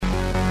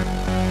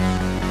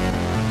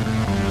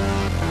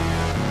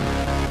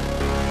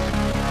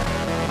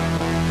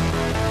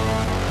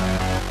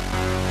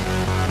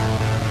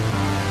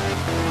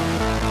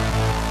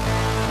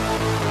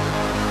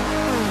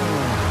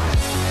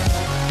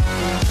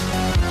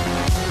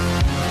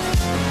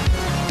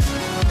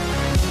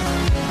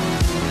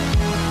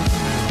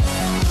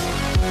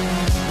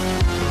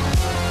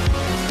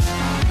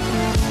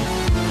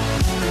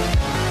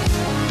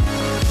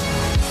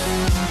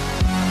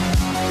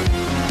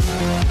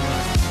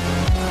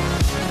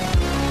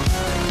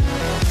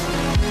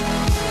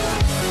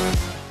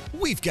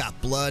You've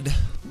got blood,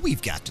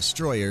 we've got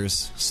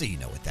destroyers, so you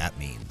know what that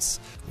means.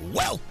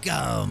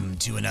 Welcome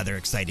to another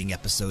exciting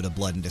episode of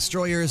Blood and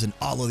Destroyers, an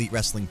all-elite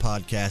wrestling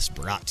podcast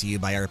brought to you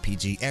by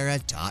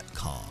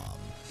RPGera.com.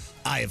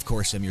 I, of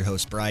course, am your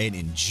host, Brian,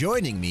 and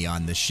joining me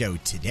on the show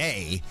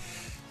today,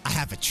 I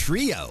have a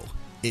trio.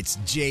 It's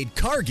Jade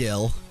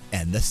Cargill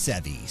and the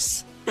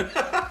Sevies.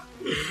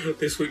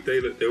 This week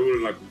they're all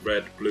in like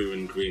red, blue,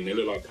 and green. They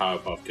look like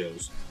Powerpuff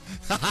Girls.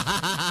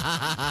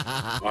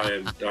 I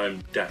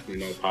am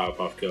definitely not a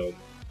Powerpuff Girl.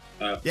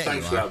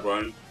 Thanks for that,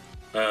 Brian.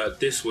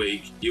 This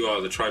week you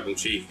are the tribal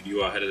chief.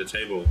 You are head of the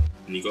table,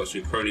 and you got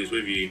some cronies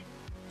with you.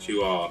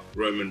 You are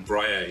Roman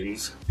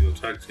Bryanes, your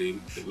tag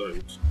team. It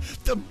loads.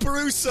 The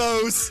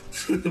Brusos.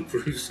 The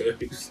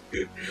Brusos.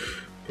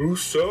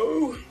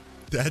 Bruso.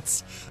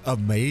 That's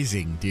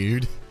amazing,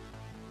 dude.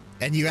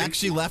 And you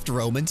actually left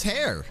Roman's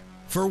hair.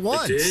 For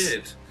once. I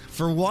did.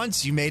 For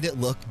once, you made it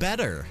look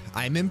better.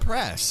 I'm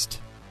impressed.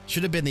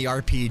 Should have been the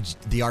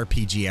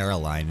RPG era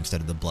line instead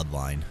of the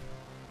bloodline.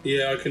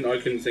 Yeah, I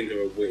can think of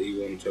a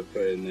witty one to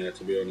put in there,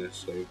 to be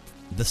honest. So.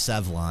 The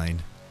Sev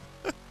line.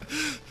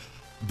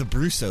 The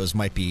Brusos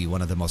might be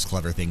one of the most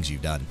clever things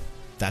you've done.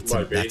 That's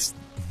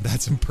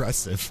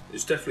impressive.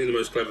 It's definitely the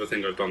most clever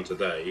thing I've done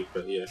today,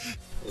 but yeah,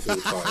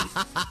 that's all the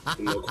time.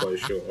 I'm not quite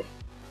sure.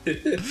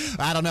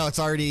 I don't know. It's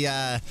already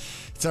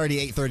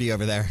 8:30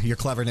 over there. Your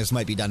cleverness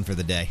might be done for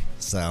the day.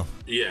 So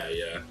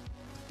yeah.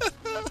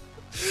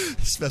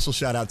 Special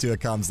shout out to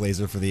Acom's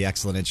Laser for the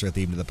excellent intro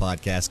theme to the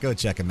podcast. Go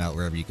check him out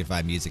wherever you can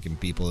find music and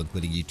people,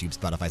 including YouTube,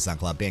 Spotify,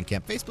 SoundCloud,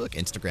 Bandcamp, Facebook,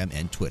 Instagram,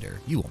 and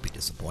Twitter. You won't be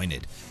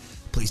disappointed.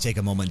 Please take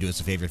a moment and do us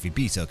a favor if you'd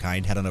be so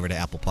kind. Head on over to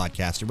Apple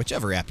Podcasts or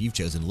whichever app you've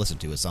chosen to listen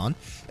to us on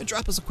and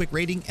drop us a quick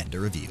rating and a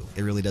review.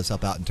 It really does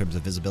help out in terms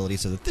of visibility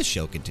so that this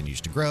show continues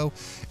to grow.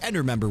 And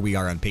remember, we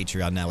are on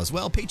Patreon now as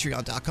well,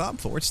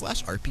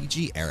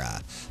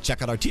 patreon.com/RPGera.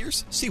 Check out our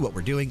tiers, see what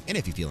we're doing, and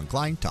if you feel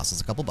inclined, toss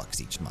us a couple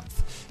bucks each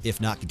month. If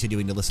not,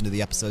 continuing to listen to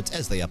the episodes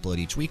as they upload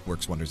each week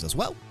works wonders as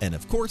well. And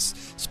of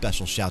course,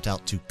 special shout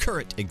out to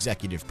current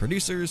executive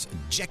producers,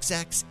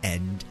 Jexax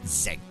and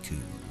Zenku.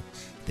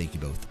 Thank you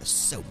both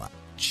so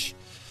much.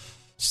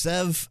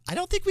 Sev, I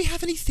don't think we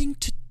have anything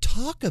to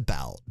talk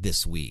about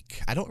this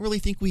week. I don't really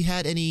think we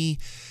had any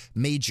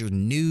major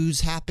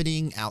news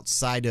happening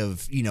outside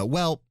of,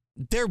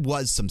 there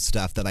was some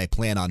stuff that I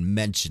plan on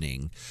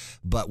mentioning,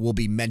 but we'll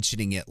be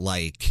mentioning it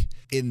like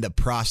in the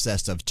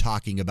process of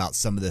talking about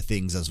some of the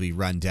things as we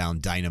run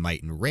down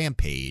Dynamite and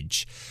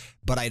Rampage.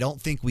 But I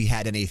don't think we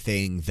had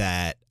anything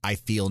that I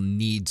feel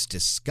needs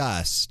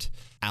discussed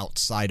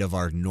outside of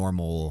our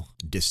normal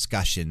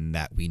discussion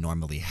that we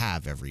normally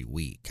have every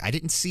week. I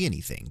didn't see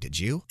anything, did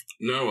you?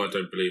 No, I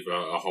don't believe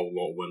a whole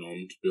lot went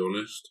on, to be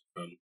honest.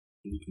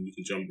 We can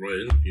jump right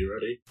in if you're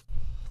ready.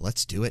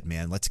 Let's do it,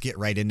 man. Let's get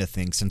right into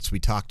things. Since we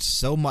talked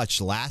so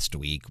much last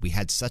week, we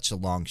had such a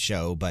long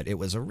show, but it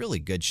was a really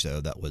good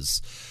show that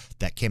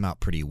came out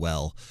pretty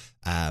well.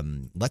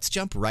 Let's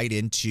jump right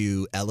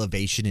into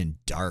Elevation and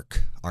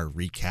Dark, our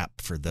recap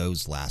for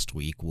those last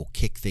week. We'll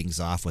kick things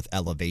off with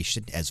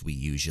Elevation, as we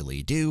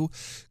usually do.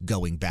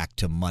 Going back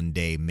to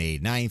Monday, May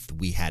 9th,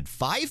 we had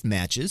 5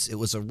 matches. It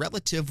was a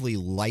relatively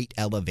light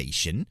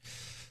Elevation.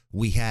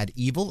 We had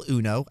Evil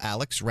Uno,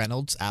 Alex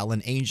Reynolds,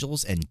 Alan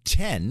Angels, and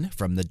 10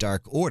 from the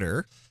Dark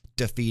Order,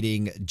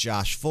 defeating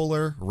Josh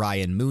Fuller,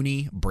 Ryan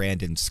Mooney,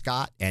 Brandon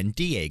Scott, and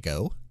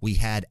Diego. We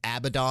had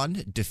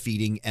Abaddon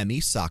defeating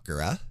Emi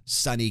Sakura.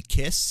 Sonny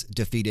Kiss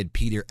defeated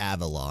Peter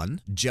Avalon.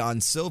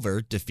 John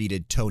Silver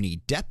defeated Tony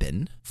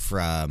Deppen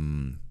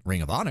from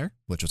Ring of Honor,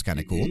 which was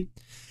kind of cool.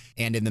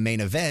 And in the main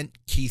event,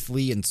 Keith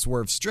Lee and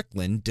Swerve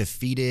Strickland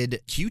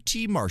defeated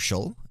QT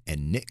Marshall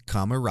and Nick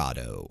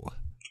Camarado.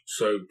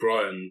 So,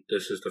 Brian,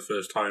 this is the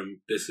first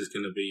time this is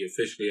going to be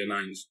officially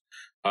announced.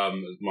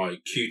 My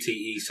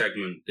QTE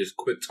segment, this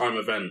quick time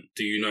event.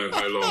 Do you know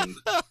how long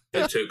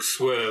it took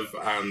Swerve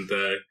and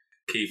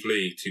Keith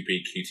Lee to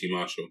beat QT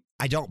Marshall?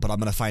 I don't, but I'm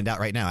going to find out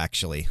right now.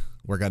 Actually,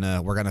 we're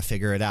gonna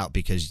figure it out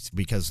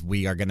because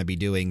we are going to be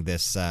doing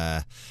this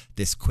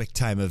this quick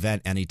time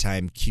event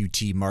anytime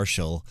QT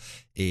Marshall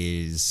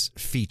is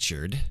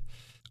featured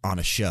on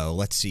a show.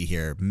 Let's see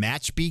here.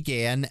 Match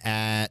began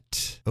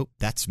at... Oh,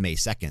 that's May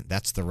 2nd.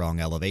 That's the wrong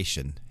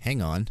elevation.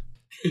 Hang on.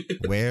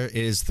 Where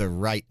is the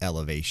right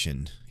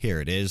elevation? Here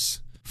it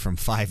is. From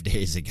 5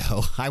 days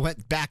ago. I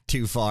went back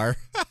too far.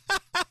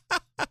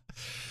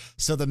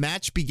 So the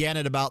match began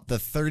at about the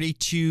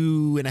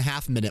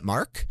 32.5-minute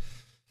mark.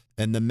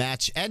 And the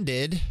match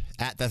ended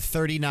at the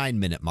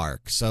 39-minute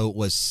mark. So it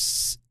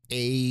was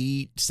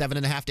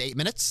 7.5 to 8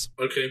 minutes.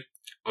 Okay.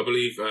 I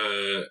believe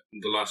the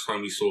last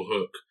time we saw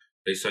Hook,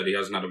 they said he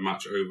hasn't had a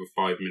match over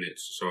 5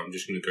 minutes, so I'm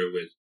just going to go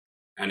with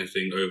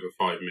anything over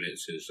 5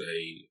 minutes is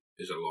a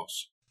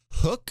loss.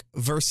 Hook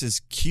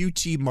versus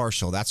QT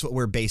Marshall. That's what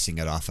we're basing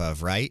it off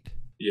of, right?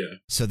 Yeah.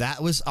 So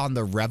that was on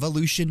the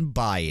Revolution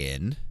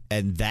buy-in,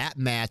 and that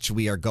match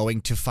we are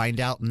going to find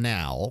out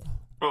now.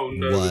 Oh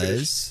no!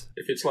 Was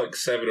if it's like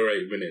 7 or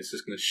 8 minutes,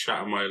 it's going to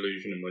shatter my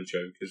illusion and my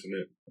joke, isn't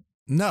it?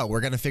 No,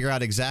 we're going to figure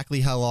out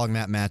exactly how long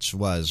that match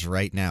was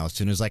right now, as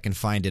soon as I can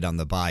find it on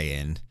the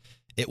buy-in.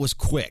 It was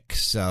quick,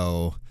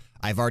 so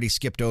I've already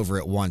skipped over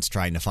it once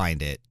trying to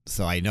find it,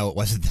 so I know it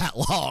wasn't that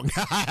long.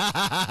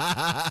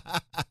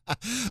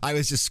 I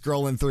was just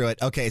scrolling through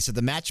it. Okay, so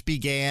the match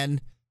began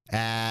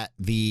at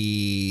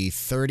the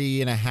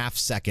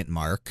 30.5-second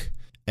mark,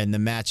 and the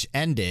match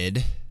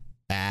ended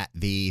at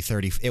the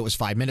 30. It was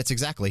 5 minutes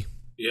exactly.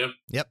 Yeah.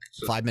 Yep,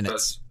 So 5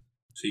 minutes.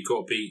 So you got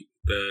to beat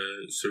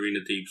the Serena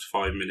Deeb's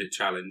 5-minute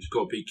challenge.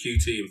 Got to beat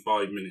QT in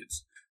 5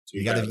 minutes.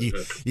 You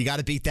got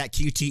to beat that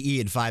QTE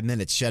in 5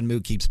 minutes.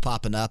 Shenmue keeps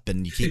popping up,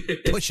 and you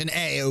keep pushing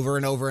A over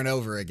and over and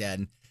over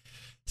again.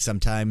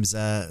 Sometimes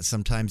the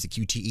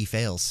QTE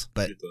fails,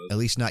 but at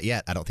least not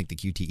yet. I don't think the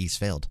QTE's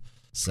failed.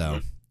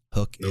 So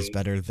Hook is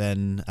better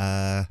than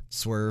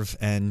Swerve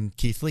and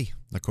Keith Lee,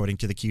 according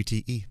to the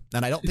QTE.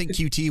 And I don't think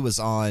QT was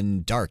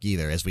on Dark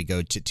either. As we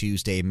go to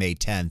Tuesday, May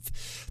 10th,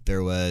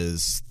 there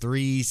was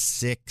 3,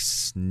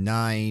 6,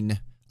 9,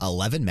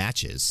 11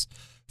 matches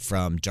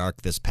from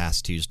Dark this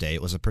past Tuesday.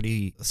 It was a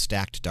pretty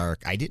stacked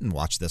Dark. I didn't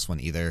watch this one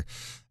either.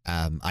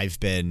 I've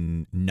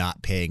been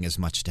not paying as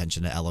much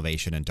attention to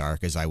Elevation and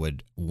Dark as I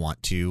would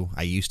want to.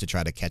 I used to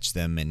try to catch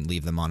them and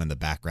leave them on in the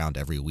background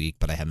every week,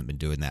 but I haven't been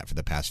doing that for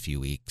the past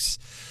few weeks.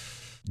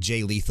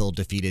 Jay Lethal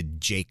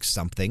defeated Jake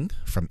something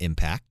from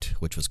Impact,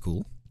 which was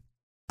cool.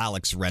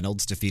 Alex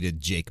Reynolds defeated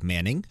Jake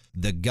Manning.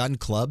 The Gun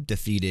Club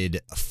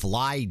defeated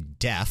Fly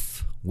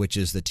Deaf, which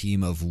is the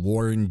team of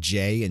Warren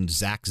J and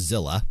Zach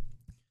Zilla.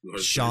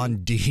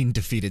 Sean Dean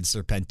defeated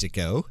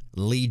Serpentico.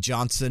 Lee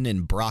Johnson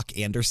and Brock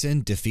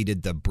Anderson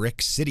defeated the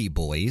Brick City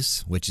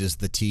Boys, which is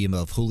the team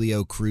of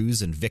Julio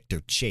Cruz and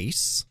Victor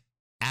Chase.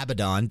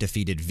 Abaddon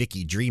defeated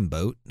Vicky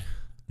Dreamboat.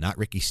 Not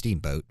Ricky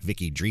Steamboat,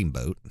 Vicky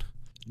Dreamboat.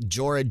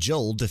 Jorah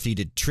Joel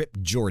defeated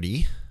Trip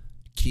Jordy.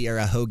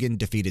 Kiera Hogan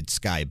defeated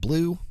Sky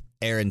Blue.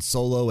 Aaron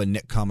Solo and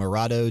Nick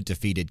Camarado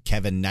defeated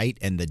Kevin Knight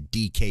and the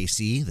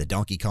DKC, the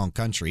Donkey Kong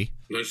Country.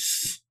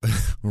 Nice.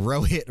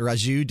 Rohit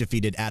Raju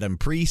defeated Adam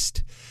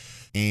Priest.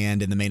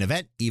 And in the main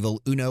event,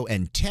 Evil Uno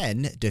and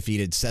 10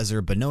 defeated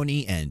Cesar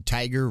Bononi and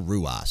Tiger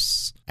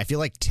Ruas. I feel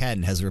like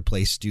 10 has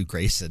replaced Stu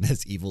Grayson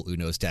as Evil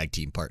Uno's tag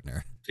team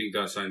partner. I think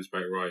that sounds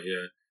about right,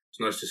 yeah. It's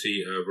nice to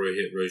see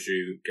Rohit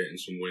Raju getting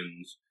some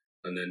wins.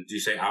 And then, do you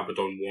say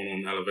Abaddon won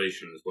on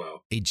Elevation as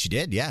well? She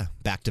did, yeah.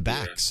 Back to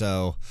back. Yeah.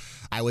 So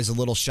I was a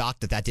little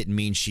shocked that didn't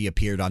mean she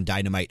appeared on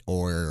Dynamite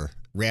or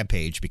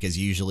Rampage, because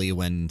usually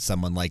when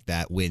someone like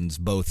that wins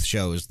both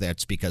shows,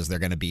 that's because they're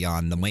going to be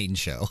on the main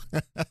show.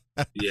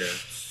 Yeah,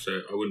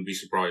 so I wouldn't be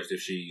surprised if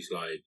she's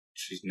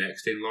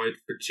next in line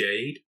for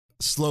Jade.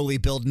 Slowly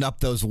building up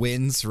those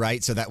wins,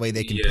 right? So that way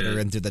they can put her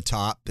into the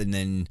top, and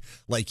then,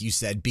 like you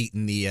said,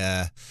 beating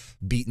the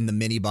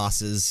mini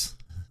bosses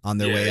on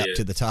their way up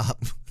to the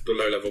top. The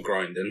low-level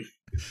grinding.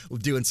 We're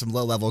doing some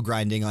low-level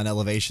grinding on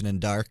Elevation and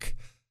Dark.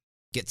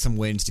 Get some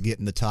wins to get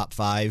in the top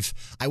 5.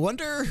 I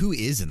wonder who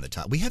is in the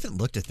top. We haven't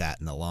looked at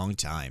that in a long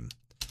time.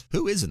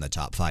 Who is in the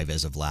top 5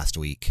 as of last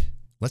week?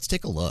 Let's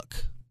take a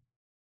look.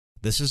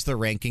 This is the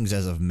rankings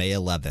as of May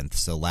 11th,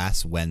 so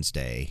last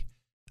Wednesday.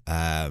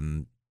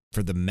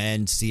 For the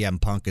men,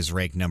 CM Punk is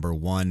ranked number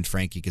 1,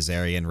 Frankie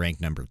Kazarian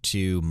ranked number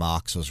 2,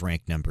 Mox was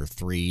ranked number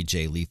 3,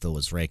 Jay Lethal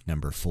was ranked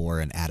number 4,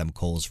 and Adam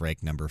Cole's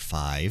ranked number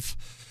 5.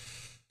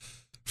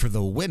 For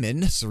the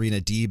women, Serena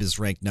Deeb is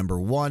ranked number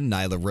 1,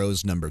 Nyla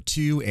Rose number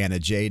 2, Anna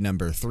Jay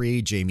number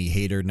 3, Jamie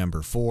Hayter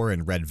number 4,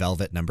 and Red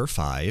Velvet number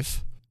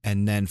 5.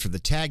 And then for the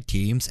tag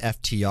teams,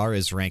 FTR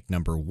is ranked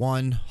number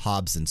 1,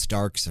 Hobbs and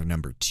Starks are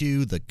number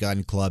 2, The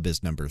Gun Club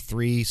is number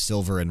 3,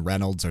 Silver and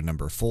Reynolds are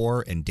number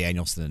 4, and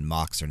Danielson and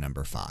Mox are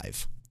number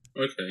 5.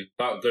 Okay,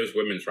 those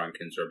women's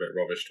rankings are a bit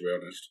rubbish, to be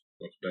honest.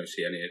 I don't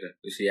see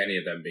any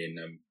of them being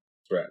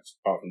threats,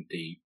 apart from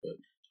Deeb, but...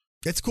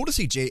 It's cool to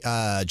see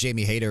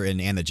Jamie Hayter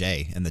and Anna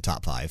Jay in the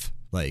top 5.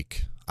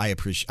 Like, I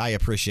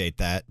appreciate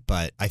that,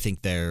 but I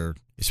think they're,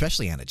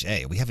 especially Anna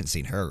Jay, we haven't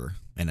seen her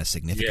in a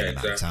significant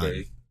amount of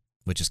time,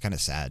 which is kind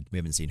of sad. We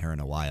haven't seen her in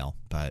a while,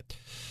 but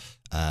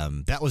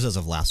that was as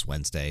of last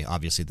Wednesday.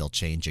 Obviously, they'll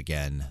change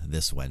again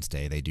this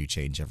Wednesday. They do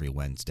change every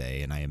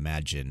Wednesday, and I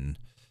imagine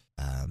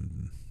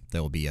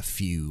there will be a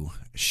few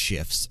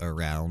shifts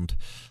around,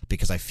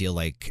 because I feel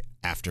like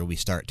after we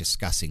start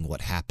discussing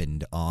what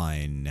happened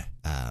on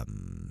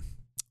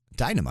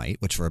Dynamite,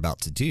 which we're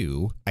about to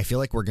do, I feel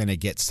like we're going to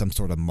get some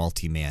sort of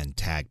multi-man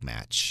tag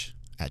match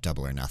at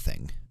Double or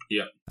Nothing.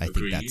 Yeah, I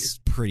think that's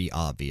pretty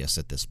obvious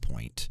at this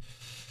point.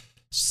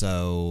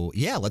 So,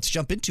 yeah, let's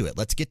jump into it.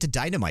 Let's get to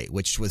Dynamite,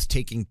 which was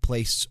taking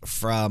place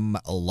from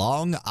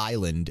Long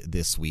Island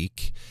this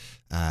week.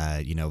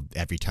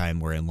 Every time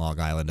we're in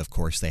Long Island, of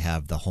course, they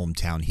have the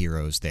hometown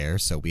heroes there.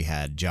 So we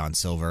had John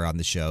Silver on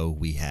the show,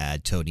 we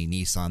had Tony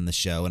Nese on the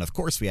show, and of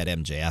course we had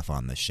MJF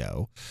on the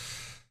show.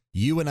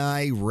 You and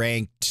I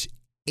ranked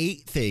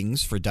 8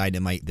 things for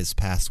Dynamite this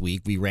past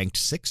week. We ranked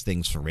 6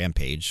 things for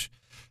Rampage.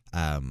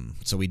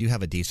 So we do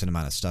have a decent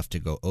amount of stuff to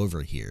go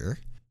over here.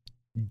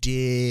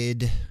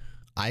 Did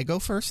I go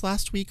first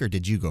last week, or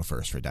did you go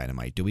first for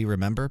Dynamite? Do we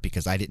remember?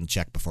 Because I didn't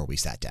check before we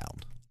sat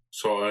down.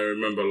 So I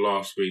remember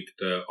last week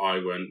that I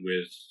went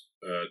with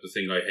the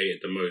thing I hated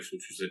the most,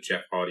 which was the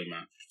Jeff Hardy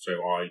match. So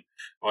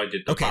I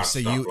did the Okay, so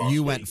you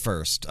week. went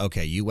first.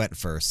 Okay, you went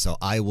first. So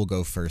I will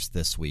go first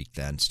this week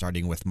then,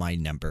 starting with my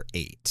number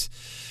 8.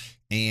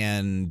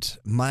 And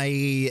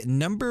my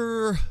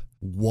number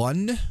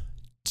 1,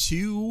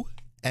 2,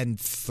 and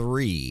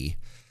 3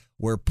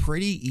 were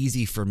pretty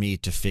easy for me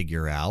to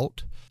figure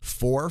out.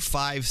 4,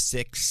 5,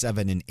 6,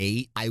 7, and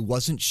 8, I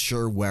wasn't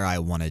sure where I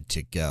wanted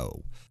to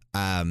go.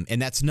 And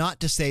that's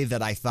not to say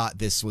that I thought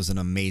this was an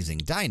amazing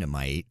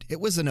Dynamite. It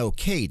was an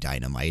okay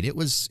Dynamite. It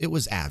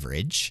was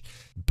average.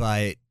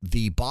 But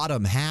the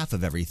bottom half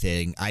of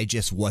everything, I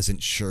just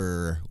wasn't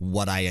sure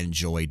what I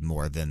enjoyed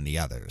more than the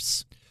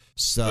others.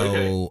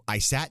 So I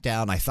sat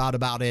down, I thought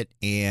about it,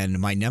 and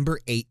my number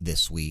 8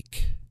 this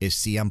week is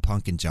CM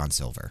Punk and John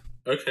Silver.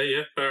 Okay,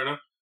 yeah, fair enough.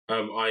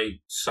 I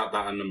sat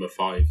that at number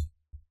 5.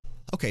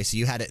 Okay, so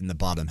you had it in the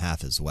bottom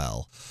half as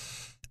well.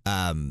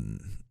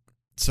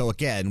 So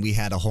again, we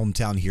had a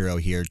hometown hero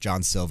here.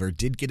 John Silver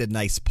did get a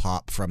nice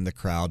pop from the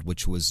crowd,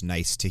 which was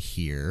nice to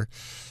hear.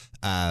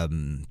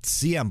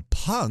 CM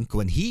Punk,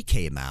 when he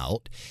came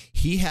out,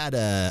 he had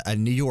a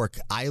New York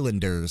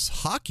Islanders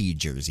hockey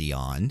jersey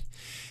on.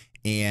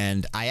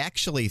 And I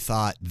actually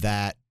thought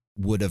that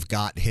would have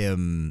got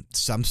him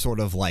some sort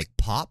of like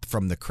pop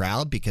from the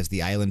crowd because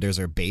the Islanders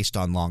are based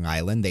on Long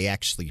Island. They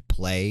actually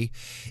play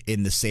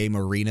in the same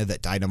arena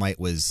that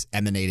Dynamite was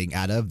emanating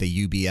out of,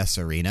 the UBS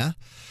Arena.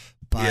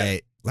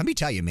 But let me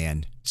tell you,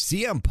 man,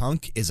 CM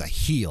Punk is a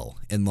heel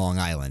in Long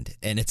Island,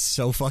 and it's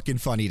so fucking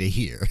funny to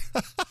hear.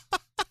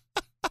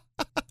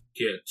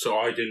 Yeah, so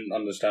I didn't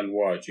understand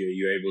why. Are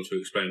you able to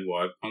explain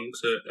why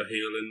Punk's a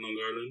heel in Long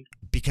Island?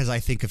 Because I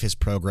think of his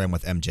program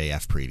with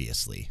MJF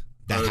previously.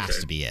 That has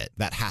to be it.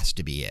 That has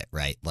to be it,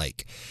 right?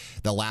 Like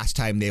the last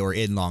time they were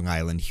in Long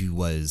Island, he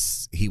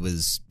was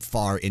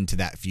far into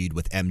that feud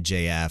with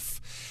MJF,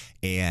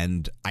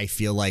 and I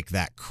feel like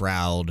that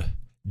crowd,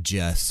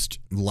 just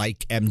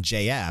like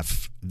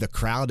MJF, the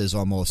crowd is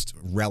almost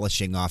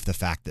relishing off the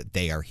fact that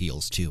they are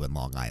heels too in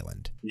Long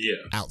Island.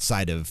 Yeah.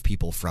 Outside of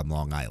people from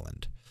Long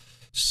Island.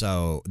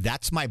 So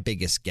that's my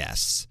biggest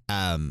guess.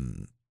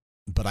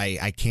 But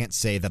I can't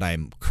say that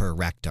I'm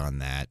correct on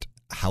that.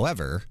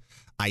 However,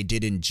 I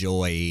did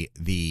enjoy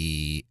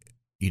the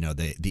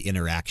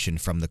interaction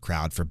from the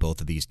crowd for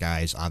both of these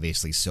guys.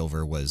 Obviously,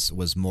 Silver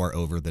was more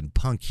over than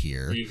Punk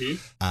here.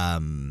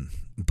 Mm-hmm.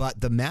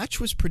 But the match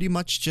was pretty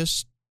much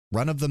just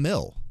run of the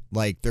mill.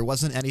 Like there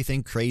wasn't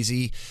anything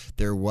crazy.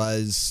 There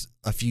was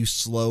a few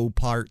slow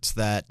parts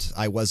that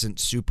I wasn't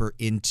super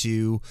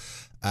into.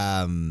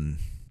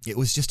 It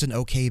was just an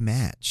okay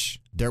match.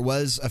 There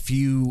was a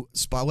few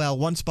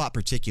one spot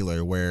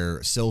particular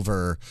where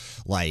Silver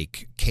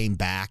like came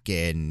back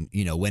and,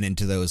 went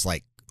into those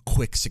like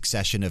quick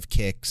succession of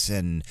kicks.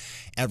 And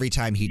every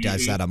time he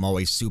does that, I'm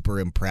always super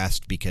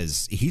impressed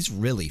because he's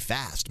really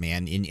fast,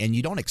 man. And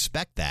you don't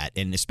expect that.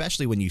 And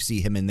especially when you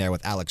see him in there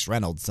with Alex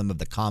Reynolds, some of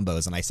the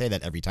combos, and I say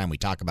that every time we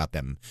talk about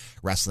them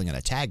wrestling in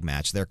a tag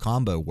match, their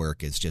combo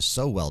work is just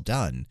so well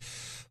done.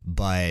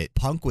 But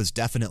Punk was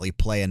definitely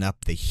playing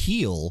up the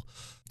heel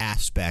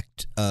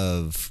aspect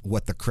of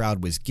what the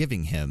crowd was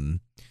giving him.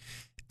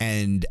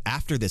 And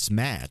after this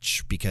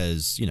match,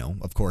 because,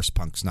 of course,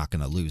 Punk's not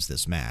going to lose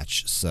this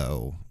match,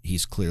 so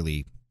he's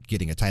clearly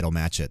getting a title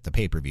match at the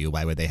pay-per-view.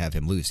 Why would they have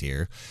him lose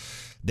here?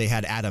 They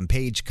had Adam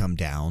Page come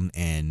down,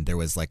 and there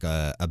was like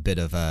a bit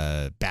of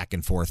a back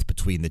and forth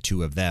between the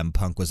two of them.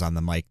 Punk was on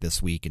the mic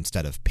this week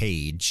instead of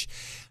Page,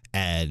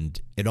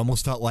 and it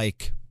almost felt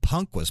like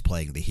Punk was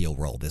playing the heel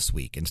role this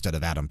week instead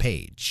of Adam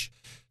Page.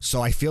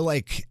 So I feel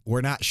like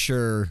we're not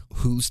sure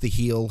who's the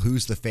heel,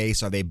 who's the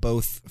face. Are they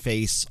both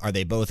face? Are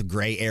they both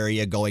gray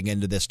area going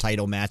into this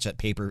title match at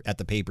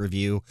the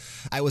pay-per-view?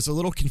 I was a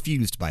little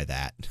confused by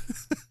that.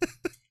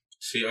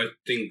 See, I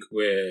think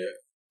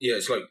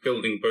it's like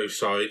building both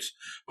sides.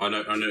 I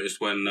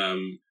noticed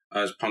when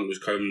as Punk was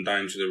coming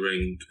down to the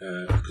ring,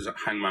 because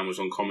Hangman was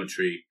on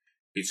commentary,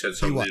 he'd said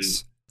something.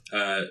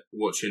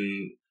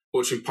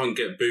 Watching Punk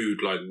get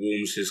booed like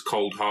warms his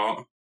cold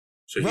heart.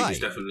 So he was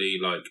definitely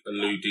like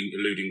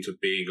alluding to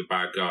being a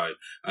bad guy.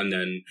 And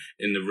then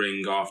in the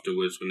ring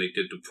afterwards, when they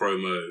did the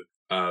promo,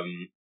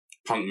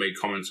 Punk made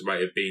comments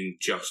about it being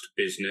just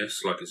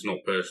business, like it's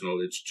not personal,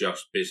 it's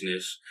just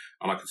business.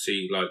 And I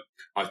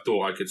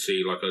thought I could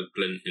see like a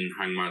glint in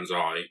Hangman's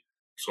eye.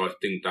 So I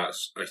think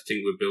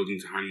we're building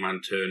to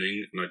Hangman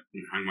turning and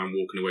Hangman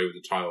walking away with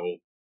the title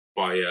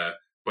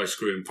by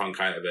screwing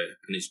Punk out of it,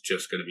 and it's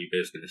just going to be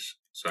business.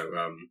 So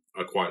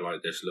I quite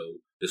like this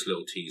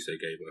little tease they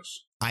gave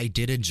us. I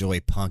did enjoy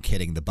Punk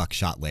hitting the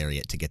buckshot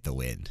lariat to get the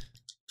win.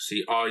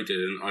 See, I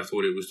didn't. I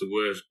thought it was the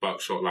worst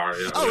buckshot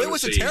lariat. Oh, it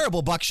was a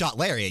terrible buckshot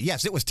lariat.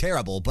 Yes, it was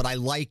terrible, but I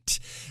liked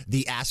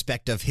the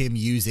aspect of him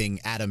using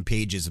Adam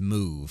Page's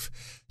move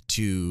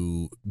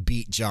to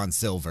beat John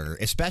Silver,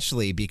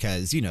 especially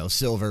because,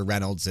 Silver,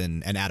 Reynolds,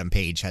 and Adam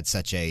Page had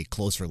such a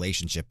close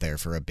relationship there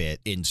for a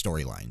bit in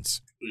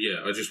storylines.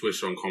 Yeah, I just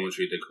wish on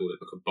commentary they called it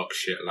like a buck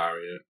shit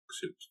lariat, because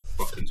it was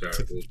fucking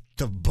terrible.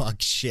 The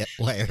buck shit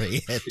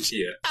lariat.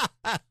 Yeah.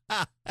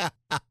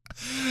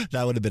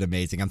 That would have been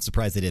amazing. I'm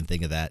surprised they didn't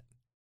think of that.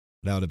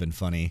 That would have been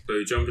funny.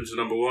 So jump into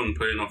number 1,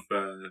 playing off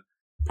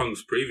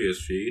Punk's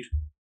previous feud.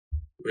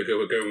 We're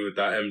going with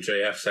that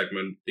MJF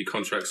segment, the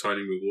contract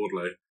signing with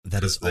Wardlow.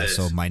 That is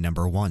also my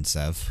number 1,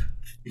 Sev.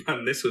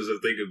 Man, this was a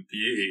thing of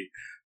beauty.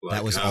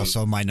 That was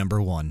also my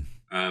number 1.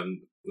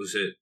 Was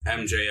it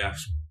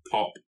MJF's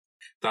pop?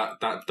 That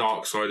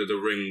dark side of the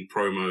ring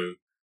promo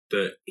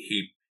that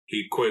he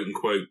quote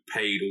unquote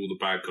paid all the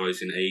bad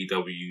guys in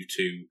AEW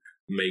to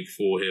make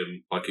for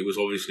him. Like, it was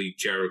obviously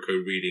Jericho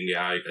reading it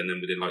out, and then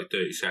within like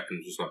 30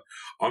 seconds was like,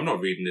 I'm not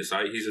reading this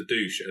out, he's a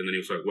douche. And then he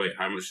was like, wait,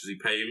 how much is he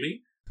paying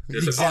me?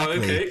 Exactly.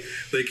 Like,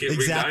 oh, okay.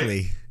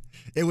 Exactly.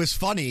 It was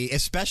funny,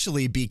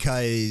 especially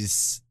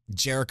because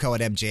Jericho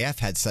and MJF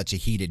had such a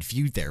heated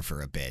feud there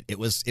for a bit. It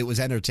was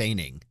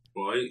entertaining.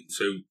 Right.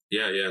 So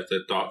yeah, the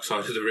dark side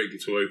of the ring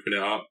to open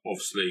it up.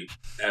 Obviously,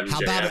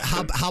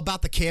 MJF. How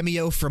about the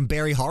cameo from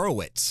Barry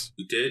Horowitz?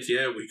 We did.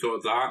 Yeah, we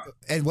got that.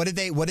 And what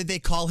did they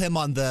call him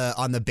on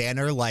the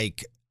banner?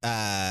 Like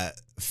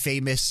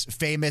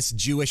famous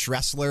Jewish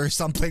wrestler or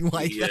something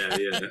like that.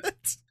 Yeah.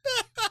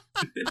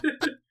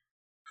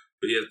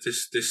 But yeah,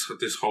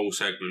 this whole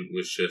segment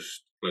was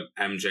just like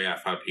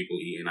MJF had people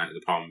eating out of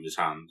the palm of his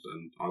hand,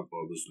 and I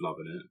was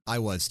loving it. I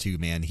was too,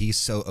 man. He's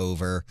so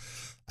over.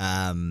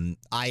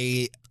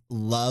 I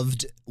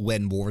loved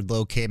when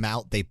Wardlow came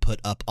out. They put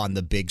up on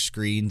the big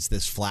screens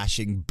this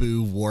flashing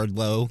boo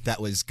Wardlow. That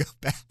was go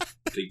back.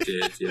 They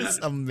did, yeah. It was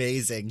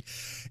amazing.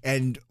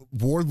 And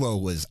Wardlow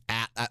was,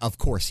 of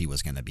course he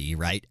was going to be,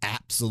 right?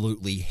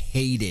 Absolutely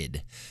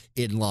hated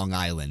in Long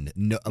Island.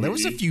 No, there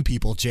was a few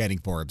people chanting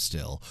for him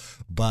still,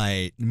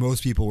 but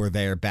most people were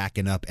there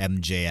backing up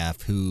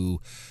MJF, who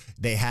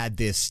they had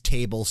this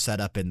table set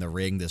up in the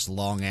ring, this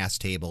long-ass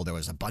table. There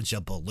was a bunch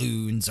of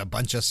balloons, a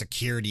bunch of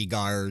security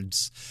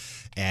guards,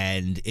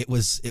 and it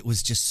was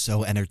just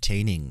so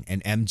entertaining.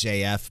 And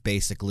MJF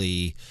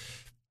basically,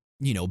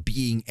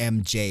 being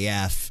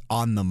MJF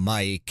on the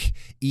mic,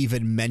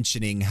 even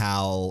mentioning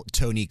how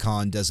Tony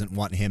Khan doesn't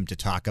want him to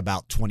talk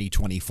about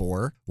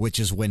 2024, which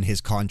is when his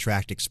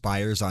contract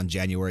expires on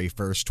January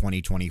 1st,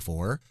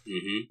 2024.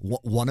 Mm-hmm.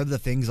 One of the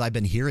things I've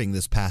been hearing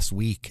this past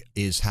week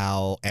is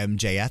how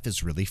MJF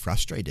is really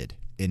frustrated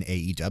in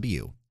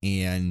AEW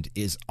and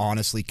is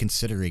honestly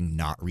considering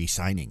not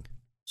re-signing.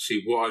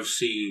 See, what I've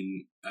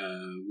seen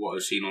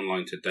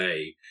online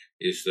today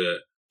is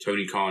that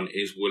Tony Khan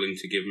is willing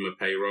to give him a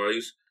pay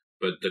rise,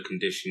 but the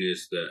condition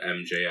is that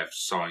MJF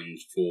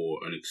signs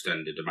for an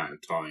extended amount of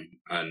time,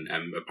 and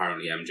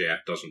apparently MJF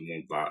doesn't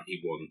want that. He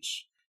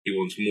wants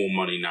more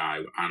money now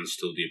and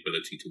still the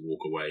ability to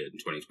walk away in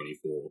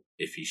 2024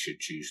 if he should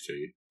choose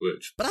to.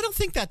 But I don't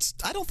think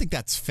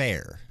that's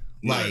fair.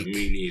 No, me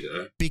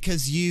neither.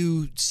 Because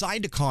you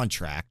signed a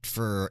contract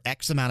for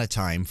X amount of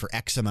time for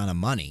X amount of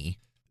money.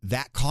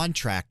 That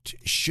contract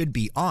should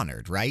be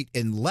honored, right?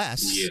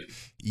 Unless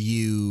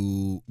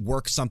you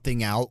work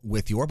something out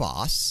with your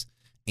boss.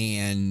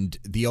 And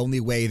the only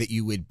way that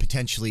you would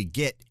potentially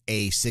get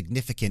a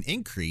significant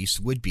increase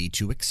would be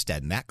to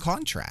extend that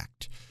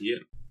contract. Yeah.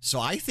 So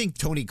I think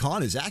Tony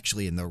Khan is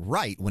actually in the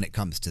right when it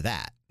comes to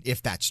that,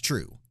 if that's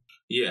true.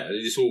 Yeah,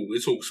 it's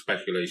all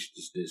speculation.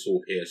 It's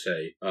all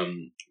hearsay.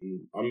 I'm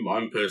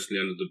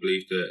personally under the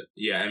belief that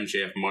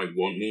MJF might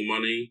want more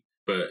money,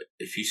 but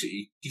if you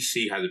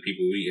see how the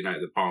people are eating out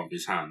of the palm of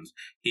his hands,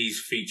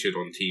 he's featured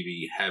on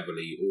TV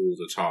heavily all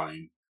the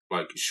time.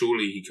 Like,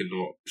 surely he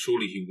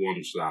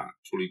wants that.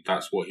 Surely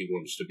that's what he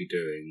wants to be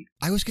doing.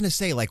 I was going to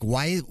say, like,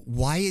 why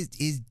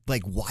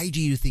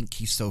do you think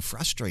he's so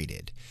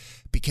frustrated?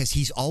 Because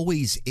he's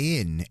always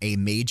in a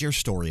major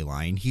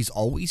storyline. He's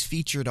always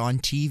featured on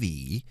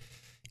TV.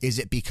 Is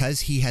it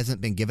because he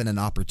hasn't been given an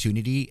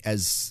opportunity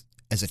as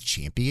a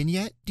champion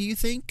yet, do you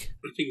think?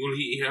 I think, well,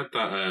 he had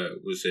that,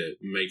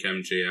 make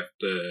MJF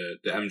the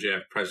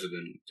MJF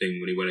president thing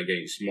when he went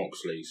against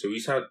Moxley. So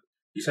he's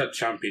had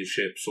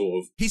championship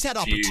sort of. He's had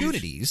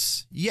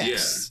opportunities,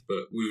 yes. Yeah,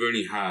 but we've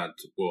only had,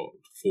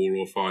 4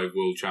 or 5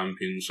 world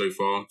champions so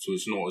far, so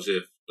it's not as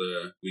if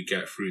we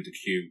get through the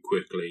queue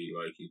quickly.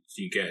 Like,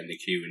 you get in the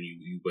queue and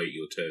you wait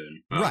your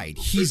turn. Right,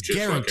 he's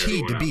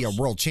guaranteed to be a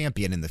world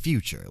champion in the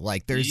future.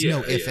 Like, there's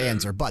no ifs,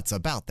 ands, or buts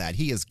about that.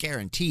 He is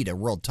guaranteed a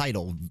world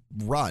title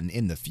run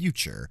in the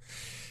future.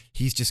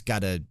 He's just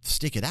got to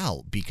stick it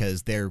out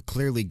because they're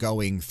clearly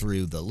going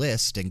through the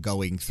list and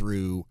going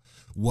through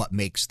what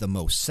makes the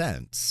most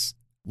sense.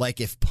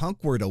 Like, if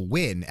Punk were to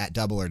win at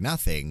Double or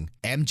Nothing,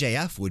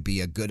 MJF would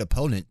be a good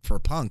opponent for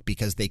Punk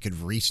because they could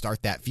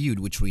restart that feud,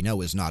 which we know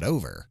is not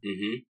over.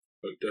 Mm-hmm.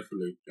 But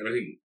definitely. And I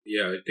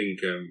think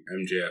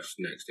MJF's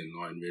next in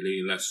line,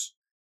 really,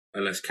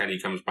 unless Kenny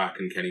comes back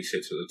and Kenny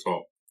sits at the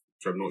top,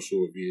 which I'm not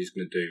sure if he's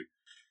going to do.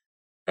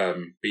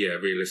 But yeah,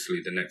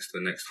 realistically, the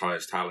next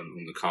highest talent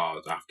on the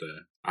card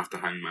after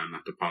Hangman,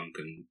 after Punk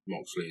and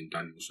Moxley and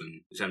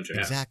Danielson is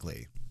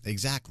MJF.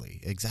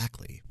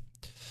 Exactly.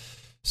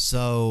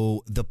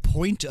 So the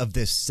point of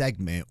this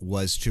segment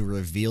was to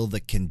reveal the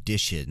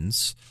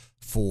conditions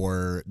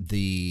for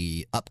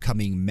the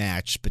upcoming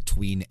match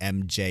between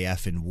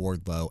MJF and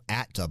Wardlow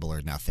at Double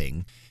or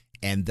Nothing.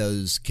 And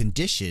those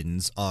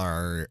conditions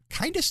are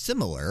kind of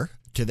similar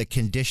to the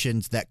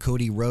conditions that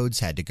Cody Rhodes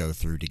had to go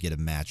through to get a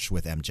match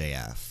with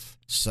MJF.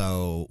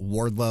 So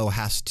Wardlow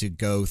has to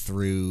go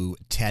through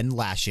 10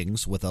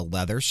 lashings with a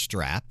leather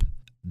strap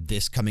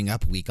this coming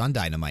up week on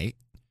Dynamite.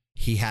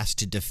 He has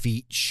to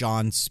defeat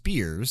Shawn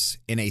Spears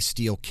in a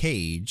steel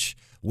cage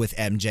with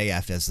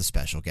MJF as the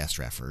special guest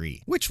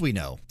referee, which we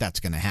know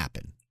that's going to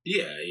happen.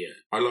 Yeah.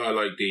 I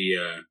like the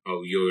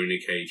you're in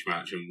a cage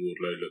match and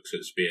Wardlow looks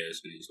at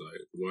Spears and he's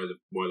like, why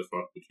the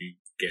fuck would you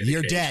get?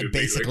 You're dead,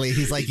 basically. Like,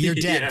 he's like, you're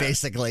dead,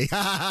 basically.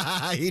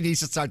 He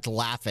needs to start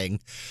laughing.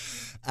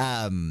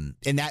 And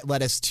that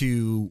led us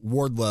to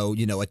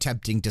Wardlow,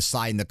 attempting to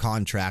sign the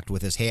contract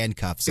with his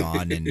handcuffs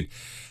on and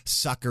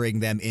suckering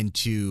them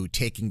into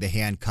taking the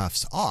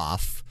handcuffs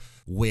off,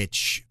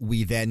 which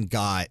we then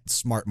got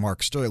Smart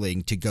Mark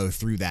Sterling to go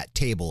through that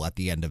table at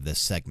the end of this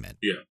segment.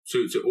 Yeah. So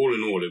all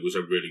in all, it was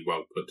a really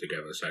well put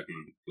together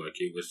segment. Like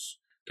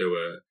there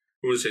were,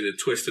 I wouldn't say the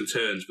twists and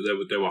turns, but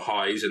there were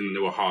highs and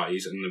there were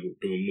highs and there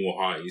were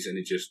more highs, and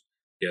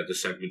the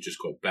segment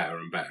just got better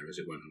and better as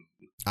it went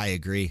along. I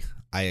agree.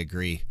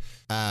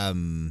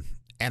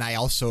 And I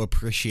also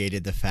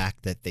appreciated the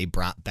fact that they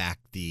brought back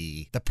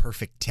the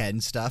perfect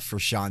 10 stuff for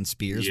Shawn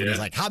Spears. When he's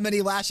like, how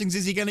many lashings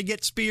is he going to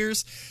get,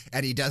 Spears?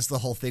 And he does the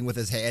whole thing with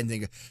his hand and he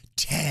goes,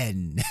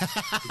 10.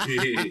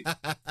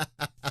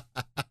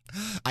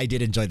 I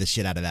did enjoy the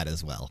shit out of that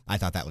as well. I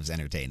thought that was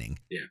entertaining.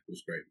 Yeah, it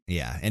was great.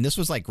 Yeah, and this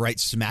was like right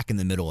smack in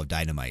the middle of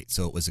Dynamite,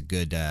 so it was a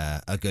good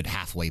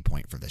halfway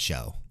point for the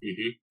show.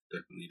 Mm-hmm.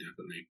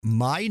 Definitely.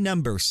 My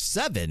number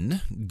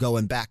 7,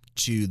 going back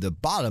to the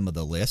bottom of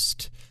the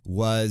list,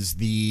 was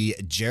the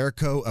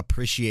Jericho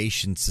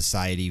Appreciation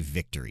Society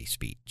victory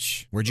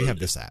speech. Where'd you have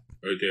this at?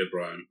 Oh dear,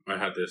 Brian. I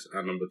had this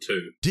at number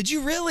 2. Did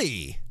you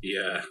really?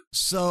 Yeah.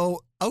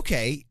 So,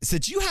 okay,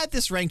 since you had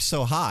this ranked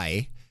so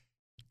high,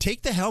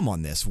 take the helm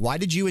on this. Why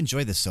did you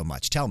enjoy this so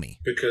much? Tell me.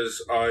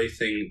 Because I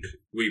think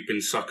we've been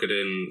suckered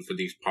in for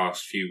these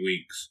past few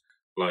weeks,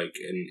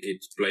 and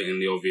it's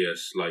blatantly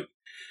obvious,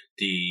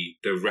 the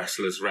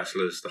wrestlers,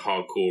 the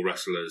hardcore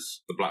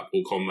wrestlers, the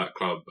Blackpool Combat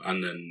Club,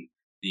 and then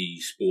the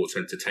sports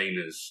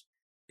entertainers.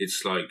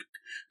 It's and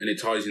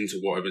it ties into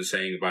what I've been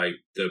saying about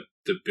the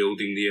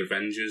building the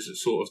Avengers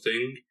sort of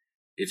thing.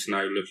 It's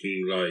now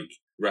looking like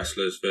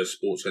wrestlers versus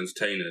sports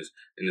entertainers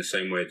in the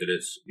same way that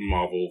it's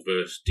Marvel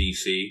versus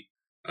DC.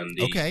 And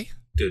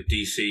the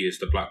DC is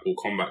the Blackpool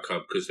Combat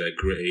Club because they're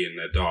gritty and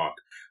they're dark.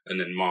 And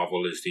then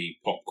Marvel is the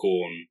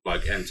popcorn,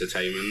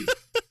 entertainment.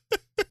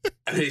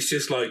 And it's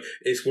just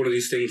it's one of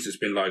these things that's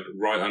been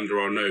right under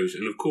our nose.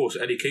 And of course,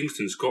 Eddie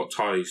Kingston's got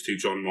ties to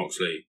John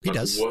Moxley. He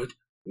does. What?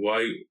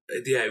 Why?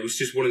 Yeah, it was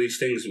just one of these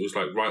things that was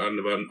right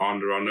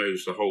under our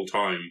nose the whole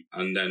time.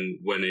 And then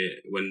when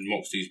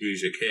Moxley's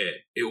music hit,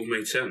 it all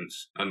made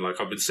sense. And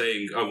I've been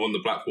saying, I want the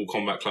Blackpool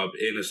Combat Club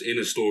in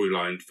a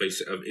storyline,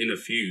 in a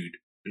feud.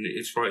 And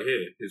it's right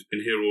here. It's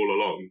been here all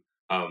along.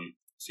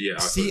 So yeah,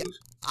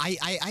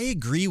 I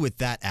agree with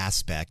that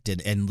aspect,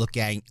 and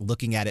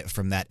looking at it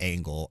from that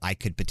angle, I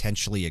could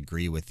potentially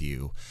agree with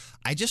you.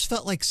 I just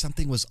felt like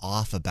something was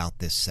off about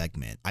this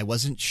segment. I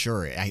wasn't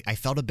sure. I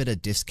felt a bit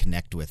of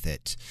disconnect with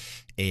it,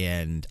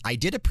 and I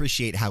did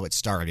appreciate how it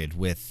started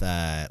with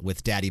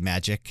Daddy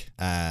Magic,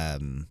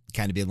 kind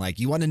of being like,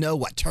 you want to know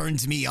what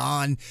turns me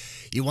on?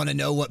 You want to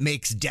know what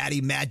makes Daddy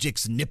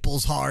Magic's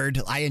nipples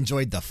hard? I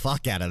enjoyed the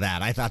fuck out of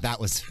that. I thought that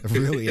was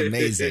really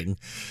amazing.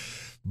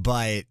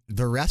 But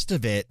the rest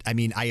of it, I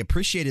mean, I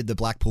appreciated the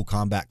Blackpool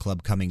Combat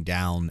Club coming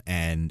down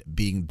and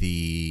being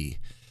the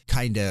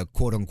kind of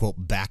quote-unquote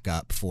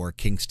backup for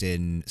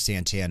Kingston,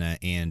 Santana,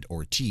 and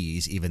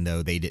Ortiz, even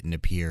though they didn't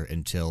appear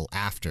until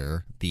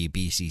after the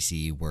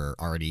BCC were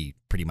already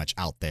pretty much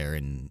out there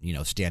and,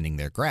 standing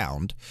their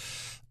ground.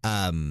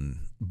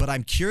 But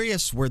I'm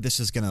curious where this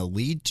is going to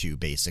lead to,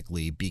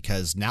 basically,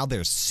 because now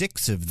there's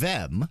 6 of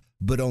them,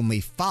 but only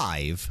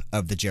 5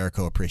 of the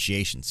Jericho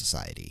Appreciation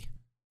Society.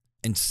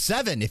 And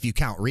 7 if you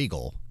count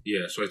Regal.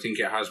 Yeah, so I think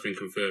it has been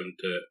confirmed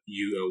that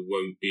Yuta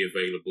won't be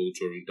available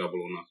during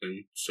Double or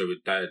Nothing. So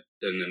and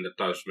then that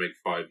does make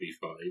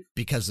 5v5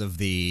 because of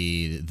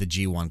the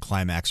G1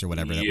 Climax or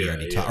whatever that we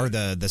already talked, or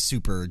the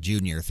Super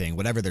Junior thing,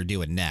 whatever they're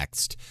doing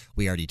next.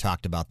 We already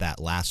talked about that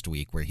last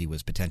week, where he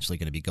was potentially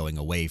going to be going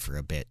away for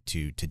a bit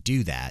to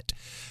do that.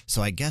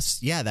 So I guess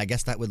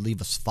that would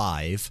leave us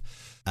 5.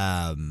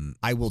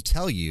 I will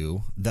tell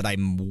you that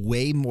I'm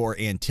way more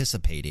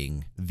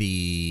anticipating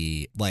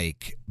the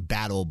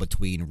battle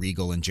between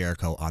Regal and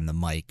Jericho on the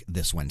mic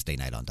this Wednesday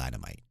night on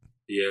Dynamite.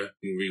 Yeah,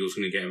 Regal's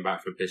going to get him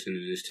back for pissing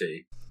in his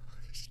tea.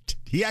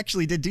 He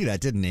actually did do that,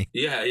 didn't he?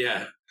 Yeah.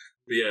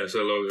 So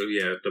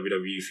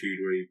WWE feud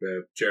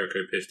where Jericho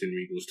pissed in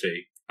Regal's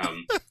tea.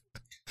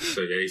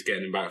 So yeah, he's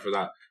getting him back for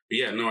that. But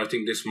yeah, no, I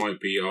think this might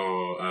be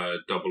our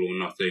double or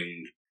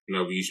nothing. You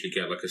know, we usually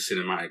get like a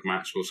cinematic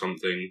match or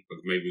something.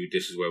 Like maybe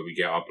this is where we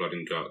get our blood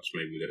and guts.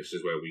 Maybe this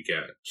is where we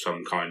get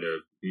some kind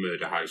of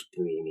murder house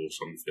brawl or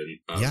something.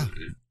 Yeah.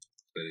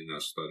 I think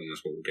that's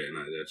what we're getting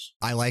out of this.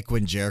 I like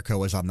when Jericho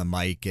was on the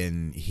mic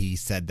and he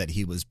said that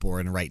he was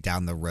born right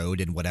down the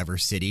road in whatever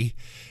city.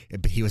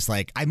 But he was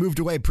like, I moved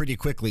away pretty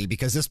quickly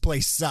because this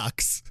place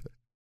sucks.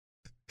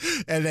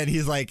 And then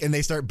he's like, and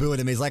they start booing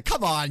him. He's like,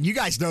 come on, you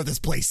guys know this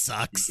place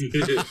sucks.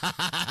 Yeah,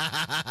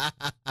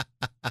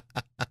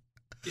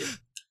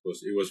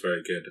 it was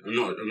very good. I'm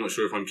not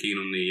sure if I'm keen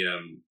on the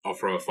I'll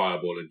throw a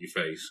fireball in your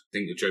face. I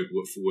think the joke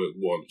worked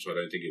once, so I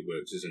don't think it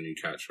works as a new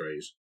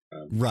catchphrase.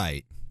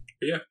 Right.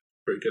 But yeah,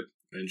 pretty good.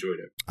 I enjoyed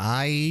it.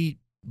 I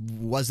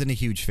wasn't a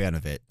huge fan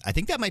of it. I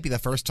think that might be the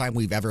first time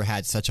we've ever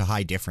had such a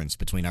high difference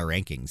between our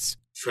rankings.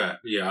 Fair.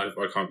 Yeah,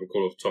 I can't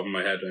recall off the top of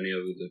my head any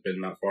other that have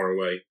been that far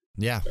away.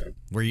 Yeah, so.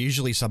 We're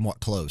usually somewhat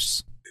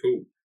close.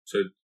 Cool.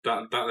 So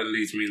that then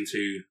leads me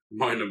into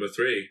my number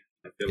 3.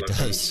 I feel like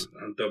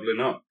I'm doubling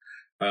up.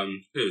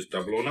 It was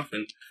double or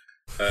nothing.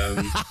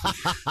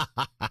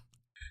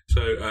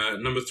 So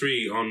number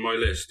 3 on my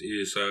list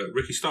is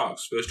Ricky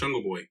Starks versus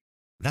Jungle Boy.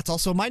 That's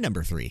also my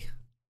number 3.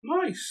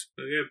 Nice.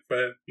 So yeah,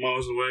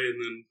 miles away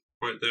and then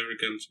right there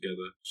again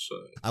together. So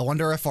I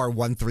wonder if our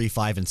 1, 3,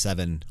 5, and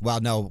 7.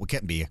 Well, no, it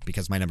can't be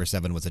because my number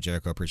 7 was the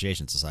Jericho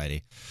Appreciation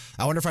Society.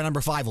 I wonder if our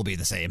number 5 will be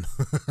the same.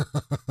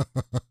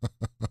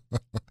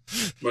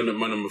 My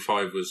number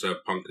 5 was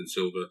Punk and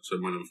Silver, so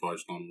my number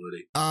 5's gone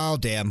already. Oh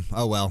damn!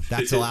 Oh well,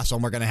 that's the last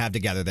one we're gonna have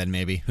together then.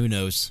 Maybe who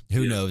knows?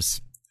 Who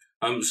knows?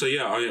 So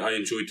yeah, I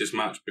enjoyed this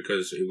match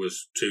because it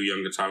was 2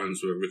 younger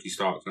talents with Ricky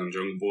Starks and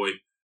Jungle Boy.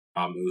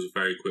 It was a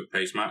very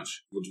quick-paced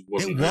match. It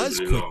was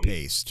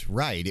quick-paced,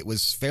 right. It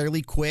was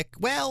fairly quick.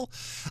 Well,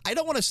 I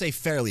don't want to say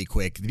fairly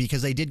quick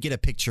because they did get a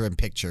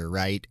picture-in-picture,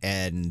 right?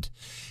 And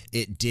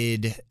it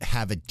did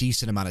have a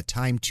decent amount of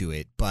time to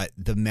it, but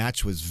the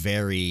match was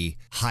very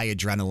high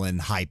adrenaline,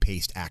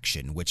 high-paced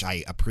action, which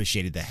I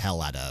appreciated the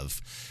hell out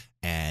of.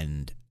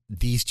 And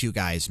these 2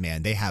 guys,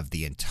 man, they have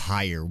the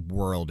entire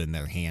world in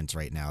their hands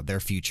right now. Their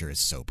future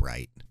is so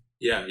bright.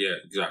 Yeah,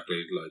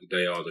 exactly. Like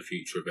they are the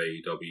future of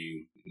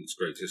AEW. It's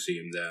great to see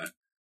him there.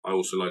 I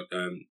also like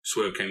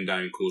Swerve came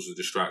down, caused a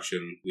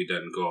distraction. We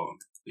then got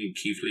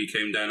Keith Lee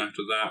came down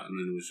after that, and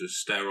then it was a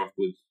stare off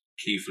with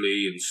Keith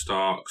Lee and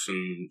Starks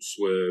and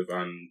Swerve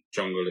and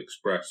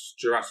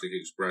Jurassic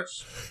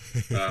Express,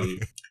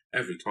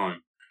 every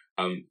time.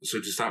 So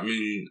does that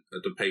mean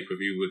at the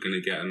pay-per-view we're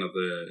going to get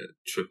another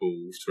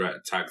triple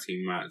threat tag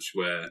team match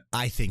where...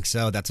 I think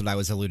so. That's what I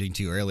was alluding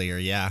to earlier,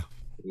 yeah.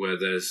 Where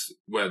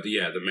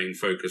the main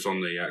focus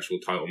on the actual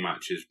title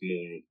match is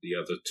more the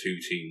other 2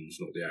 teams,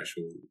 not the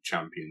actual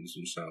champions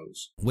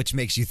themselves. Which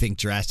makes you think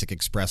Jurassic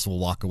Express will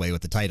walk away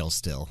with the title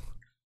still.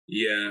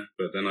 Yeah,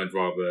 but then I'd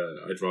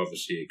rather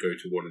see it go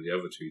to one of the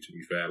other 2, to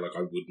be fair. Like,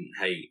 I wouldn't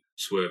hate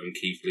Swerve and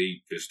Keith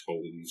Lee just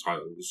holding the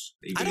titles.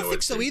 I don't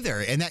think so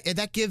either. And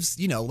that gives,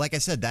 like I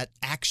said, that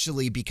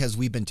actually, because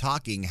we've been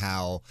talking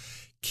how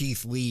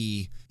Keith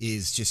Lee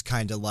is just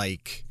kind of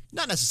like...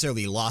 not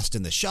necessarily lost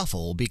in the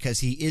shuffle because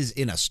he is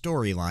in a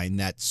storyline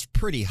that's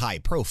pretty high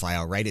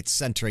profile, right? It's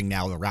centering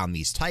now around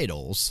these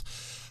titles,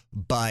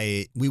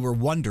 but we were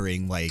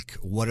wondering, like,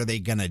 what are they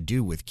going to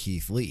do with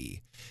Keith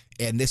Lee?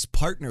 And this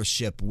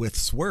partnership with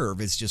Swerve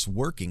is just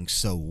working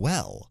so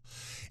well.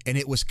 And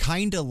it was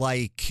kind of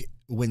like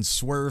when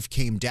Swerve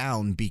came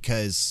down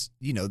because,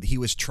 he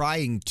was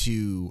trying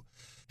to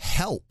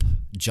help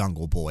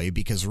Jungle Boy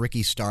because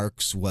Ricky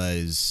Starks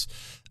was,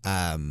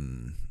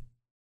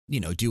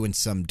 doing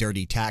some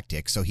dirty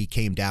tactics. So he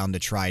came down to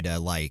try to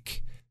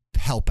like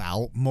help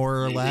out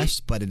more or less,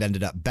 but it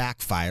ended up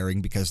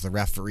backfiring because the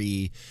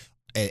referee,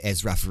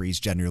 as referees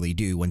generally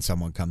do when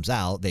someone comes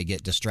out, they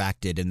get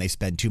distracted and they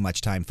spend too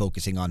much time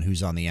focusing on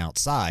who's on the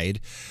outside,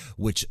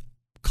 which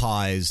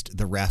caused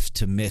the ref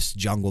to miss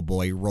Jungle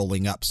Boy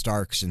rolling up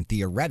Starks and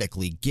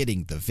theoretically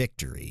getting the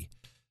victory.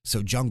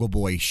 So Jungle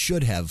Boy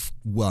should have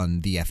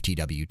won the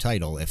FTW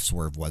title if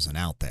Swerve wasn't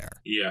out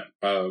there. Yeah,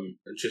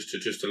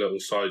 just a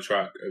little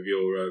sidetrack of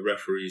your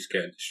referees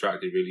getting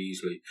distracted really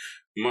easily.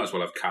 You might as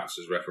well have cats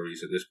as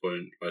referees at this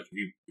point. Like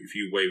if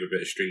you wave a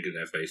bit of string in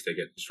their face, they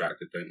get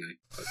distracted, don't they?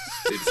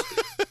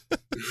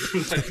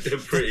 Like, they're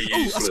pretty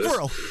useless. Oh, a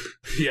squirrel.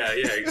 Yeah,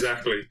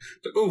 exactly.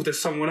 Oh,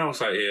 there's someone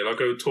else out here. I'll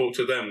go talk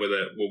to them with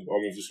it. Well,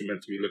 I'm obviously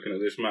meant to be looking at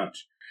this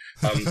match.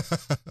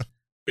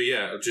 But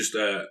yeah, just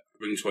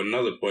bring to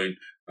another point.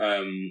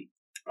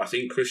 I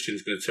think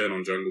Christian's going to turn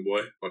on Jungle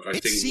Boy.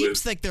 It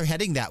seems like they're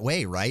heading that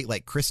way, right?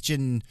 Like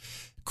Christian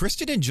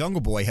and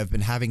Jungle Boy have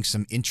been having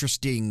some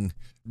interesting,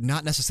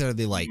 not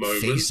necessarily like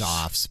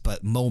face-offs,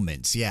 but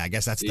moments. Yeah, I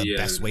guess that's the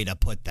best way to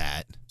put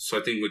that. So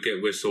I think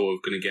we're sort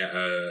of going to get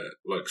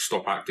like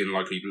stop acting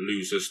like a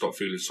loser, stop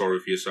feeling sorry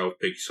for yourself,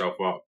 pick yourself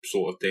up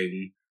sort of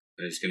thing.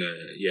 And it's going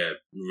to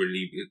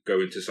really go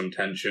into some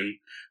tension.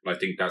 And I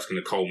think that's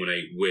going to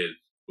culminate with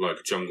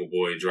like Jungle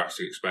Boy and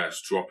Jurassic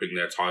Express dropping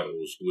their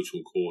titles, which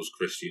will cause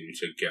Christian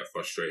to get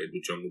frustrated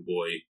with Jungle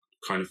Boy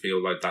kind of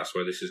feel like that's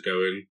where this is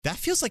going. That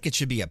feels like it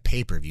should be a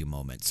pay-per-view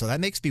moment. So that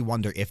makes me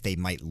wonder if they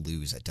might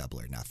lose at Double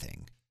or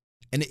Nothing.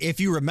 And if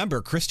you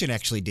remember, Christian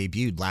actually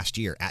debuted last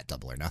year at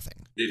Double or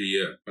Nothing. Did he?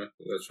 Yeah,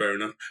 that's fair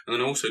enough. And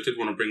then I also did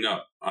want to bring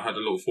up, I had a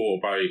little thought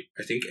about,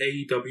 I think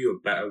AEW are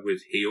better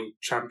with heel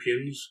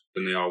champions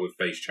than they are with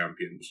face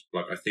champions.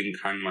 Like, I think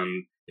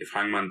if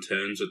Hangman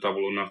turns at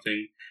Double or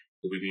Nothing,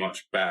 he'll be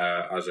much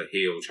better as a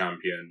heel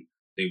champion.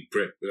 I think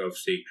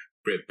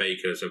Britt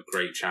Baker's a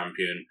great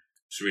champion.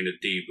 Serena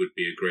Deeb would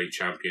be a great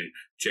champion.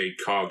 Jade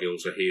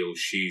Cargill's a heel.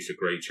 She's a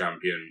great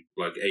champion.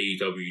 Like,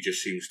 AEW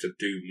just seems to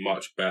do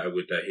much better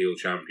with their heel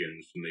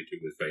champions than they do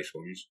with face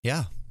ones.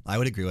 Yeah, I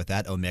would agree with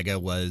that. Omega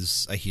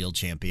was a heel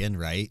champion,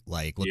 right?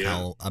 Like, look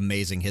how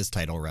amazing his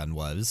title run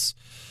was.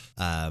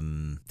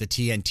 The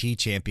TNT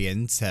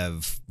champions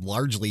have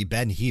largely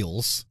been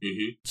heels.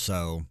 Mm-hmm.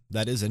 So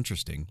that is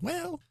interesting.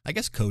 Well, I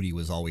guess Cody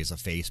was always a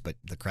face, but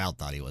the crowd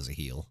thought he was a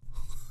heel.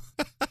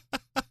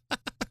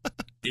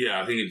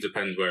 Yeah, I think it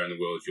depends where in the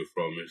world you're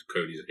from, if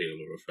Cody's a heel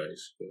or a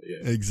face. But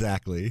yeah.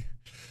 Exactly.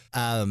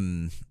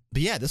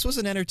 But yeah, this was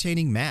an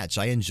entertaining match.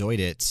 I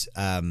enjoyed it.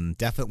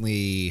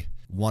 Definitely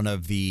one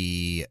of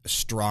the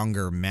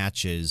stronger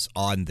matches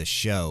on the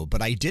show.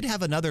 But I did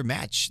have another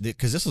match,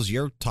 because this was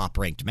your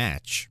top-ranked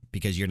match,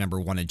 because your number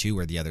 1 and 2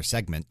 were the other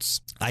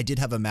segments. I did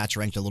have a match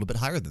ranked a little bit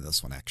higher than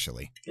this one,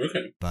 actually.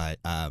 Okay. But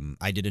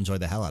I did enjoy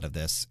the hell out of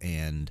this,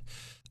 and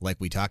like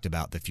we talked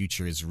about, the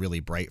future is really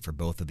bright for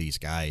both of these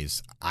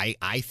guys.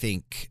 I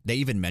think they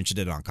even mentioned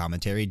it on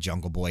commentary.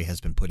 Jungle Boy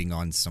has been putting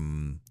on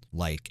some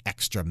like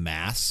extra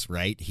mass,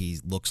 right? He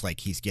looks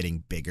like he's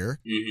getting bigger.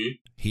 Mm-hmm.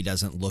 He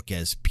doesn't look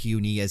as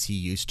puny as he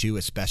used to,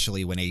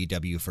 especially when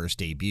AEW first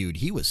debuted.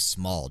 He was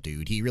small,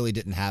 dude. He really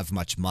didn't have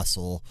much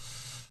muscle.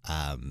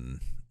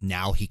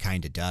 Now he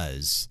kind of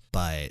does,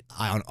 but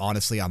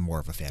honestly, I'm more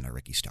of a fan of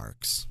Ricky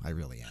Starks. I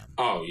really am.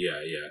 Oh, yeah.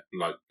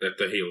 Like,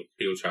 the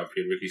heel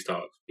champion, Ricky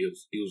Starks.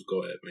 He's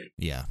got it, mate.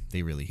 Yeah,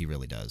 he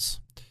really does.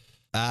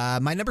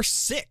 My number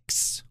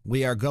 6,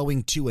 we are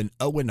going to an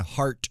Owen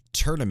Hart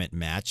tournament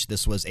match.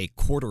 This was a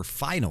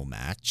quarterfinal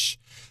match.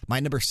 My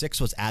number 6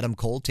 was Adam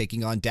Cole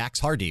taking on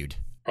Dax Hardude.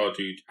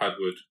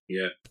 Hadwood,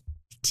 yeah.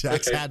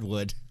 Dax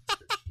Hadwood.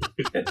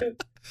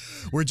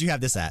 Where'd you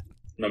have this at?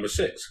 Number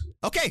 6.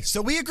 Okay,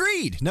 so we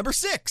agreed. Number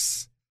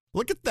 6.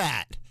 Look at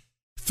that.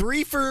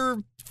 3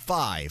 for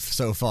 5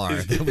 so far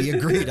that we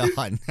agreed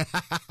on.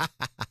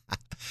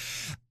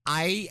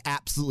 I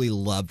absolutely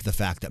loved the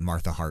fact that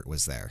Martha Hart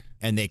was there,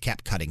 and they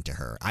kept cutting to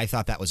her. I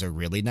thought that was a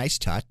really nice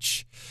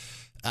touch.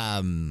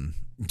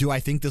 Do I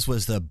think this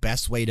was the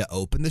best way to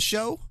open the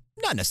show?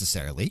 Not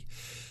necessarily.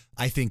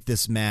 I think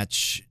this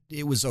match,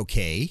 it was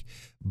okay,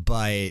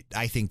 but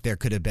I think there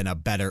could have been a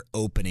better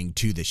opening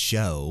to the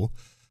show.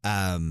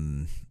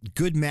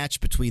 Good match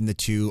between the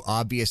two.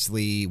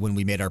 Obviously, when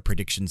we made our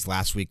predictions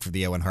last week for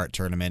the Owen Hart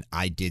tournament,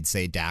 I did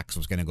say Dax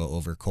was going to go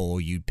over Cole.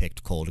 You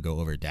picked Cole to go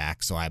over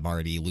Dax, so I'm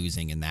already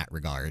losing in that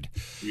regard.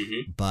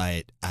 Mm-hmm.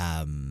 But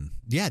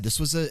yeah, this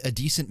was a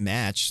decent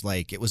match.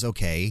 Like, it was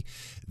okay.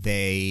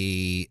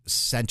 They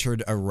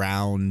centered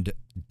around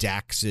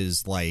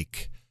Dax's,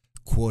 like,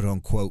 quote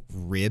unquote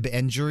rib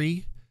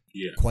injury.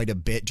 Yeah. Quite a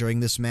bit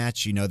during this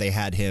match. You know, they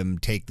had him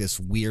take this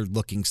weird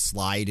looking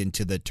slide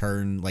into the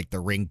turn, like the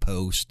ring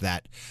post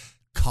that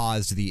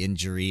caused the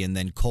injury. And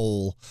then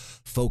Cole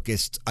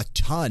focused a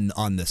ton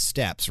on the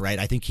steps, right?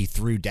 I think he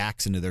threw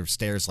Dax into the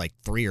stairs like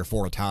 3 or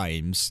 4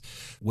 times,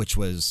 which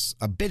was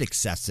a bit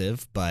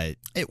excessive, but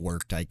it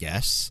worked, I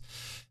guess.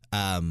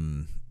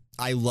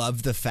 I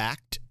love the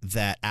fact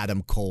that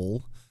Adam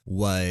Cole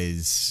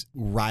was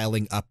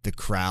riling up the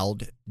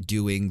crowd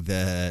doing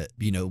the,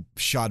 you know,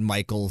 Shawn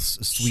Michaels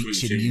sweet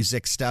chin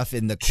music stuff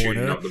in the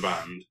corner up the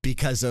band.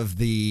 Because of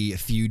the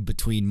feud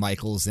between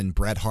Michaels and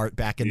Bret Hart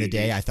back in the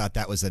day. I thought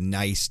that was a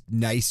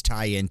nice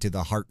tie into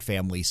the Hart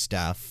family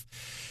stuff,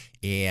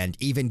 and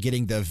even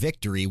getting the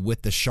victory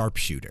with the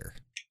sharpshooter.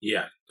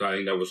 Yeah, I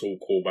think that was all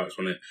callbacks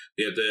on it.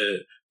 Yeah,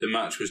 the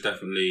match was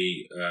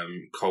definitely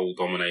Cole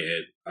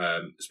dominated,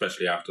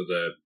 especially after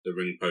the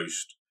ring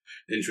post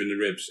injuring the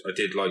ribs. I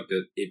did like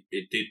that it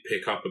did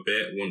pick up a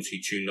bit once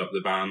he tuned up the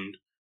band.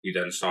 We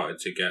then started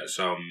to get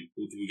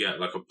what did we get?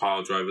 Like a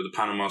pile driver, the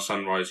Panama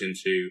Sunrise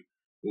into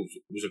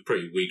was a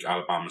pretty weak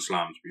Alabama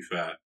Slam, to be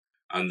fair.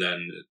 And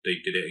then they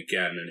did it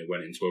again, and it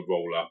went into a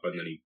roll up, and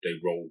then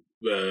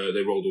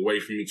they rolled away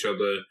from each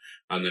other,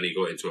 and then he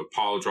got into a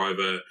pile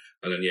driver,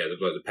 and then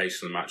the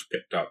pace of the match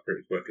picked up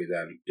pretty quickly.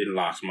 Then didn't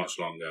last much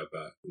longer,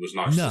 but it was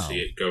nice to see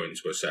it go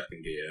into a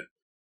second gear.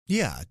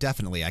 Yeah,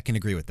 definitely, I can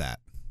agree with that.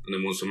 And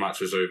then once the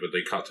match was over,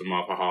 they cut to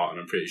Martha Hart, and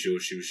I'm pretty sure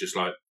she was just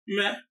like,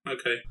 meh,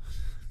 okay.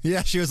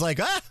 Yeah, she was like,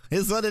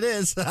 is what it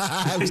is.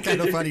 It was kind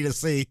of funny to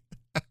see.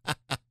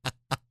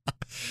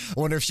 I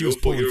wonder if she was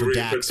pulling for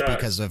Dax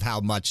because of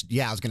how much.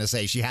 Yeah, I was going to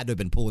say she had to have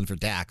been pulling for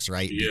Dax,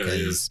 right? Yeah,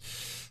 because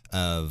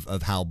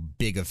of how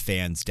big of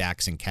fans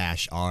Dax and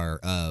Cash are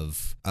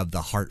of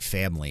the Hart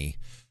family.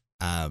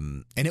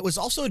 And it was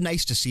also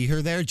nice to see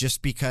her there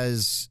just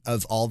because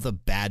of all the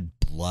bad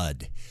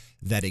blood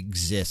that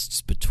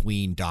exists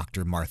between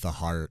Dr. Martha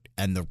Hart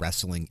and the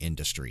wrestling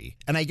industry.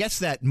 And I guess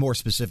that more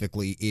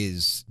specifically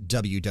is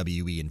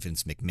WWE and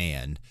Vince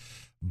McMahon.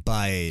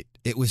 But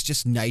it was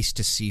just nice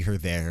to see her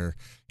there,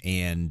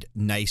 and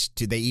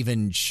they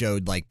even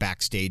showed like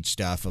backstage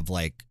stuff of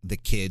like the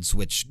kids,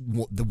 which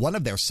one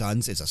of their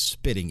sons is a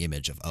spitting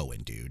image of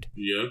Owen, dude.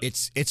 Yeah.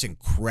 It's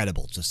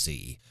incredible to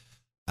see.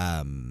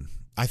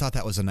 I thought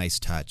that was a nice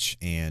touch,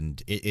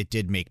 and it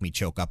did make me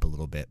choke up a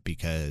little bit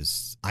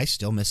because I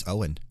still miss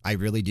Owen. I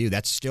really do.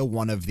 That's still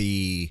one of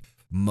the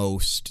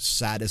most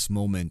saddest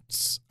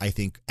moments I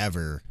think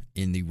ever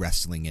in the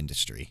wrestling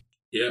industry.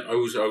 Yeah, I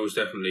was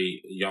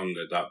definitely young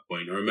at that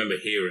point. I remember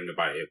hearing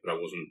about it, but I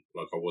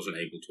wasn't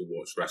able to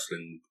watch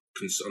wrestling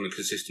on a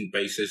consistent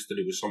basis. That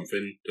it was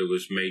something that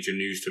was major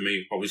news to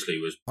me. Obviously,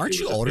 it was. Aren't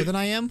you older than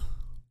I am?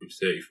 I'm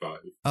 35.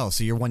 Oh,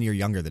 so you're 1 year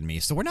younger than me.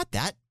 So we're not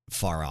that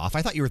far off.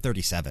 I thought you were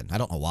 37. I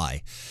don't know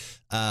why.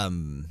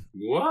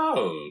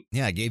 Whoa.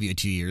 Yeah, I gave you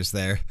 2 years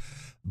there,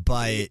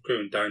 but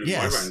going down in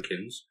my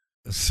rankings.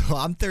 So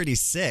I'm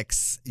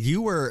 36.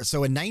 You were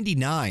so in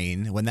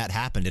 '99 when that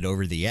happened at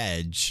Over the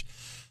Edge.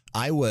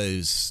 I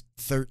was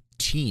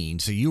 13,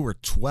 so you were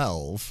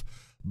 12,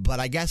 but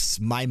I guess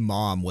my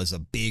mom was a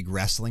big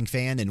wrestling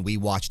fan, and we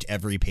watched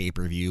every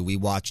pay-per-view. We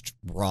watched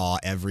Raw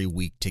every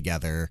week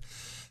together,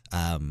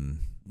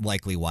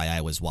 likely why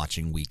I was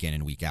watching week in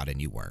and week out and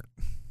you weren't.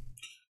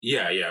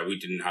 Yeah, we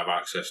didn't have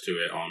access to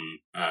it on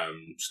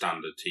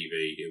standard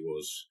TV. It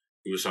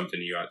was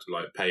something you had to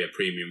like pay a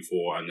premium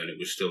for, and then it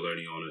was still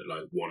only on at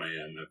like 1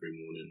 a.m. every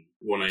morning.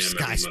 1 a.m.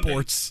 Sky every Monday.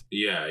 Sports.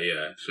 Yeah.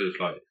 So it's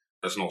like,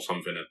 that's not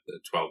something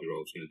a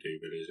 12-year-old's going to do,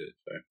 really, is it?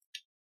 So,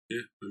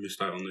 yeah, I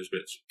missed out on those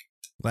bits.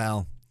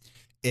 Well,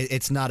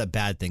 it's not a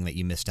bad thing that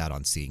you missed out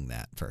on seeing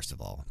that, first of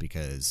all,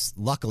 because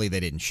luckily they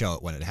didn't show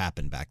it when it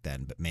happened back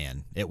then. But,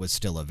 man, it was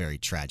still a very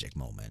tragic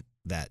moment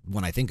that,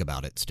 when I think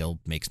about it, still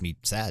makes me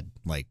sad.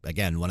 Like,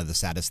 again, one of the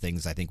saddest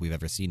things I think we've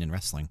ever seen in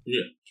wrestling.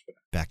 Yeah.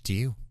 Back to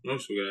you. So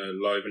we're going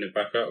to liven it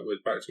back up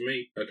with back to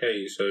me.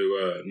 Okay, so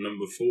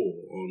number 4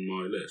 on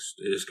my list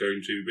is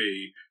going to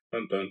be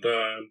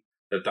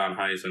the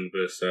Danhausen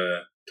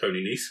versus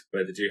Tony Nese.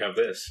 Where did you have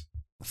this?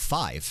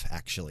 5,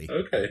 actually.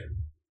 Okay.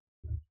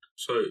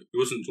 So it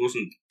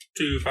wasn't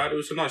too bad. It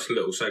was a nice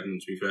little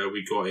segment, to be fair.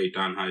 We got a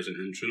Danhausen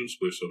entrance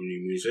with some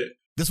new music.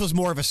 This was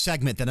more of a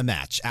segment than a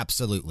match,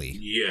 absolutely.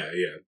 Yeah.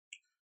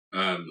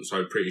 So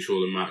I'm pretty sure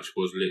the match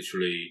was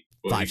literally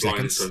 5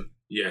 seconds.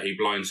 He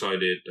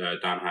blindsided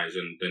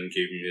Danhausen, then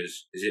gave him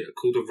his. Is it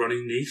called a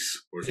running Nese?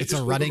 Or is it it's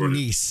a running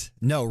Nese.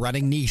 No,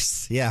 running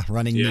Nese. Yeah,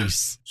 running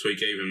Nese. So he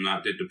gave him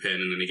that, did the pin,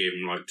 and then he gave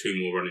him like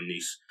 2 more running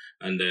Nese,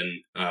 and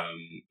then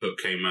Hook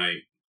came out.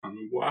 I don't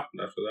know what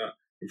happened after that.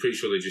 I'm pretty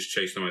sure they just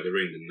chased him out the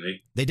ring, didn't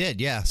they? They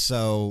did, yeah.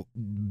 So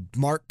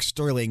Mark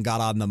Sterling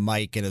got on the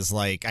mic and is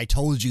like, I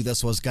told you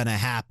this was going to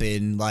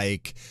happen.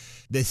 Like,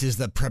 this is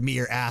the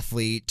premier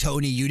athlete.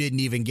 Tony, you didn't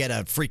even get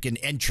a freaking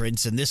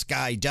entrance, and this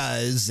guy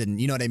does.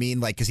 And you know what I mean?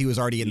 Like, because he was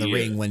already in the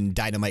ring when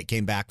Dynamite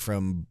came back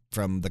from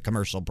the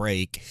commercial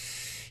break.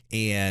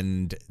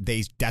 And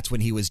that's when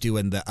he was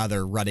doing the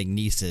other running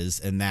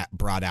Neses, and that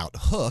brought out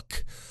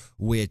Hook,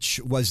 which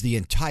was the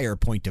entire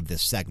point of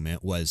this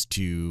segment, was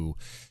to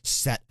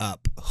set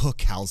up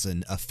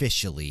Hookhausen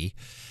officially.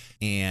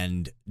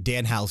 And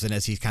Danhausen,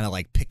 as he's kind of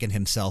like picking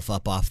himself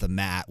up off the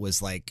mat,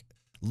 was like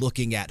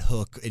looking at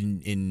Hook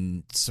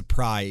in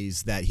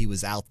surprise that he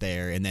was out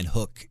there. And then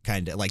Hook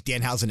kind of like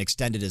Danhausen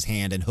extended his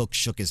hand and Hook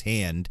shook his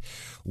hand,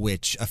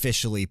 which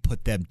officially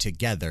put them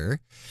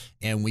together.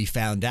 And we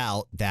found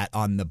out that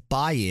on the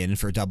buy-in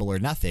for Double or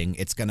Nothing,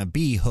 it's going to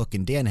be Hook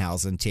and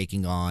Danhausen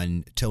taking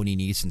on Tony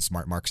Nese and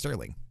Smart Mark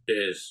Sterling. It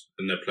is.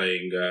 And they're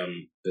playing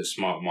the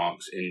Smart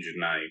Mark's injured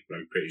now, but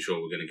I'm pretty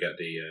sure we're going to get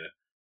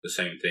the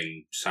same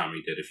thing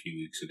Sammy did a few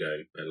weeks ago.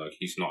 Like,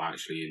 he's not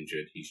actually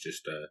injured. He's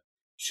just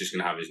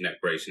going to have his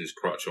neck brace and his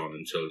crutch on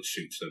until it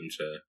suits them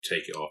to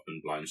take it off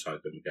and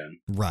blindside them again.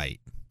 Right.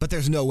 But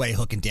there's no way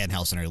Hook and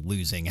Danhausen are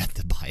losing at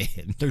the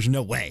buy-in. There's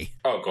no way.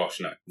 Oh, gosh,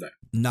 no.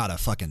 Not a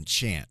fucking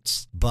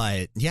chance.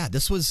 But, yeah,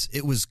 it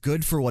was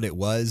good for what it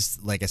was.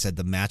 Like I said,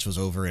 the match was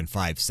over in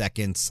 5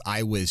 seconds.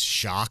 I was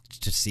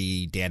shocked to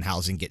see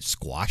Danhausen get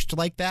squashed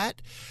like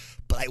that.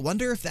 But I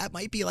wonder if that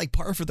might be, like,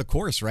 par for the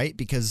course, right?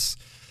 Because,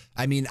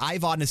 I mean,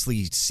 I've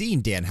honestly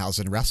seen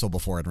Danhausen wrestle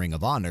before in Ring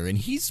of Honor, and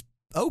he's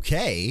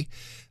okay,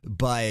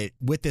 but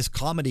with this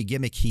comedy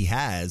gimmick he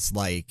has,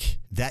 like,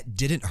 that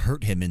didn't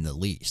hurt him in the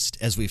least,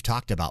 as we've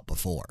talked about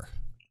before.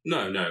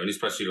 No, and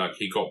especially like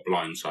he got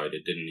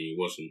blindsided, didn't he?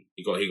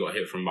 He got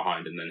hit from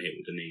behind and then hit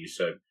with the knees.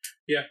 So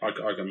yeah,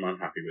 I'm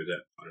happy with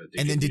it.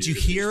 And then did you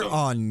hear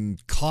on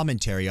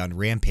commentary on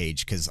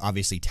Rampage? Because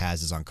obviously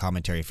Taz is on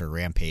commentary for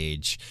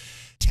Rampage.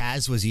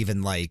 Taz was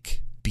even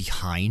like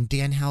behind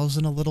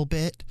Danhausen a little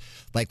bit.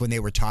 Like when they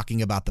were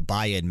talking about the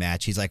buy-in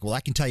match, he's like, well,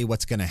 I can tell you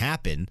what's going to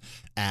happen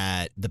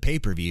at the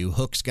pay-per-view.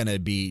 Hook's going to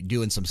be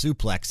doing some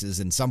suplexes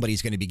and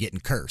somebody's going to be getting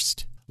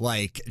cursed.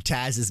 Like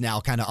Taz is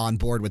now kind of on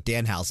board with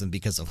Danhausen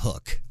because of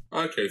Hook.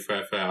 Okay,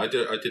 fair. I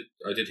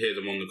did hear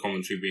them on the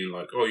commentary being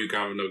like, oh, you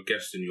got no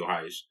guest in your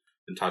house.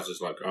 And Taz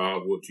is like,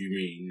 "Oh, what do you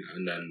mean?"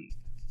 And then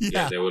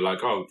they were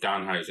like, "Oh,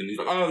 Danhausen." He's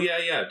like, "Oh,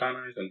 yeah,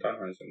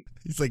 Danhausen."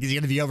 He's like, "He's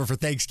going to be over for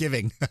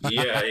Thanksgiving."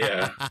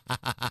 Yeah.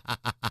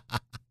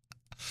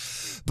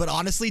 But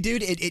honestly,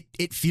 dude,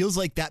 it feels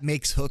like that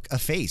makes Hook a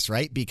face,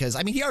 right? Because,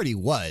 I mean, he already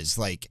was.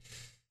 Like,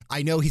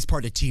 I know he's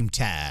part of Team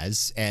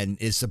Taz and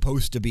is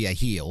supposed to be a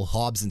heel.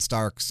 Hobbs and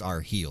Starks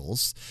are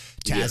heels.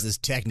 Taz is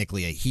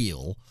technically a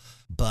heel.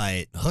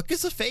 But Hook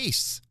is a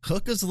face.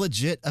 Hook is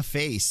legit a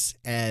face,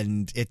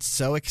 and it's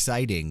so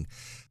exciting.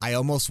 I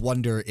almost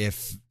wonder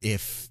if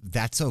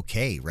that's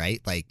okay, right?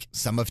 Like,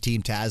 some of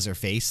Team Taz are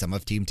face, some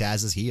of Team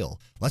Taz is heel.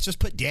 Let's just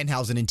put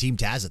Danhausen in Team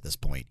Taz at this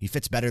point. He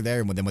fits better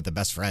there than with the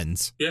best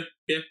friends. Yeah,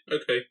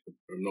 okay.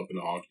 I'm not going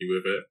to argue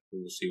with it.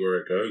 We'll see where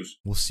it goes.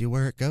 We'll see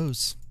where it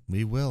goes.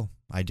 We will.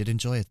 I did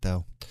enjoy it,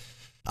 though.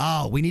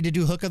 Oh, we need to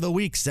do Hook of the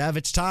Week, Sev.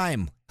 It's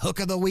time. Hook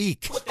of the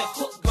Week. What that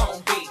hook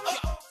gon' be?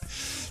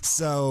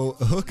 So,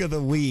 Hook of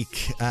the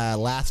Week,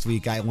 last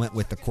week I went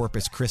with the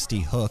Corpus Christi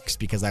Hooks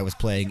because I was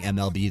playing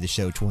MLB The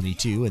Show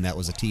 22, and that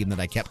was a team that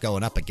I kept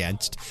going up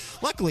against.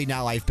 Luckily,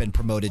 now I've been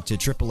promoted to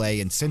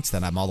AAA, and since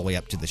then I'm all the way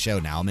up to the show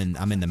now. I'm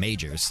in the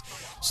majors,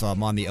 so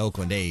I'm on the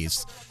Oakland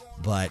A's.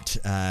 But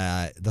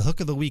the Hook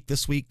of the Week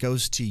this week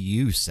goes to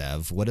you,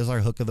 Sev. What is our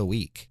Hook of the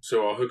Week?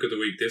 So our Hook of the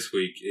Week this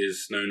week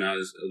is known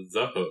as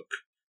The Hook,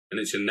 and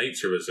it's a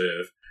nature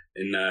reserve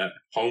in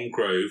Holme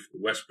Grove,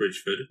 West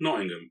Bridgford,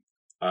 Nottingham.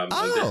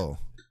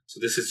 So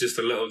this is just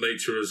a little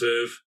nature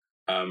reserve.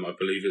 I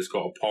believe it's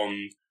got a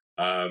pond.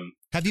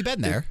 Have you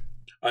been there?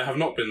 I have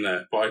not been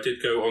there, but I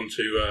did go on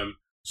to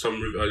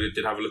I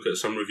did have a look at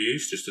some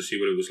reviews just to see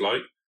what it was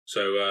like.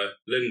 So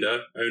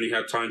Linda only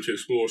had time to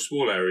explore a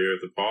small area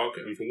of the park,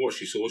 and from what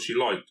she saw, she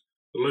liked.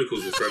 The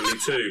locals were friendly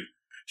too.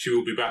 She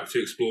will be back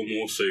to explore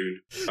more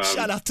soon.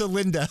 Shout out to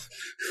Linda.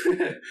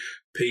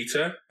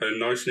 Peter had a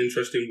nice and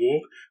interesting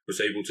walk,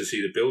 was able to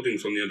see the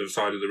buildings on the other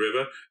side of the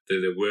river, though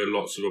there were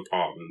lots of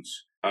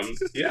apartments.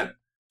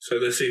 So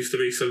there seems to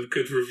be some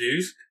good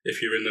reviews.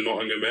 If you're in the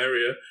Nottingham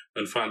area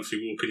and fancy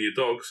walking your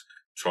dogs,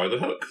 try the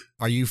Hook.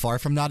 Are you far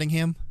from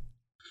Nottingham?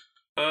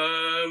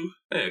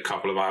 A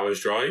couple of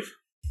hours drive.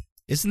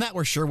 Isn't that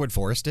where Sherwood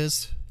Forest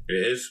is?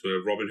 It is,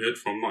 Robin Hood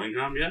from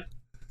Nottingham, yeah.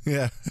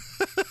 Yeah.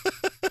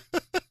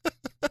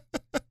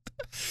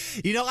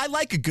 You know, I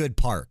like a good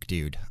park,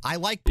 dude. I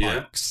like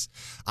parks. Yeah.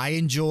 I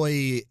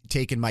enjoy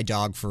taking my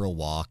dog for a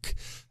walk.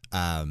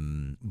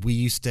 We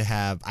used to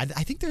have, I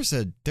think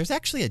there's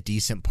actually a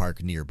decent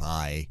park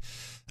nearby,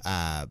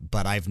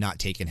 but I've not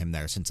taken him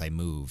there since I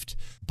moved.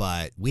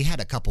 But we had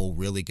a couple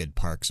really good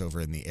parks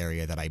over in the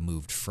area that I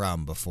moved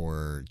from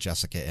before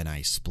Jessica and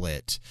I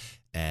split.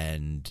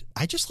 And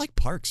I just like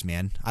parks,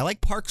 man. I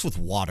like parks with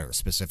water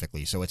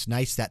specifically. So it's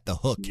nice that the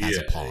Hook has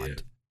a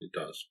pond. Yeah, it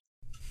does.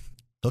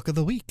 Hook of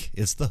the Week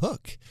is the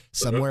Hook.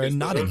 Somewhere in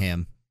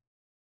Nottingham.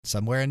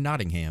 Somewhere in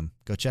Nottingham.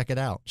 Go check it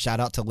out. Shout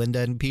out to Linda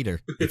and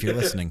Peter if you're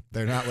listening.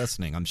 They're not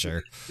listening, I'm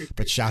sure.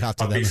 But shout out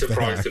to them. I'd be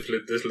surprised if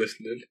Linda's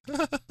listening.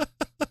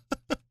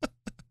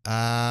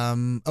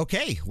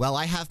 Okay. Well,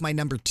 I have my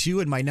number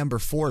 2 and my number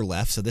 4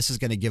 left. So this is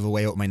going to give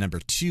away what my number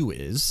 2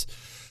 is.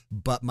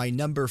 But my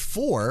number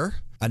 4,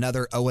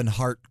 another Owen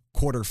Hart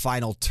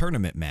quarterfinal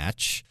tournament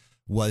match,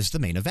 was the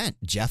main event.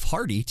 Jeff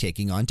Hardy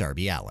taking on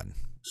Darby Allin.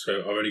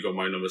 So I've only got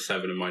my number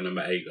 7 and my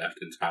number 8 left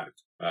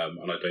intact. And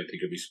I don't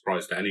think it'd be a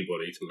surprise to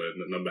anybody to learn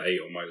that number 8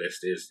 on my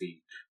list is the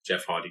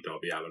Jeff Hardy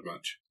Darby Allin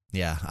match.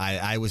 Yeah,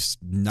 I was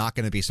not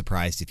going to be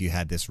surprised if you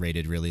had this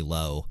rated really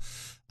low.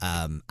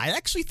 I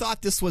actually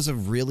thought this was a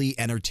really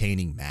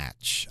entertaining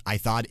match. I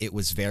thought it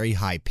was very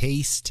high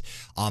paced.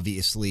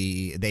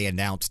 Obviously, they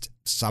announced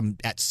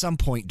at some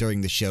point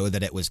during the show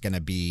that it was going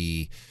to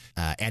be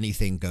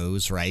anything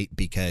goes, right?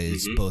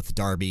 Because both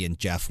Darby and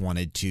Jeff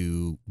wanted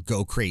to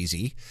go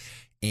crazy.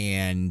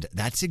 And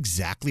that's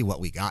exactly what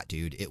we got,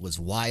 dude. It was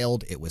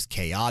wild. It was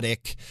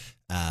chaotic.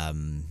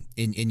 In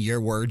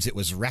your words, it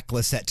was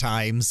reckless at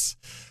times.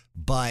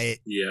 But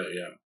yeah.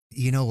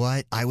 You know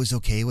what? I was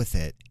okay with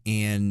it.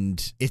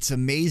 And it's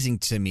amazing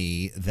to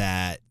me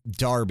that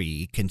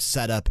Darby can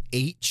set up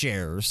 8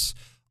 chairs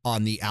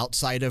on the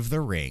outside of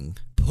the ring,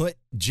 put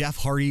Jeff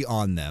Hardy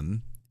on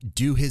them,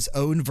 do his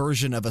own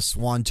version of a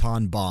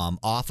swanton bomb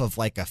off of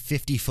like a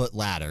 50-foot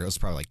ladder. It was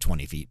probably like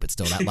 20 feet, but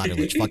still that ladder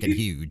looks fucking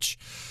huge.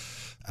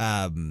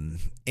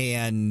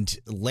 And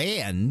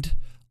land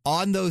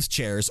on those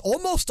chairs,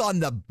 almost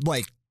on the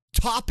like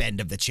top end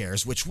of the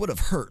chairs, which would have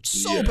hurt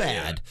so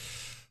bad. Yeah.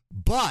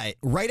 But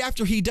right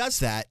after he does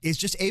that, is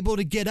just able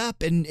to get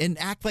up and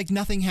act like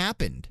nothing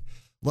happened.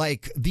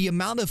 Like the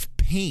amount of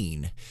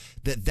pain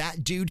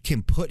that dude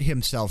can put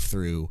himself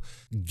through,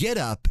 get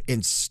up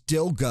and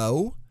still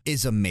go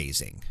is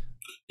amazing.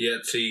 Yeah,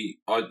 see,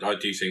 I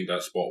do think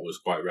that spot was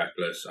quite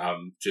reckless,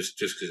 just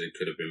because it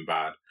could have been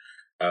bad.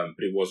 But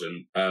it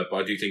wasn't. But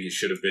I do think it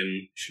should have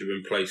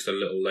been placed a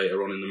little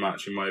later on in the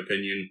match, in my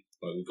opinion.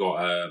 Like we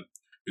got a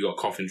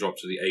coffin drop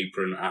to the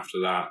apron after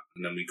that,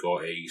 and then we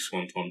got a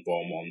swanton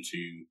bomb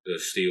onto the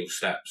steel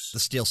steps. The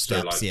steel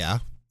steps, so, like, yeah.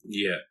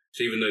 Yeah.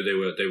 So even though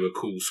they were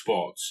cool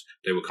spots,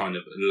 they were kind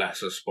of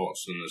lesser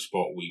spots than the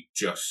spot we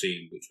just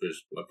seen, which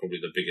was probably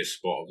the biggest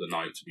spot of the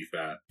night, to be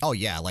fair. Oh,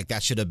 yeah. Like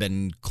that should have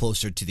been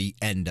closer to the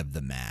end of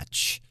the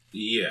match.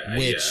 Yeah.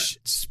 Which,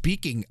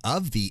 speaking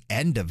of the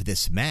end of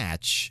this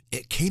match,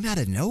 it came out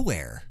of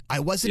nowhere. I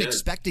wasn't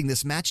expecting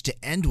this match to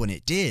end when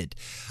it did.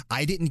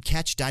 I didn't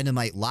catch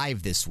Dynamite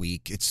live this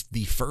week. It's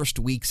the first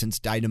week since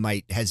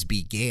Dynamite has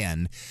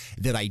began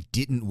that I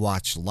didn't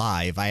watch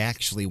live. I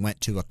actually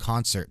went to a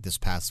concert this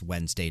past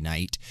Wednesday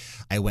night.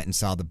 I went and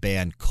saw the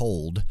band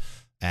Cold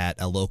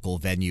at a local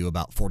venue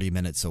about 40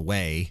 minutes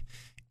away.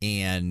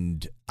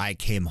 And I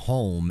came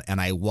home and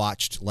I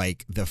watched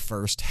like the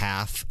first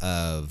half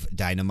of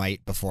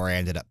Dynamite before I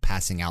ended up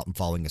passing out and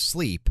falling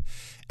asleep.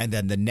 And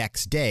then the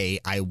next day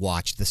I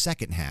watched the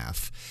second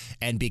half.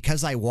 And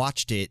because I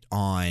watched it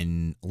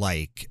on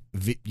like,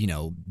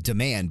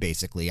 demand,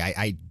 basically,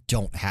 I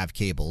don't have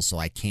cable, so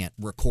I can't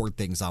record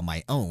things on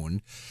my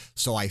own.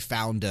 So I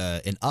found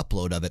an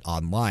upload of it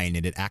online,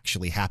 and it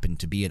actually happened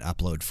to be an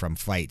upload from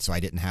Fight. So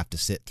I didn't have to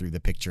sit through the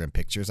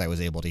picture-in-pictures. I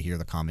was able to hear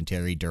the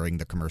commentary during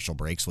the commercial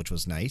breaks, which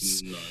was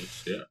nice.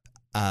 Nice,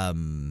 yeah.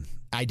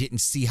 I didn't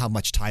see how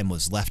much time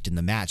was left in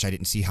the match. I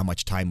didn't see how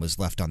much time was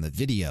left on the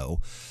video.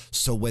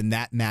 So when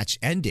that match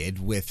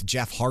ended with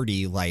Jeff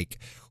Hardy like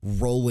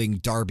rolling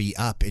Darby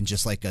up in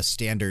just like a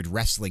standard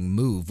wrestling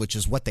move, which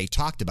is what they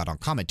talked about on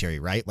commentary,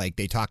 right? Like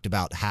they talked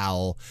about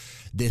how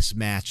this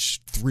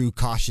match threw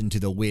caution to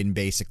the wind.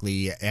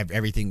 Basically,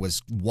 everything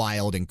was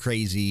wild and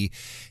crazy,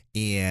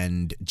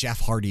 and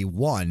Jeff Hardy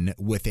won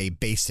with a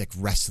basic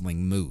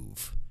wrestling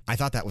move. I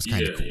thought that was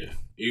kind of cool. Yeah.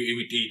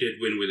 He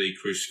did win with a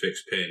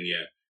crucifix pin,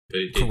 yeah. But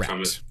it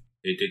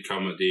did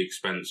come at the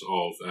expense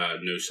of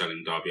no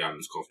selling Darby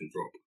Allin's coffin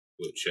drop,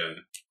 which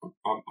I'm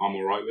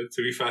all right with,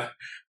 to be fair.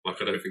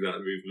 Like, I don't think that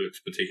move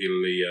looks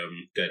particularly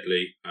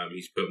deadly.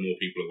 He's put more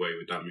people away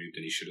with that move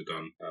than he should have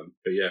done.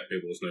 But yeah,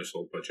 it was no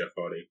sold by Jeff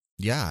Hardy.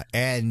 Yeah,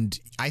 and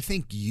I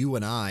think you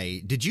and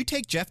I... Did you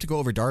take Jeff to go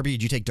over Darby?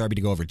 Did you take Darby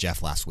to go over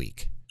Jeff last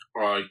week?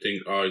 I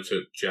think I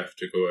took Jeff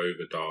to go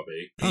over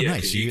Darby. Oh, yeah,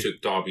 nice. Because you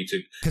took Darby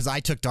to... Because I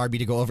took Darby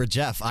to go over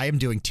Jeff. I am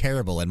doing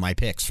terrible in my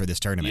picks for this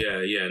tournament. Yeah,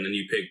 and then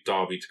you picked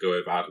Darby to go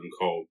over Adam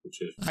Cole, which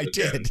is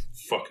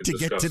fucking to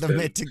get to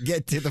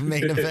the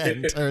main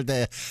event or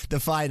the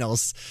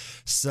finals.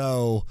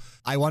 So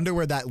I wonder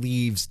where that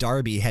leaves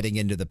Darby heading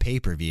into the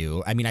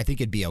pay-per-view. I mean, I think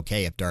it'd be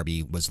okay if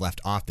Darby was left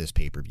off this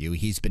pay-per-view.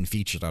 He's been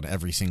featured on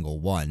every single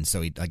one,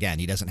 so he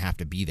doesn't have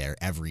to be there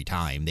every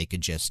time. They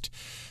could just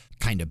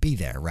kind of be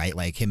there, right?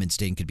 Like him and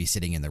Sting could be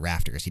sitting in the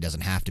rafters. He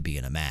doesn't have to be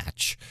in a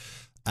match.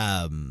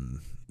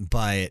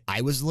 But I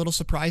was a little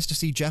surprised to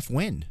see Jeff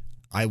win.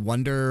 I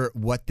wonder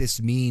what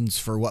this means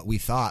for what we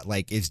thought.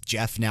 Like, is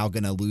Jeff now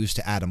going to lose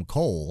to Adam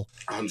Cole?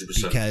 100%.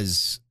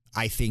 Because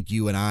I think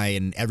you and I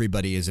and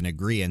everybody is in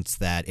agreement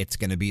that it's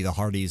going to be the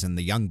Hardys and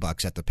the Young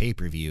Bucks at the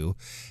pay-per-view.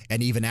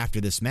 And even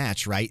after this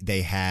match, right,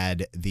 they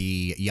had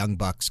the Young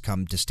Bucks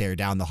come to stare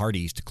down the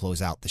Hardys to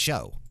close out the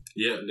show.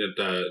 Yeah,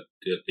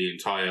 the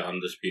entire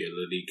Undisputed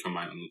Elite come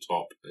out on the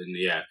top, and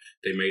yeah,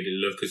 they made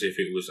it look as if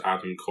it was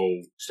Adam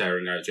Cole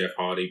staring at Jeff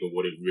Hardy, but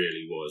what it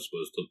really was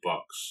the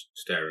Bucks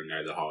staring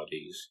at the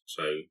Hardys.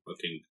 So I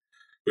think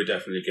we're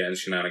definitely getting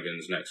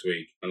shenanigans next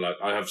week. And like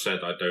I have said,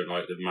 I don't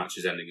like the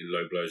matches ending in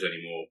low blows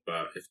anymore,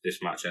 but if this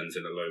match ends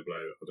in a low blow,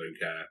 I don't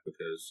care,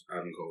 because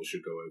Adam Cole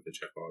should go over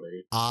Jeff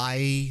Hardy.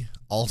 I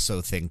also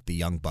think the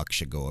Young Bucks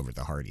should go over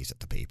the Hardys at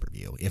the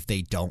pay-per-view. If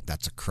they don't,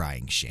 that's a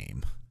crying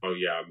shame. Oh,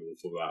 yeah, I'm all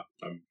for that.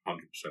 I'm 100%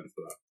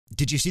 for that.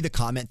 Did you see the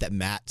comment that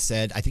Matt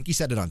said? I think he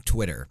said it on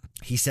Twitter.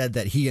 He said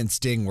that he and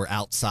Sting were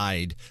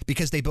outside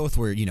because they both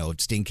were,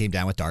 Sting came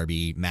down with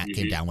Darby, Matt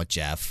came down with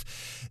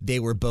Jeff. They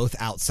were both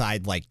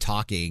outside, like,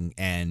 talking,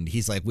 and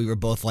he's like, we were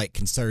both, like,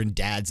 concerned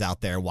dads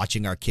out there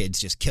watching our kids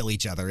just kill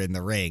each other in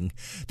the ring.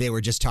 They were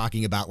just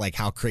talking about, like,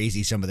 how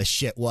crazy some of the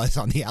shit was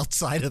on the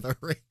outside of the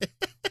ring.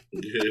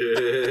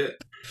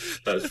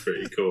 That's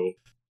pretty cool.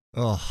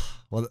 Oh,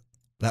 well...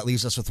 That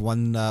leaves us with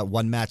one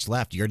match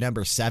left. Your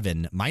number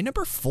 7, my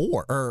number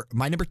 4, or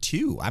my number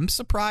 2. I'm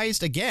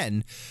surprised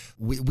again.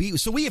 We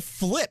have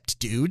flipped,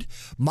 dude.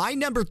 My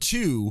number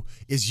 2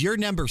 is your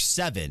number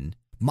 7.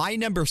 My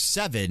number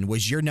 7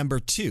 was your number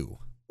 2.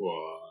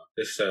 Wow,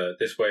 this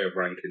way of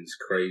ranking's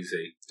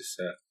crazy.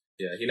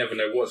 You never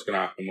know what's going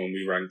to happen when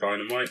we rank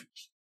Dynamite.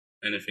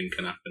 Anything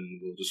can happen in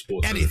the world of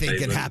sports. Anything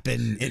can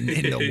happen in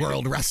the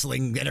world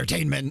wrestling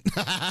entertainment.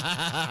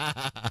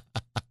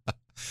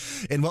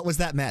 And what was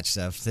that match,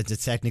 Seth? Since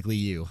it's technically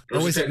you.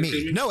 Or was it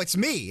me? No, it's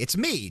me. It's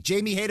me.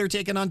 Jamie Hayter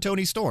taking on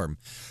Tony Storm.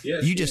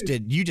 Yes, you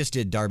just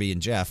did Darby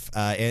and Jeff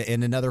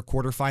in another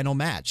quarterfinal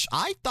match.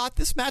 I thought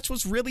this match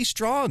was really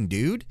strong,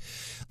 dude.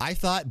 I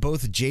thought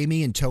both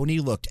Jamie and Tony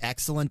looked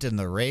excellent in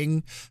the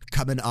ring.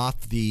 Coming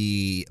off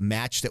the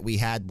match that we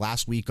had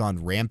last week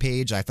on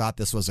Rampage, I thought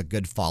this was a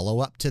good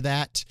follow-up to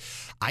that.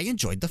 I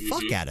enjoyed the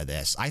fuck out of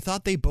this. I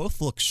thought they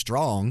both looked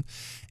strong.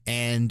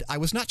 And I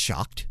was not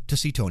shocked to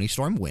see Toni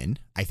Storm win.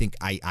 I think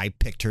I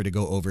picked her to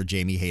go over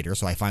Jamie Hayter,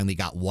 so I finally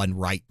got one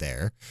right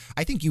there.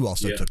 I think you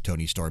also took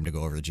Toni Storm to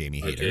go over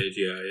Jamie Hayter. I did,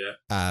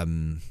 yeah.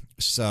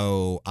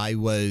 So I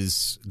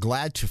was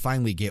glad to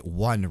finally get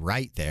one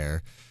right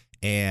there.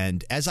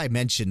 And as I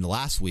mentioned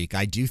last week,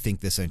 I do think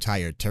this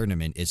entire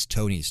tournament is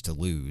Toni's to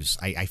lose.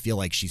 I feel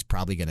like she's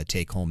probably going to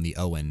take home the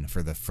Owen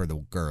for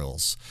the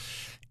girls.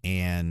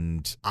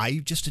 And I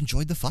just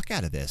enjoyed the fuck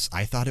out of this.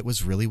 I thought it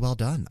was really well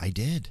done. I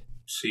did.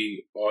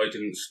 See, I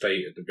didn't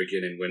state at the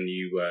beginning when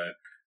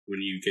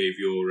you gave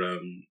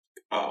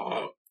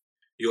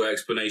your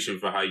explanation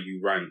for how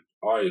you ranked.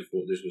 I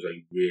thought this was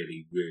a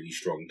really, really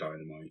strong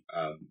Dynamite.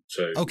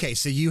 Okay,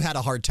 so you had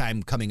a hard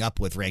time coming up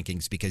with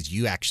rankings because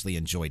you actually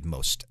enjoyed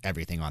most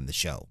everything on the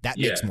show. That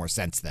makes more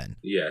sense then.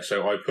 Yeah,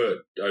 so I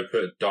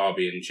put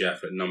Darby and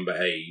Jeff at number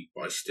 8,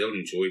 but I still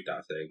enjoyed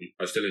that thing.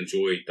 I still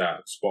enjoyed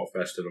that spot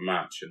fest of a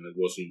match, and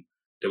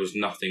there was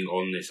nothing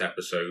on this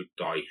episode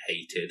that I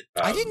hated.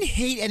 I didn't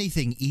hate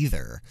anything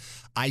either.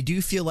 I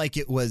do feel like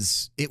it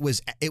was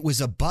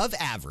above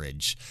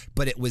average,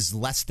 but it was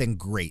less than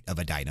great of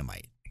a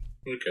Dynamite.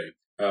 Okay.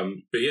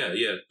 But yeah,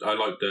 I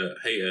like the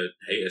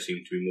Hater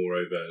seemed to be more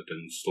over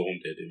than Storm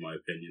did, in my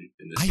opinion,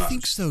 in this match. I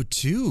think so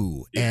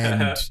too.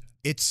 And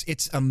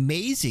it's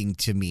amazing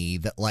to me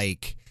that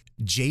like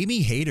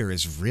Jamie Hayter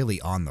is really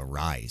on the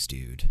rise,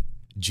 dude.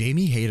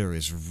 Jamie Hayter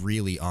is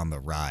really on the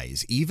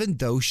rise. Even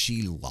though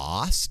she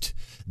lost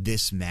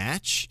this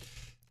match,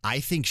 I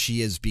think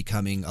she is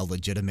becoming a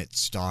legitimate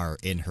star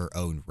in her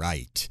own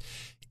right.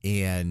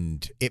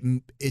 And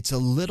it's a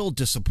little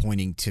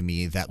disappointing to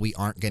me that we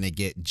aren't going to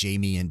get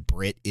Jamie and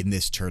Britt in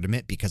this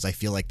tournament, because I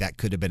feel like that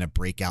could have been a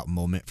breakout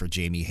moment for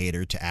Jamie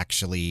Hayter to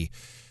actually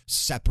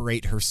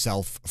separate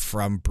herself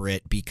from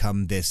Britt,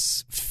 become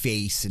this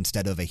face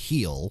instead of a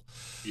heel.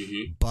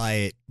 Mm-hmm.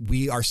 But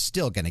we are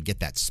still going to get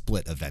that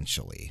split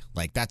eventually.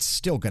 Like, that's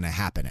still going to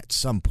happen at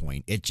some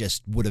point. It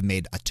just would have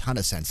made a ton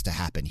of sense to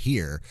happen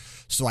here.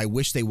 So I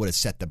wish they would have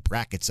set the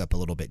brackets up a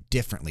little bit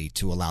differently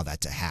to allow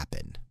that to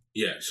happen.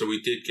 Yeah, so we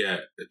did get,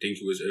 I think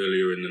it was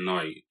earlier in the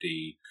night,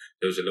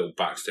 there was a little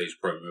backstage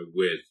promo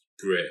with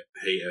Britt,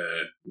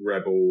 Hayter,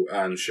 Rebel,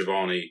 and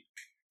Shivani,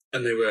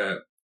 and they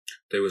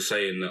were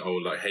saying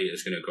that,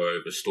 Hayter's going to go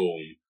over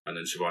Storm, and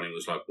then Shivani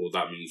was like, well,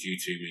 that means you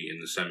two meet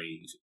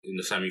in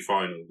the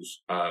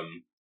semi-finals,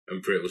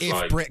 and Britt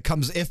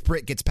was if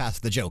Britt gets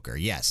past the Joker,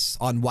 yes,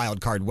 on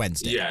Wild Card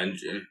Wednesday. Yeah, and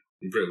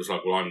Britt was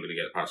like, well, I'm going to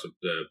get past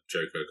the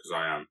Joker because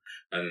I am,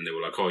 and then they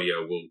were like, oh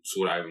yeah, we'll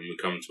sort it out when we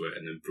come to it,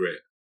 and then Britt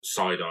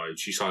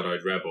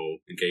side-eyed Rebel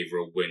and gave her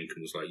a wink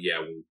and was like, yeah,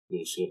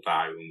 we'll sort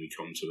that out when we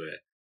come to it.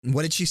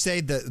 What did she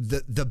say?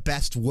 The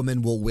best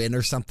woman will win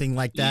or something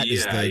like that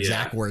is the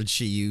exact word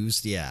she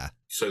used. Yeah.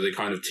 So they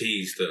kind of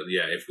teased that,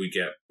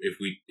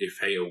 if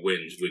Hayter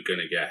wins, we're going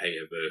to get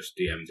Hayter versus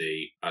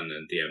DMD, and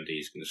then DMD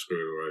is going to screw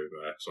her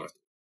over. So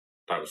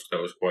that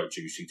was quite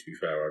juicy, to be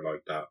fair. I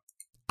like that.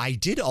 I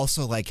did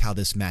also like how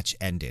this match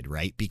ended,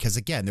 right? Because,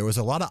 again, there was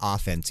a lot of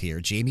offense here.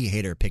 Jamie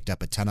Hayter picked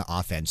up a ton of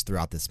offense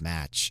throughout this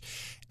match,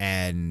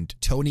 and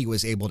Toni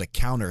was able to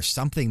counter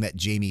something that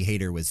Jamie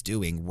Hayter was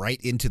doing right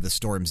into the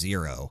Storm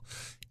Zero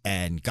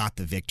and got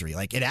the victory.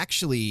 Like,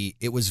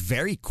 it was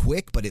very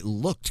quick, but it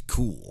looked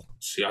cool.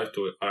 See, I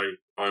thought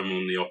I'm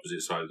on the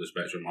opposite side of the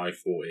spectrum. I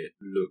thought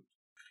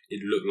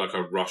it looked like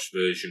a rushed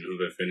version of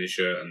a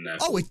finisher, and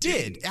it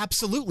did.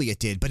 Absolutely it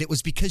did. But it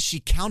was because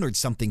she countered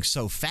something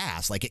so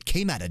fast. Like, it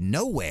came out of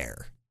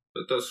nowhere.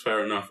 That's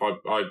fair enough.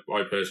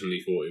 I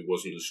personally thought it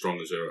wasn't as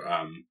strong as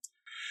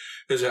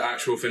her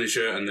actual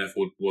finisher, and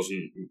therefore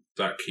wasn't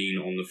that keen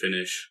on the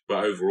finish.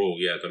 But overall,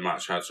 yeah, the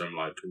match had some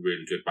like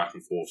really good back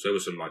and forth. There were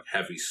some like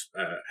heavy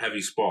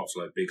spots,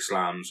 like big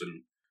slams,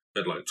 and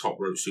had like top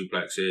rope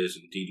suplexes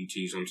and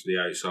DDTs onto the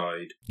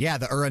outside. Yeah,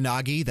 the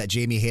Uranagi that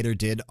Jamie Hayter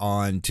did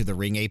onto the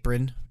ring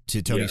apron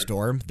to Toni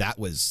Storm, that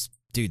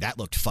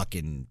looked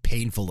fucking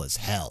painful as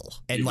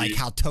hell. And like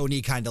how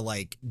Toni kind of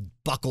like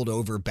buckled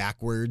over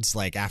backwards,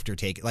 like after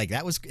taking, like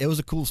it was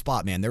a cool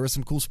spot, man. There were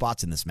some cool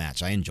spots in this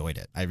match. I enjoyed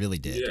it. I really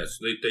did. Yes,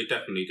 they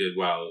definitely did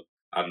well.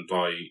 And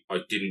I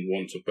didn't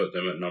want to put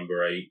them at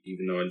number 8,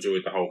 even though I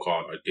enjoyed the whole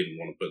card. I didn't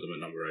want to put them at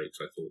number 8 because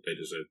I thought they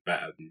deserved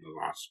better than the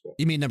last spot.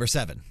 You mean number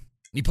 7?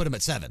 You put them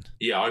at 7?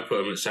 Yeah, I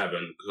put them at 7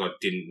 because I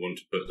didn't want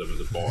to put them at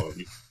the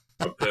bottom.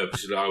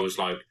 I was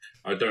like,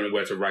 I don't know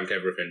where to rank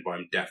everything, but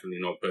I'm definitely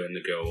not putting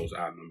the girls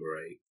at number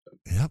 8.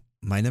 Yep,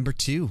 my number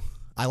 2.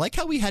 I like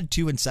how we had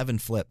 2 and 7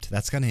 flipped.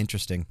 That's kind of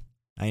interesting.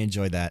 I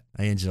enjoy that.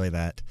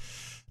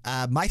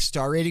 My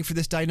star rating for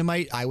this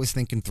Dynamite, I was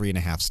thinking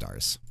 3.5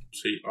 stars.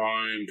 See,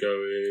 I'm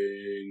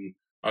going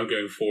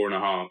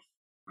 4.5.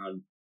 I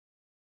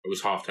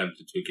was half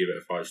tempted to give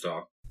it a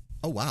 5-star.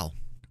 Oh wow!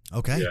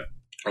 Okay. Yeah.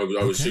 I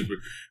was super,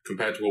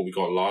 compared to what we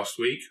got last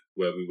week,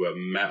 where we were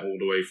met all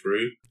the way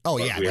through. Oh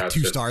yeah, we had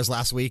 2 stars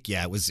last week.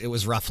 Yeah, it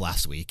was rough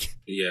last week.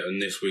 Yeah,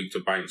 and this week to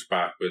bounce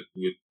back with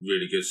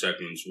really good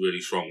segments, really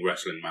strong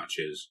wrestling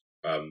matches.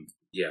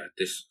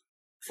 This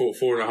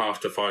 4.5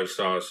 to 5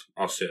 stars.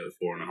 I'll sit at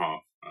 4.5.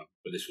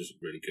 But this was a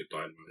really good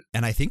Dynamite.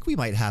 And I think we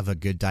might have a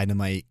good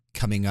Dynamite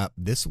coming up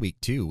this week,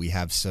 too. We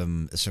have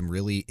some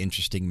really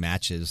interesting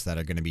matches that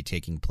are going to be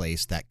taking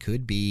place that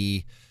could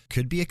be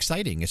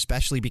exciting,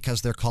 especially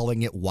because they're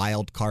calling it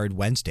Wild Card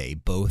Wednesday.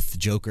 Both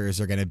Jokers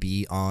are going to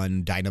be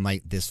on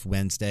Dynamite this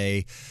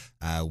Wednesday.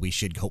 We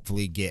should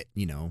hopefully get,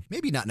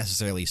 maybe not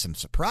necessarily some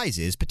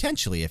surprises,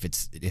 potentially if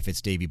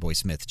it's Davey Boy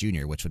Smith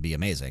Jr., which would be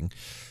amazing.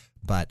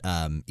 But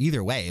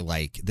either way,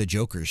 like, the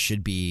Jokers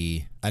should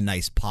be a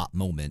nice pop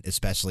moment,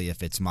 especially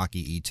if it's Maki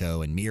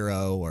Ito and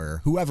Miro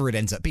or whoever it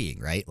ends up being,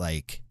 right?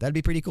 Like, that'd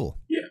be pretty cool.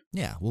 Yeah.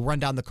 Yeah, we'll run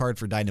down the card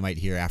for Dynamite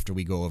here after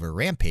we go over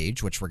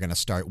Rampage, which we're going to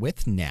start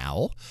with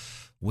now.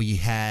 We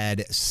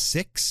had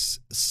 6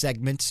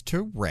 segments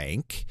to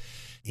rank,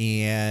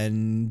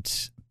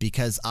 and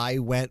because I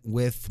went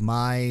with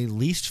my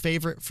least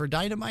favorite for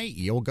Dynamite,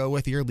 you'll go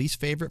with your least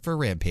favorite for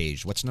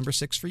Rampage. What's number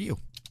 6 for you?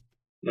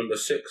 Number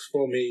 6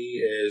 for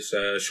me is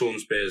Sean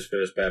Spears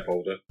versus Bear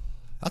Boulder.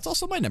 That's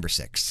also my number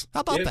 6. How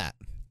about that?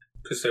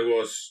 Because there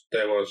was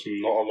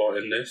not a lot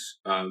in this.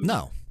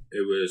 No.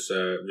 It was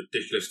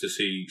ridiculous to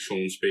see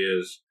Sean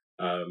Spears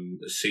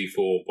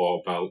C4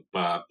 Boulder,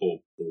 Bear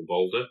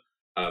Boulder,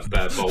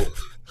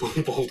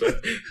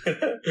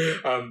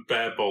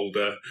 Bear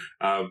Boulder,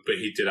 but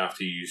he did have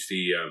to use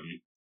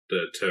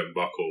the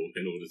turnbuckle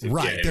in order to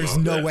get him There's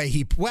up no there. way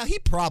he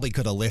probably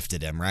could have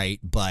lifted him, right?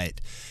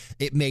 But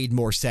it made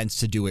more sense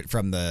to do it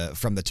from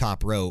the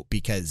top rope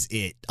because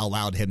it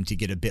allowed him to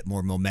get a bit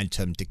more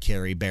momentum to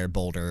carry Bear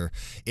Boulder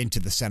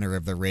into the center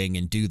of the ring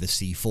and do the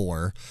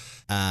C4.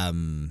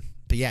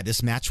 But yeah,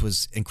 this match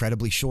was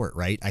incredibly short,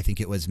 right? I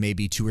think it was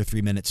maybe 2 or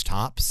 3 minutes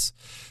tops.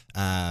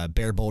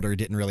 Bear Boulder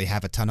didn't really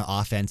have a ton of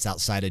offense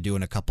outside of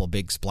doing a couple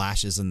big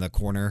splashes in the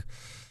corner.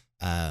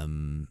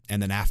 And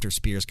then after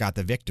Spears got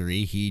the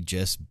victory, he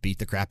just beat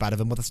the crap out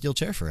of him with a steel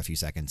chair for a few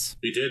seconds.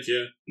 He did,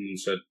 yeah. And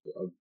said,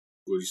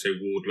 would you say,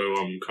 Wardlow,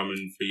 I'm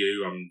coming for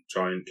you, I'm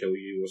trying to kill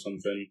you or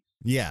something.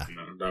 Yeah.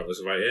 And that was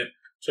about it.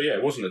 So yeah,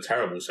 it wasn't a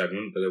terrible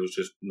segment, but there was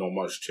just not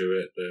much to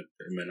it.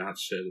 But it meant I had to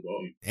sit at the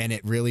bottom. And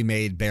it really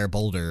made Bear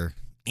Boulder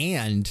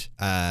and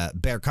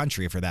Bear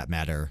Country, for that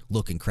matter,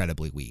 look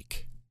incredibly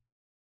weak.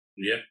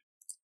 Yeah.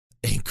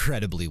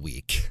 Incredibly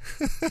weak.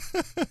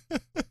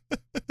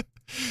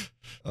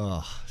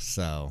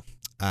 So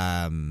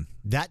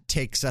that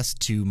takes us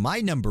to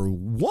my number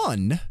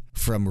 1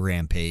 from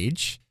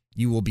Rampage.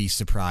 You will be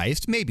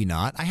surprised, maybe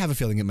not. I have a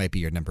feeling it might be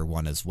your number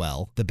 1 as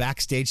well. The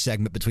backstage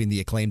segment between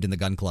the Acclaimed and the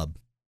Gun Club.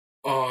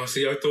 Oh,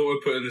 see, I thought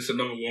I'd put this at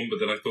number 1, but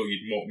then I thought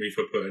you'd mock me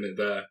for putting it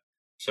there.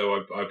 So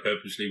I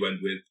purposely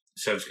went with,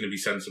 so it's going to be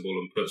sensible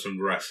and put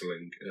some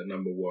wrestling at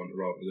number 1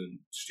 rather than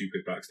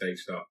stupid backstage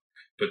stuff.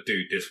 But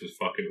dude, this was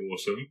fucking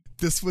awesome.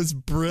 This was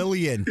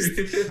brilliant.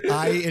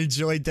 I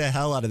enjoyed the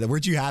hell out of it.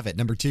 Where'd you have it?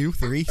 Number 2,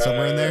 3,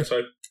 somewhere in there?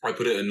 So I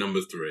put it at number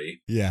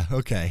 3. Yeah,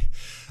 okay.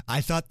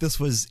 I thought this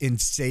was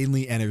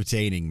insanely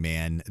entertaining,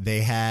 man. They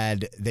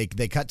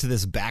cut to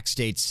this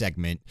backstage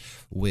segment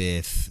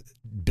with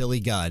Billy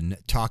Gunn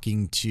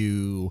talking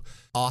to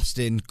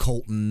Austin,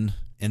 Colton,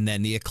 and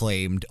then the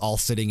Acclaimed, all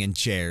sitting in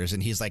chairs.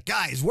 And he's like,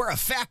 guys, we're a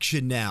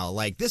faction now.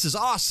 Like, this is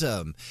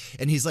awesome.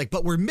 And he's like,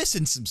 but we're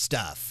missing some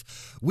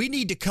stuff. We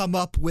need to come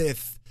up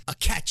with a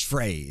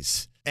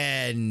catchphrase.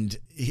 And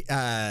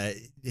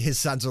his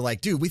sons are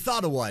like, dude, we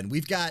thought of one.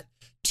 We've got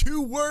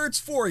 2 words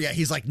for you.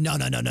 He's like, no,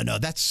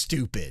 that's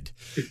stupid.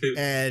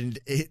 and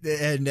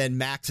then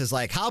Max is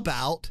like, how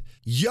about,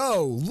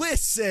 yo,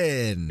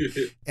 listen?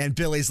 And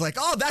Billy's like,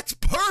 oh, that's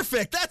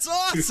perfect. That's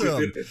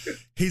awesome.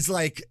 He's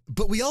like,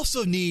 but we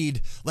also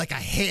need like a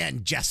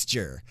hand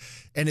gesture.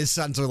 And his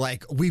sons are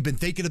like, we've been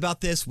thinking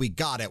about this. We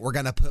got it. We're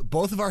going to put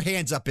both of our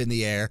hands up in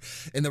the air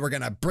and then we're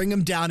going to bring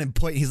them down and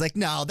point. He's like,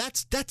 no,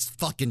 that's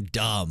fucking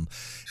dumb.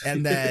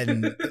 And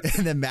then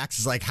Max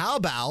is like, how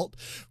about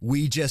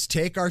we just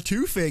take our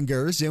 2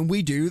 fingers and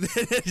we do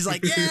that? He's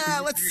like,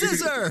 yeah, let's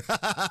scissor.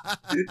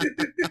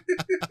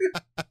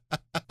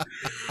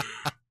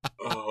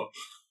 Oh.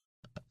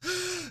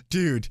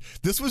 Dude,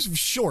 this was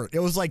short. It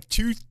was like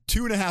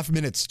 2.5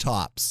 minutes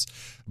tops.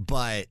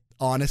 But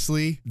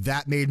honestly,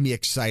 that made me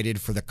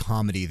excited for the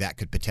comedy that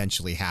could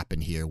potentially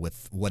happen here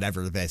with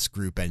whatever this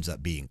group ends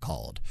up being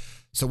called.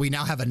 So we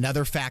now have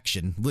another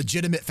faction,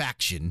 legitimate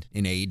faction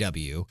in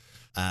AEW.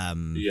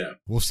 Yeah.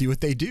 We'll see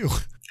what they do.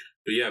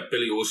 But yeah,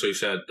 Billy also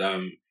said,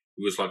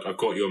 he was like, I've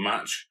got your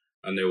match.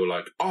 And they were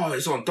like, oh,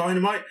 it's on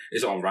Dynamite?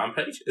 Is it on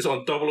Rampage? Is it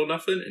on Double or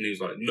Nothing? And he was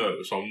like, no,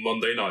 it's on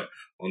Monday night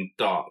on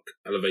Dark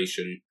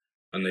Elevation.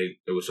 And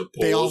there was a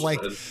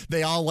pause.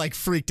 They all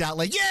freaked out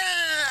like, yeah!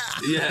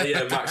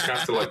 Yeah, Max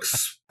had to like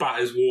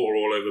spat his water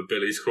all over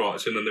Billy's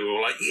crotch. And then they were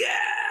all like,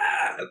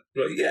 yeah!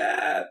 Like,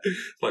 yeah!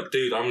 Like,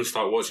 dude, I'm going to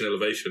start watching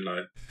Elevation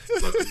now.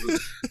 Like,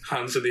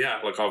 hands in the air.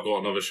 Like, I've got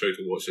another show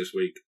to watch this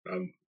week.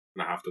 And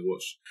I have to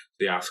watch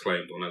the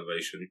Assclaimed on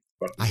Elevation.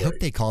 I hope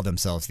they call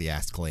themselves the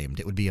Assclaimed.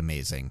 It would be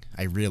amazing.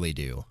 I really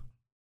do.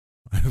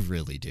 I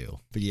really do.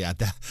 But yeah,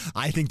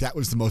 I think that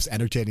was the most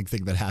entertaining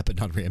thing that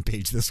happened on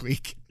Rampage this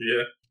week.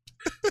 Yeah.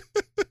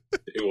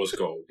 It was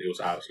gold. It was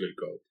absolute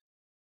gold.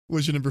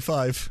 What's your number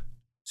 5?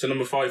 So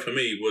number 5 for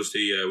me was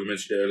we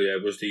mentioned it earlier,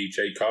 was the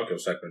Jade Cargill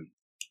segment.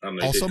 And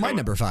also my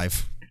number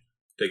 5.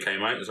 They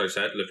came out, as I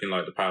said, looking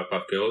like the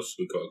Powerpuff Girls.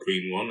 We've got a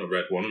green one, a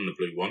red one, and a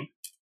blue one.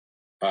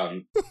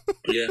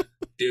 Yeah,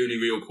 the only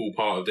real cool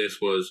part of this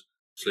was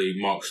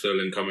obviously Mark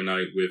Sterling coming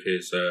out with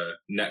his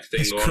neck thing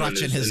his on.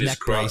 Crutch and his neck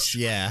crutch. brace.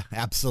 Yeah,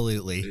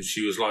 absolutely. And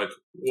she was like,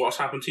 "What's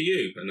happened to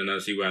you?" And then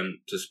as he went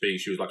to speak,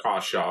 she was like,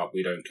 shut up,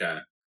 we don't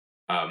care.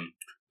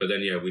 But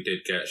then, yeah, we did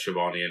get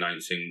Shivani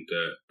announcing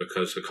that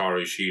because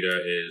Hikaru Shida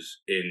is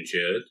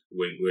injured,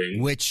 wink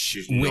wink,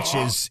 which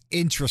is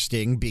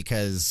interesting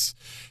because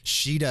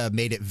Shida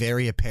made it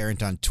very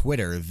apparent on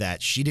Twitter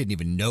that she didn't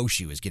even know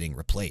she was getting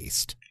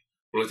replaced.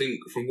 Well, I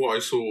think from what I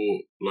saw,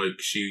 like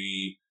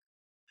she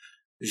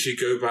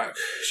go back.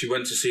 She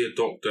went to see a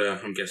doctor,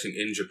 I'm guessing,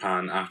 in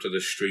Japan after the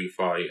street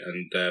fight,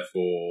 and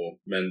therefore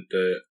meant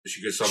that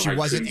she could somehow. She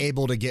wasn't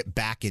able to get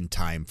back in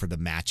time for the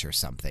match or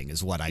something,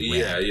 is what I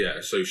Yeah, read. yeah.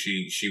 So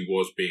she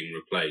was being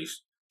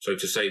replaced. So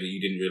to say that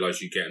you didn't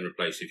realise you're getting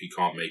replaced if you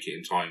can't make it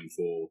in time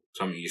for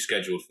something you're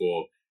scheduled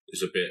for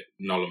is a bit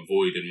null and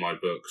void in my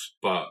books.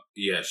 But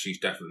yeah, she's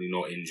definitely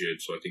not injured,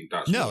 so I think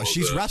that's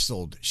she's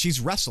wrestled. She's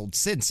wrestled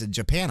since in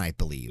Japan, I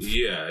believe.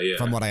 Yeah, yeah.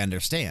 From what I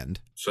understand.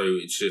 So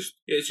it's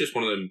just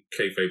one of them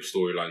kayfabe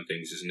storyline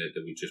things, isn't it,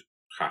 that we just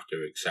have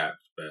to accept.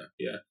 But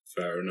yeah,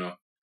 fair enough.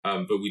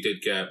 But we've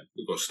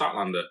got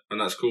Statlander, and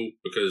that's cool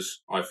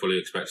because I fully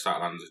expect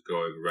Statlander to go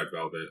over Red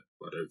Velvet.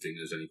 I don't think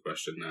there's any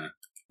question there.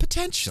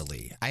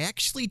 Potentially. I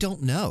actually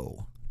don't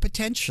know.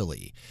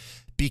 Potentially.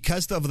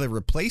 Because of the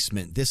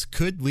replacement, this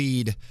could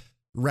lead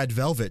Red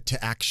Velvet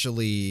to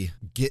actually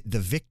get the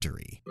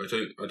victory. I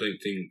don't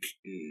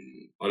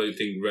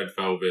think Red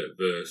Velvet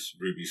versus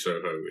Ruby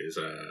Soho is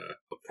a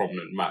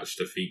prominent match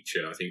to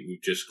feature. I think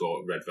we've just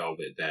got Red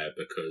Velvet there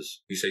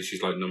because you say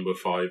she's like number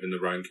 5 in the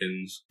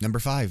rankings. Number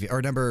 5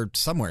 or number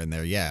somewhere in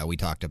there. Yeah, we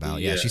talked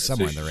about. Yeah, she's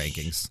somewhere in the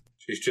rankings.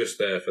 She's just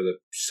there for the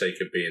sake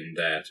of being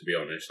there, to be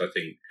honest. I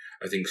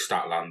think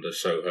Statlander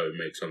Soho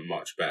makes a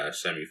much better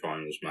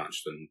semi-finals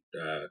match than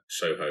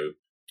Soho.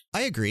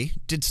 I agree.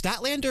 Did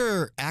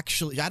Statlander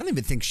actually... I don't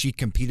even think she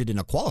competed in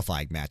a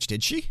qualifying match,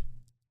 did she?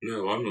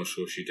 No, I'm not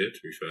sure she did, to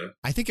be fair.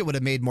 I think it would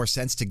have made more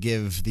sense to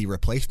give the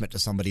replacement to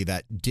somebody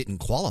that didn't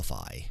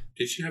qualify.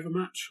 Did she have a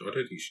match? I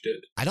don't think she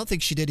did. I don't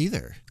think she did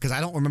either, because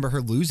I don't remember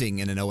her losing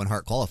in an Owen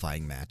Hart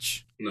qualifying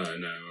match. No, I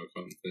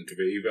can't think of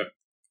it either.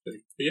 But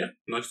yeah,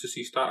 nice to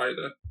see Stat out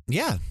there.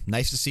 Yeah,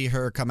 nice to see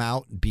her come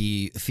out,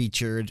 be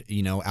featured,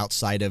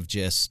 outside of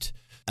just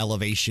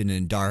Elevation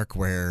and Dark,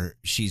 where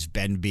she's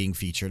been being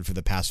featured for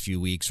the past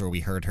few weeks, where we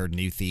heard her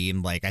new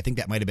theme. Like, I think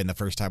that might have been the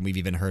first time we've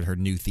even heard her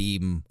new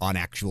theme on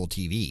actual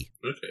TV.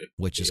 Okay.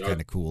 Which is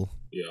kind of cool.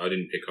 Yeah, I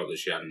didn't pick up that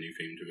she had a new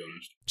theme, to be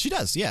honest. She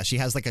does, yeah. She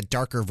has like a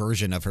darker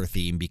version of her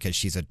theme because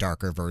she's a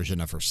darker version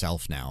of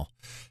herself now.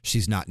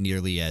 She's not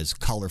nearly as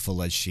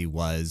colorful as she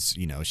was.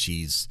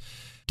 She's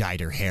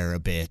dyed her hair a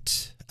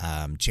bit,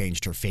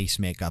 changed her face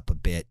makeup a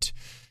bit,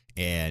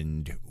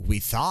 and we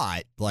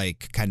thought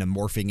like kind of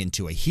morphing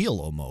into a heel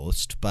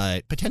almost,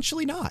 but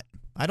potentially not.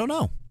 I don't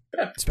know.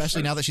 Yeah,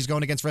 especially now that she's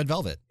going against Red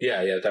Velvet.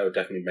 Yeah, that would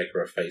definitely make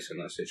her a face in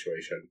that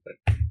situation.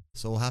 But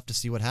so we'll have to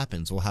see what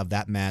happens. We'll have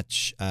that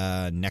match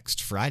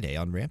next Friday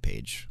on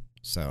Rampage.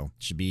 So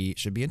should be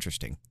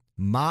interesting.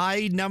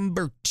 My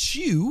number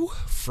 2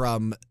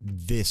 from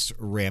this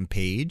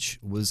Rampage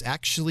was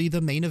actually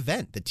the main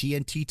event, the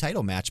TNT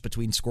title match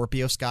between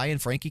Scorpio Sky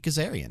and Frankie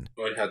Kazarian.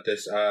 I had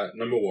this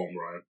number 1,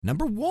 Ryan.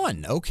 Number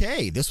 1,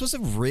 okay. This was a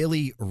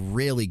really,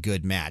 really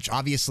good match.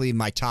 Obviously,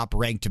 my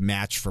top-ranked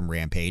match from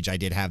Rampage. I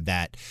did have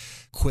that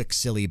quick,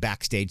 silly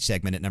backstage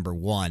segment at number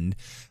 1.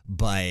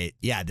 But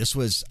yeah, this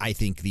was, I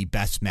think, the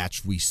best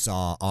match we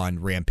saw on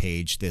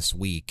Rampage this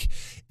week.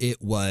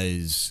 It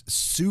was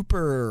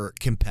super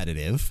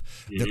competitive.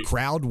 Mm-hmm. The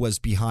crowd was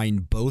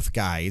behind both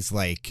guys.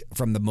 Like,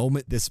 from the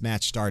moment this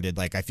match started,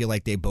 like, I feel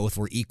like they both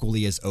were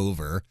equally as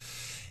over.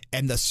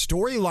 And the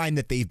storyline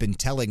that they've been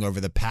telling over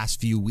the past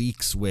few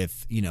weeks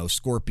with,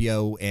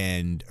 Scorpio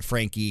and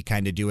Frankie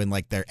kind of doing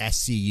like their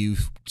SCU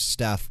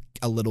stuff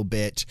a little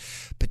bit,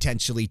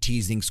 potentially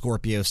teasing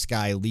Scorpio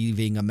Sky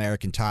leaving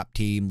American Top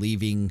Team,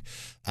 leaving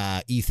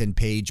Ethan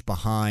Page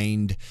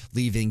behind,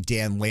 leaving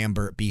Dan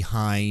Lambert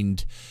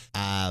behind.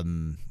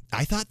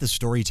 I thought the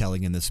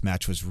storytelling in this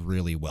match was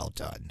really well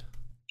done.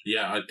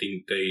 Yeah, I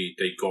think they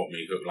got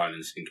me hook, line,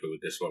 and sinker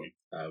with this one.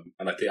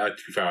 And to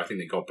be fair, I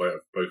think they got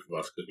both of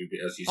us because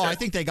as you said. Oh, I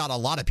think they got a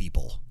lot of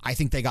people.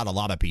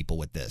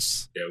 With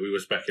this. Yeah, we were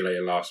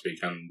speculating last week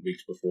and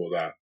weeks before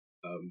that.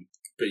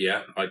 But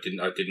yeah, I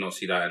did not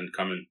see that end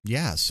coming.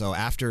 Yeah, so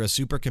after a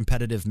super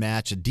competitive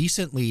match, a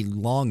decently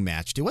long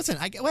match. It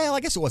wasn't. I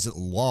guess it wasn't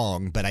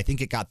long, but I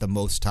think it got the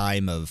most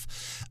time of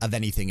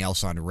anything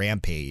else on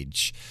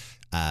Rampage.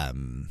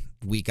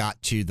 We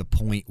got to the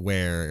point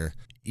where,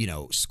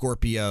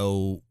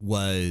 Scorpio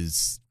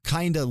was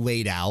kind of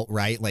laid out,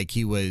 right? Like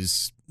he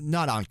was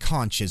not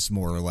unconscious,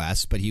 more or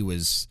less, but he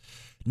was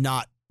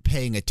not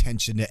paying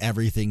attention to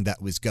everything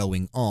that was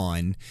going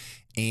on.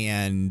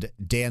 and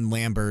Dan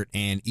Lambert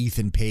and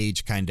Ethan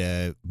Page kind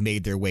of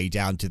made their way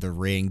down to the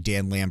ring.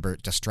 Dan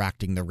Lambert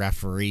distracting the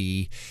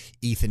referee,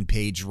 Ethan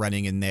Page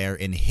running in there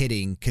and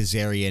hitting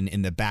Kazarian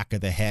in the back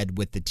of the head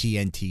with the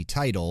TNT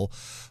title,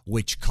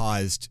 which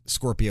caused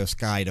Scorpio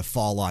Sky to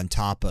fall on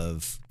top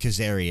of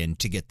Kazarian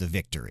to get the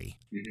victory.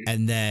 Mm-hmm.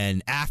 And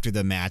then after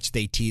the match,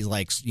 they tease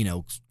like,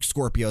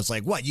 Scorpio's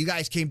like, what, you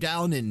guys came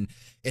down and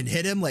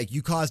hit him? Like,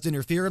 you caused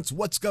interference?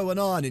 What's going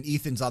on? And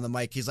Ethan's on the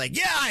mic. He's like,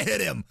 yeah, I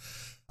hit him.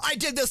 I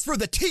did this for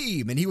the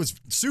team. And he was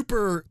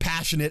super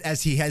passionate,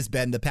 as he has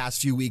been the past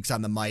few weeks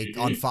on the mic,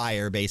 on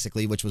fire,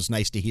 basically, which was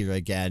nice to hear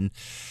again.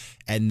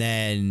 And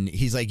then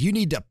he's like, you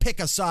need to pick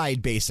a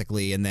side,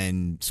 basically. And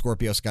then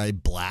Scorpio Sky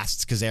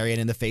blasts Kazarian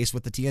in the face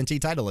with the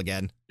TNT title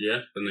again. Yeah,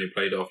 and they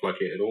played off like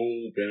it had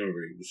all been a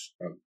ruse.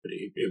 But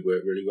it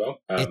worked really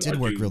well. It did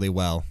work really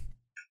well.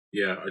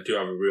 Yeah, I do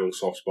have a real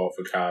soft spot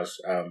for Kaz.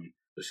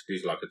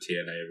 He's like a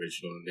TNA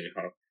original,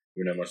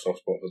 and my soft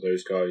spot for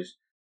those guys.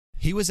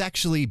 He was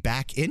actually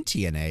back in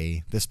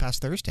TNA this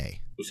past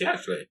Thursday. Was he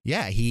actually?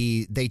 Yeah,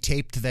 they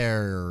taped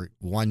their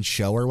one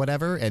show or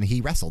whatever, and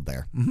he wrestled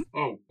there. Mm-hmm.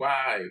 Oh,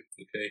 wow.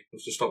 Okay,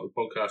 let's just stop the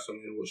podcast. I'm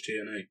going to watch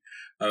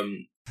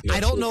TNA. I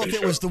don't know if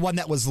it was the one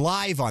that was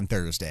live on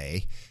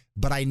Thursday,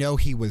 but I know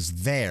he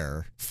was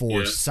there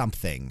for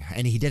something,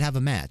 and he did have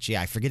a match.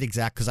 Yeah, I forget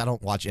exact because I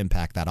don't watch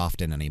Impact that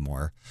often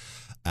anymore.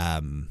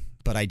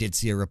 But I did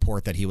see a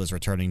report that he was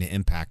returning to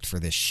Impact for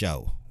this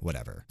show,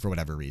 for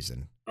whatever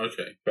reason.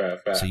 Okay,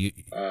 fair. So you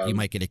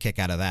might get a kick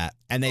out of that.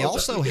 And they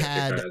also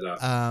had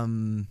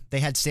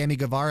Sammy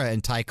Guevara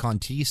and Ty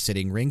Conti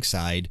sitting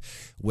ringside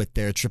with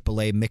their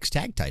AAA mixed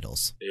tag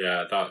titles.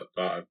 Yeah, that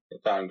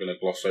I'm going to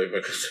gloss over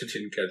because I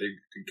didn't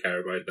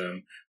care about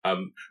them.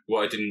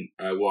 What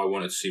I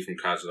wanted to see from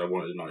Kaz is I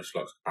wanted a nice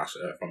flux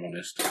capacitor, if I'm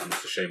honest. And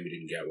it's a shame we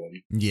didn't get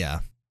one.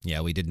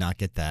 Yeah, we did not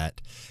get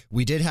that.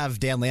 We did have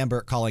Dan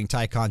Lambert calling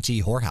Ty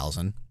Conti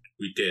Whorehausen.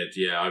 We did,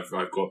 yeah. I've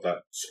got that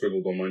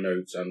scribbled on my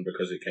notes, and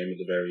because it came at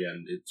the very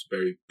end, it's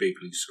very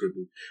bigly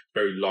scribbled,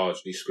 very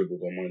largely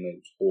scribbled on my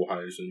notes.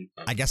 Whorehausen.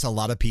 I guess a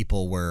lot of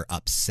people were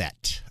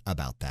upset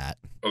about that.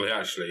 Oh,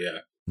 actually, yeah.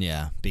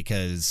 Yeah,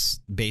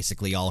 because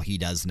basically all he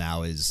does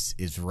now is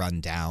run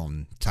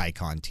down Ty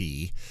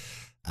Conti.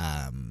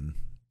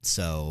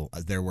 So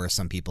there were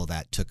some people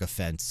that took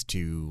offense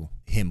to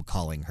him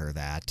calling her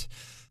that.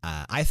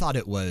 I thought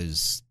it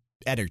was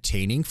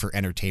entertaining for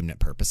entertainment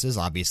purposes.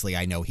 Obviously,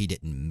 I know he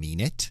didn't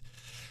mean it,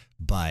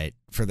 but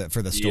for the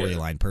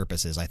storyline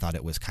purposes, I thought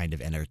it was kind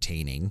of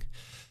entertaining.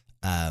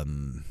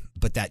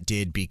 But that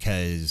did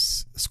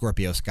because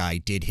Scorpio Sky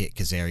did hit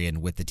Kazarian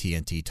with the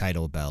TNT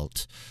title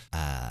belt.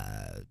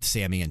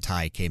 Sammy and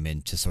Ty came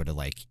in to sort of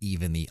like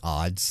even the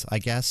odds, I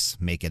guess,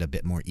 make it a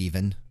bit more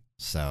even.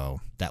 So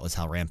that was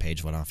how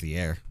Rampage went off the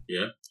air.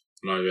 Yeah.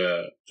 And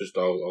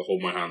I'll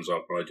hold my hands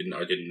up. I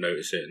didn't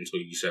notice it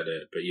until you said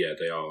it, but yeah,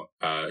 they are.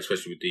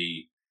 Especially with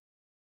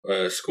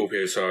the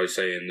Scorpio side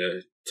saying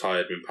that Ty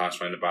had been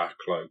passed around the back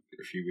like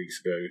a few weeks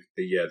ago.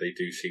 But yeah, they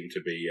do seem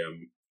to be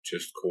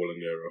just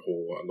calling her a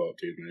whore a lot, don't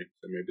they?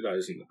 So maybe that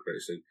isn't the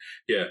greatest thing.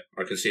 Yeah,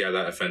 I can see how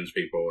that offends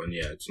people, and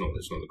yeah, it's not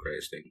the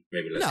greatest thing.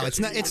 Maybe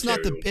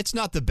it's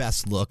not the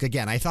best look.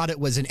 Again, I thought it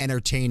was an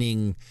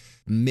entertaining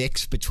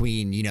mix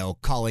between,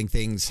 calling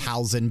things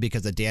Hausen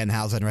because of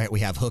Danhausen, right? We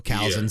have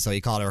Hookhausen, so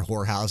he called her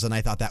Whorehausen.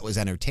 I thought that was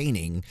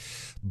entertaining,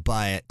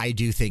 but I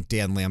do think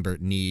Dan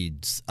Lambert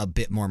needs a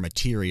bit more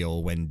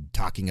material when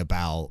talking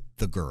about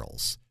the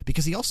girls,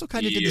 because he also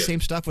kind of did the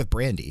same stuff with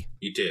Brandy.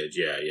 He did,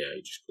 yeah.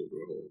 He just called her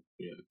a whore,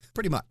 yeah.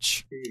 Pretty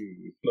much.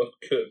 Not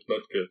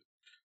good.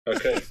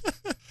 Okay.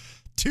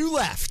 2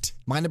 left.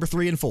 My number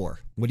 3 and 4.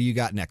 What do you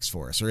got next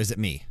for us, or is it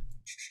me?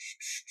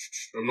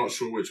 I'm not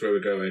sure which way we're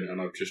going, and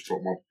I've just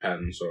dropped my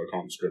pen, so I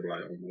can't scribble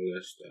out on my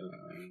list.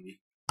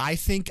 I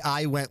think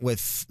I went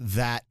with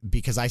that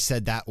because I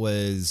said that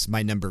was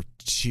my number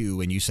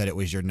 2, and you said it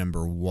was your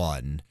number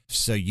 1.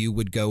 So you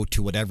would go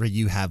to whatever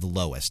you have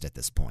lowest at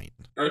this point.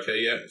 Okay,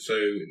 yeah. So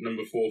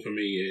number 4 for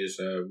me is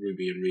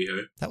Ruby and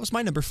Riho. That was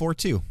my number 4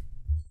 too.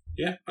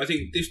 Yeah, I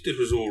think this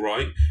was all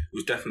right.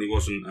 It definitely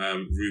wasn't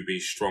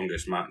Ruby's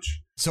strongest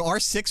match. So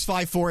our 6,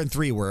 5, 4, and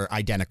 3 were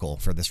identical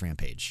for this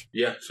Rampage.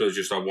 Yeah, so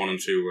just our 1 and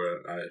 2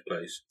 were out of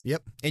place.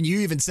 Yep, and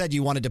you even said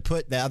you wanted to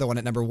put the other one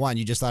at number 1.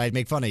 You just thought I'd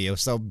make fun of you.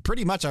 So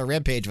pretty much our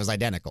Rampage was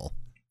identical.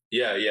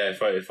 Yeah.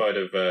 If I'd have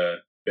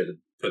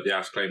put the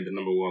Assclaimed at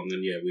number 1, then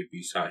yeah, we'd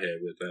be sat here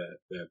with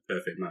a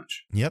perfect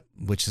match. Yep,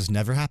 which has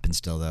never happened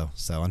still though.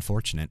 So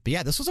unfortunate. But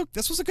yeah, this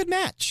was a good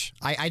match.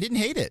 I didn't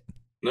hate it.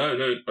 No,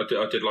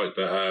 I did like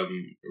that.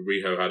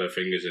 Riho had her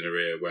fingers in her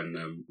ear when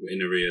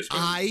in her ears.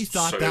 I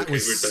thought that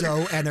was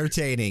so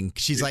entertaining.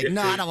 She's like,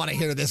 "No, I don't want to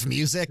hear this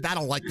music. I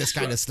don't like this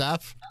kind of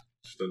stuff."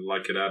 Just didn't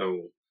like it at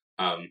all.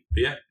 But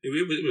yeah,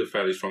 it was a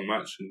fairly strong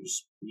match. And it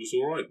was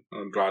all right.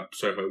 I'm glad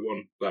Soho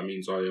won. That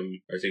means I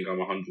think I'm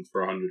 100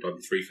 for 100. I'm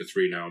 3 for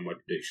 3 now on my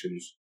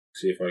predictions.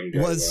 See if I can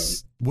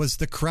get. Was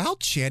the crowd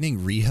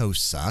chanting "Riho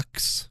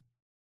sucks"?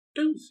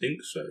 Don't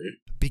think so.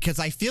 Because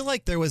I feel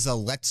like there was a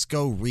 "Let's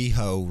go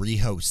Riho,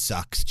 Riho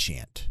sucks"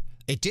 chant.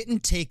 It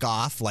didn't take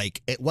off.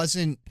 Like, it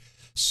wasn't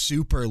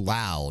super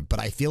loud, but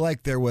I feel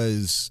like there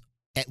was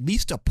at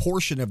least a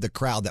portion of the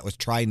crowd that was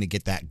trying to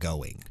get that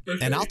going.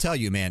 Okay. And I'll tell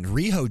you, man,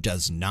 Riho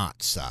does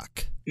not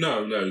suck.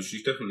 No,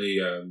 she's definitely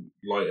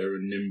lighter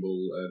and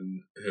nimble,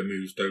 and her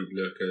moves don't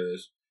look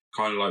as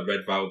kind of like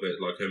Red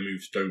Velvet. Like, her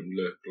moves don't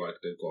look like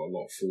they've got a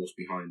lot of force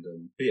behind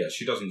them. But yeah,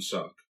 she doesn't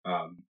suck.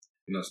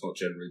 And that's not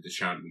generally the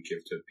chant we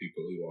give to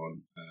people who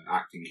aren't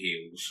acting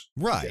heels.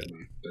 Right.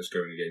 That's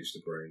going against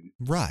the grain.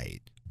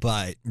 Right.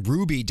 But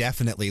Ruby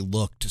definitely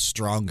looked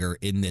stronger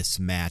in this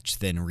match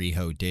than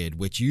Riho did,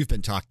 which you've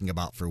been talking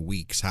about for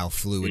weeks, how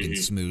fluid and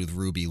smooth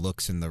Ruby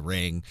looks in the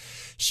ring.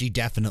 She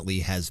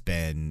definitely has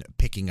been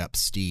picking up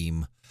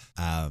steam.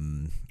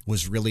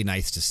 Was really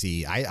nice to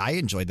see. I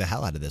enjoyed the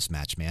hell out of this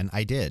match, man.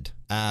 I did.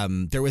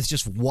 There was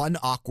just one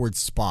awkward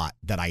spot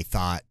that I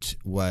thought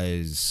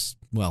was,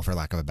 well, for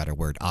lack of a better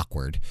word,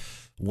 awkward,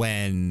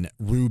 when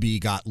Ruby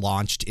got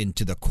launched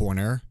into the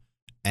corner.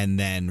 And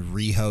then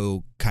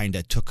Riho kind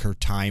of took her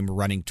time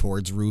running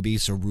towards Ruby.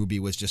 So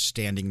Ruby was just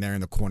standing there in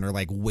the corner,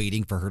 like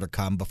waiting for her to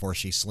come before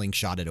she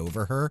slingshotted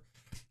over her.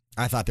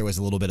 I thought there was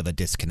a little bit of a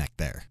disconnect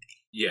there.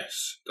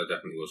 Yes, that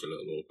definitely was a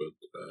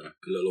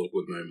little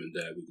awkward moment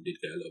there. We did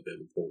get a little bit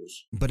of a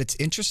pause. But it's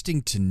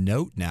interesting to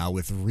note now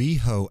with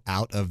Riho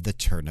out of the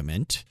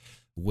tournament,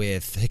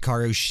 with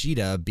Hikaru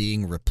Shida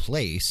being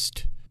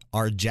replaced,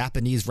 our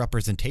Japanese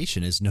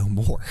representation is no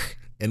more.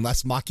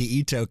 Unless Maki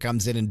Ito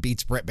comes in and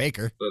beats Britt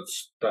Baker.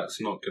 That's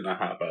not going to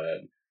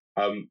happen.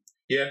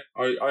 Yeah,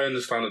 I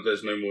understand that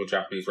there's no more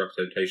Japanese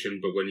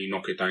representation, but when you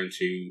knock it down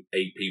to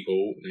 8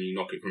 people, and you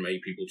knock it from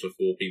 8 people to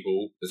 4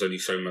 people, there's only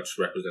so much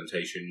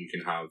representation you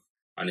can have,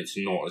 and it's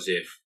not as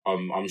if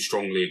I'm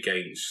strongly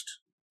against,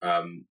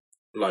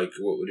 like,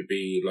 what would it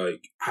be,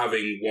 like,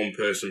 having one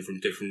person from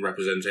different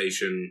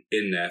representation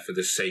in there for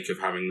the sake of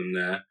having them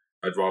there.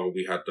 I'd rather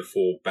we had the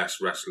 4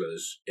 best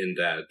wrestlers in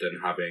there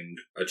than having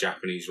a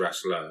Japanese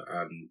wrestler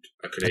and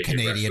a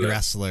Canadian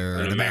wrestler,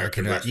 an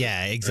American wrestler.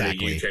 Yeah,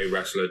 exactly. And a UK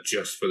wrestler,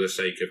 just for the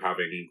sake of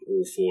having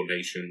all 4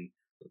 nations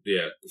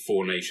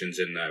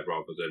in there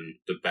rather than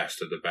the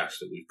best of the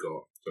best that we've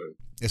got. So.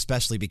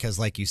 Especially because,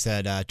 like you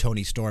said,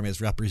 Tony Storm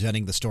is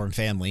representing the Storm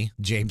family.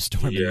 James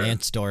Storm and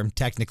Lance Storm,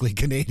 technically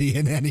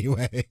Canadian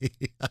anyway.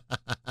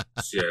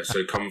 Yeah,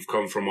 so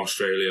come from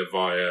Australia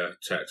via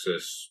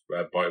Texas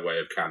by way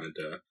of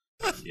Canada.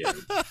 Yeah.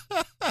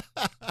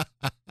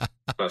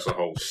 That's a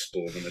whole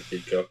storm in the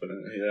teacup,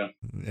 isn't it?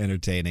 Yeah.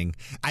 Entertaining.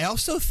 I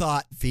also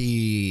thought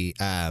the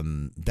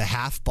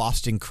half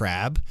Boston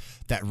Crab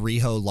that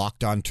Riho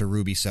locked onto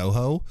Ruby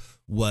Soho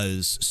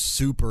was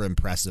super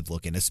impressive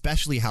looking,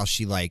 especially how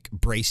she like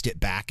braced it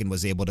back and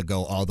was able to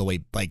go all the way.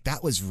 Like,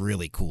 that was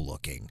really cool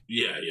looking.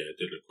 Yeah, it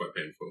did look quite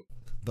painful.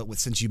 But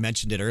since you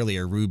mentioned it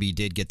earlier, Ruby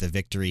did get the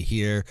victory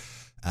here.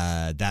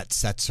 That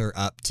sets her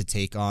up to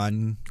take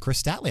on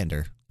Chris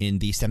Statlander in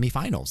the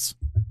semifinals.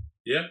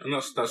 Yeah, and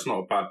that's not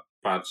a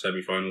bad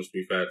semifinals, to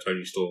be fair.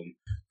 Tony Storm,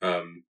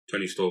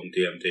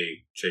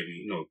 DMD,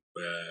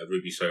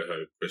 Ruby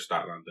Soho, Chris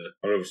Statlander.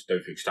 I obviously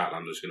don't think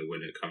Statlander's going to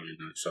win it coming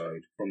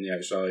from the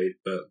outside,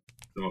 but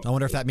I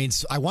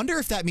wonder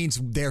if that means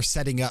they're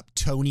setting up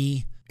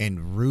Tony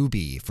and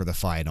Ruby for the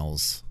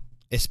finals,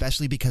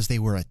 especially because they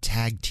were a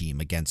tag team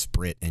against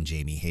Britt and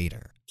Jamie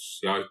Hayter.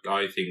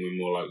 I think we're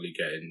more likely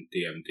getting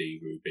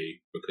DMD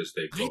Ruby because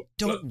they've got... I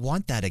don't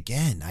want that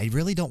again. I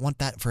really don't want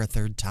that for a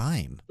third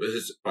time.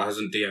 But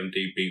hasn't DMD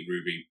beat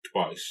Ruby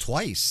twice?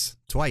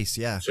 Twice,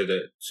 yeah. So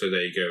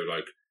there you go.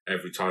 Like,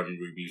 every time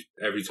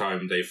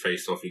they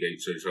faced off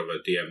against each other,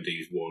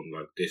 DMD's won.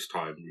 Like, this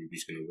time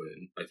Ruby's going to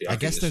win. I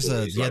guess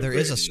there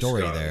is a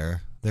story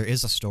there. There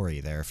is a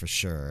story there for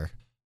sure.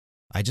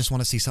 I just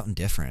want to see something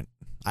different.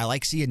 I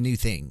like seeing new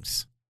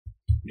things.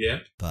 Yeah.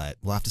 But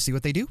we'll have to see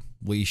what they do.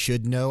 We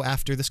should know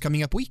after this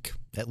coming up week.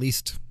 At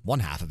least one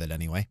half of it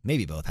anyway.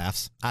 Maybe both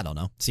halves. I don't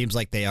know. Seems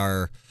like they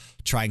are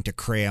trying to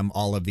cram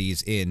all of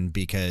these in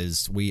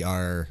because we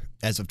are,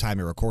 as of time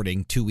of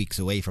recording, 2 weeks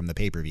away from the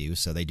pay-per-view.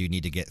 So they do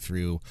need to get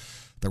through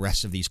the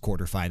rest of these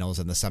quarterfinals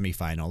and the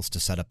semifinals to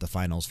set up the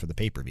finals for the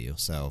pay-per-view.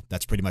 So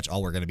that's pretty much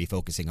all we're going to be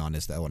focusing on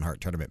is the Owen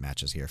Hart tournament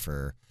matches here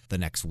for the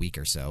next week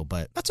or so.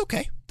 But that's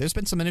okay. There's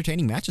been some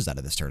entertaining matches out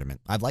of this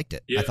tournament. I've liked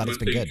it. Yeah, I thought it's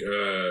been good.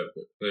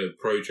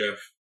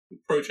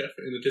 Pro Jeff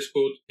in the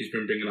Discord, he's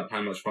been bringing up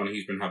how much fun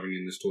he's been having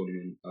in this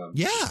tournament.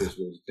 Just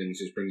all the things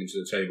he's bringing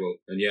to the table.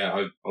 And yeah,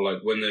 I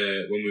like when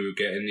we were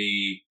getting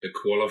the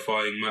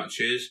qualifying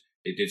matches,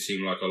 it did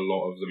seem like a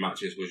lot of the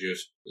matches were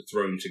just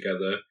thrown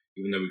together,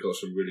 even though we got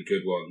some really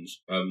good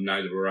ones.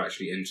 Now that we're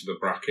actually into the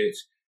bracket,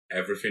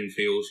 everything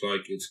feels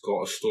like it's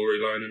got a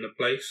storyline in a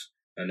place,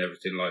 and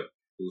everything, like,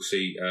 we'll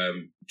see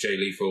Jay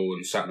Lethal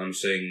and Satnam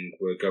Singh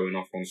were going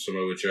off on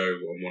Samoa Joe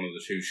on one of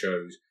the 2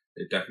 shows.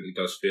 It definitely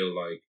does feel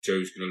like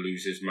Joe's going to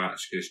lose his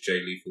match because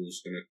Jay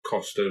Lethal's going to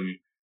cost him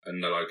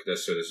and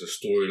there's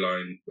a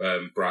storyline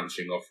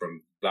branching off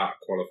from that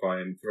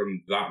qualifying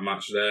from that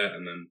match there,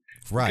 and then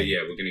right, yeah,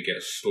 we're going to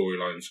get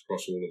storylines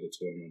across all of the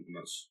tournament, and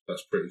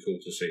that's pretty cool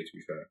to see. To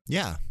be fair,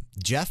 yeah.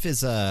 Jeff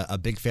is a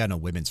big fan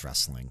of women's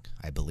wrestling,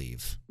 I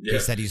believe. Yeah. He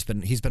said he's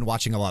been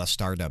watching a lot of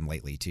Stardom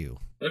lately too.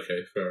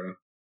 Okay, fair enough.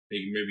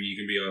 Maybe you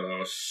can be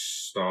our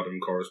Stardom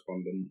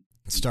correspondent.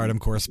 Stardom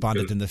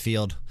correspondent in the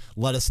field.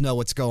 Let us know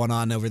what's going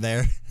on over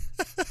there.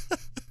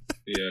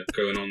 Yeah,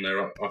 going on there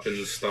up in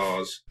the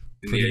stars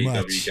in Pretty the AEW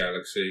much.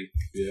 galaxy.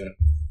 Yeah.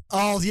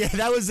 Oh yeah,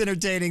 that was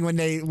entertaining when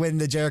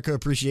the Jericho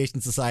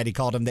Appreciation Society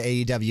called him the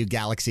AEW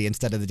Galaxy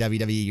instead of the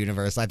WWE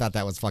Universe. I thought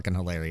that was fucking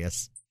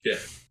hilarious. Yeah.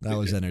 That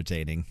was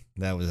entertaining.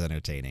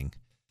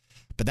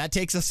 But that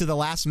takes us to the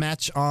last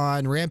match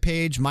on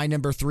Rampage, my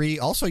number 3.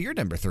 Also your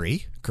number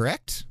 3,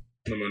 correct?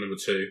 Number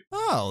 2.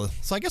 Oh,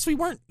 so I guess we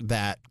weren't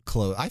that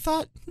close. I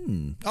thought,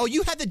 Oh,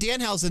 you had the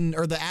Danhausen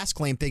or the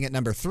Assclaimed thing at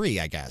number 3,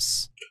 I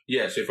guess.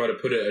 Yeah, so if I'd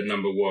have put it at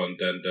number 1,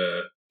 then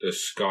the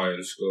Sky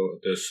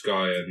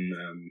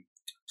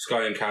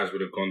and Kaz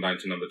would have gone down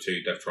to number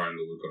 2. Death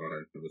Triangle would have gone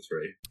down to number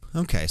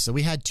 3. Okay, so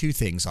we had 2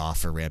 things off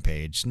for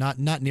Rampage. Not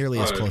nearly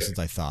as close as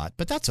I thought,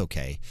 but that's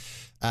okay.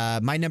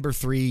 My number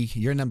 3,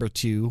 your number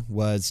 2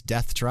 was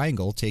Death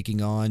Triangle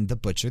taking on the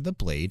Butcher, the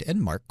Blade,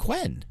 and Mark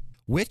Quinn,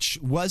 which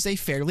was a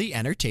fairly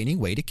entertaining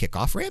way to kick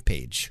off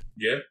Rampage.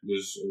 Yeah, it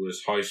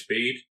was high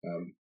speed.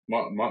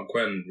 Mark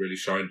Quinn really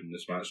shined in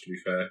this match, to be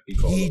fair. He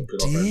got a lot of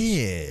good offense. He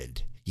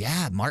did.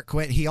 Yeah, Mark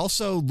Quinn. He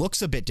also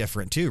looks a bit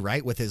different too,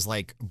 right? With his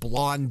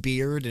blonde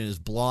beard and his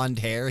blonde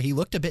hair, he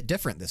looked a bit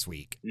different this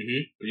week.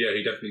 Mm-hmm. Yeah,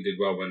 he definitely did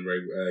well when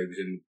Ray he was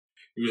in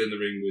the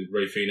ring with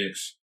Ray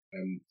Phoenix.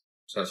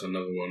 So that's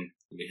another one.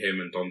 Him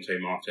and Dante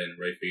Martin and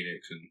Ray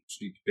Phoenix, and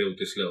build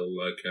this little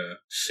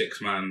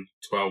 6-man,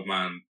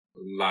 12-man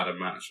ladder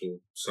match or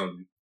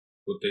some.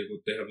 What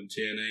they have in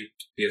TNA?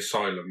 The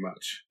Asylum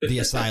match. The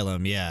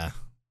Asylum, yeah.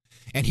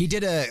 And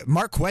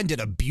Mark Quinn did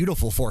a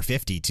beautiful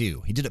 450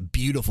 too. He did a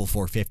beautiful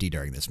 450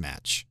 during this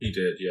match. He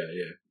did, yeah.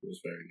 It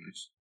was very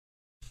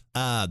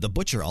nice. The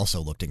Butcher also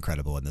looked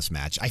incredible in this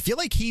match. I feel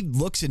like he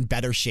looks in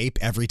better shape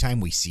every time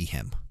we see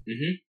him.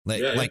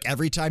 Mm-hmm. Like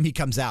every time he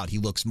comes out, he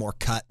looks more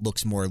cut,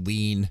 looks more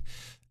lean.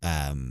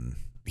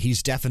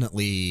 He's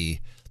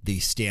definitely the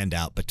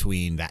standout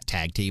between that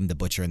tag team, the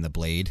Butcher and the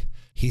Blade.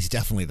 He's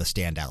definitely the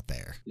standout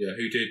there. Yeah,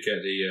 who did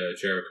get the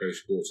Jericho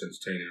Sports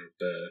Entertainer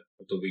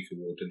of the Week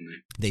award, didn't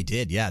they? They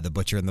did, yeah. The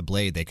Butcher and the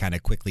Blade, they kind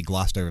of quickly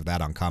glossed over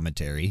that on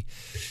commentary.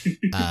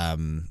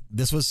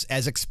 This was,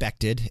 as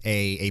expected,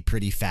 a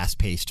pretty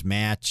fast-paced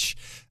match.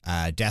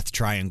 Death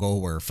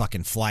Triangle were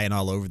fucking flying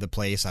all over the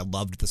place. I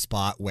loved the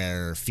spot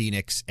where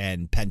Phoenix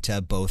and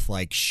Penta both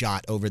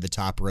shot over the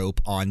top rope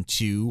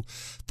onto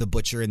the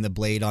Butcher and the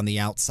Blade on the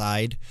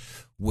outside,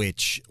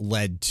 which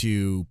led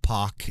to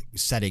Pac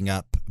setting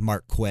up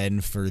Mark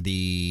Quinn for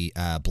the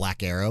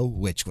Black Arrow,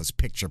 which was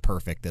picture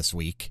perfect this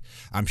week.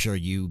 I'm sure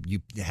you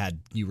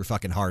were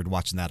fucking hard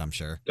watching that, I'm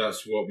sure.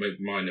 That's what made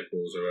my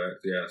nipples erect,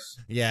 yes.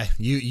 Yeah,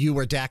 you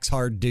were Dak's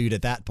hard dude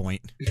at that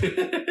point.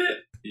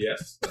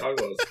 Yes, I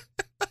was.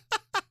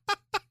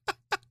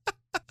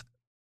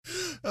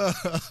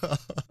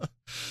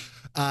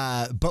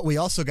 But we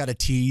also got a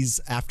tease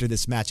after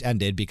this match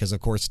ended because, of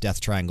course,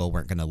 Death Triangle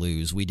weren't going to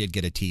lose. We did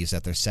get a tease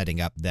that they're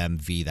setting up them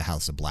v the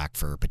House of Black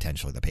for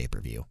potentially the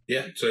pay-per-view.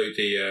 Yeah, so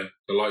the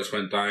lights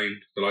went down,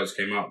 the lights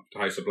came up, the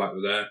House of Black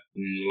were there,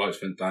 and the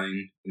lights went down,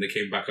 and they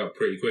came back up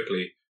pretty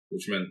quickly,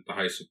 which meant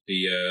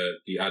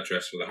the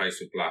address for the House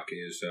of Black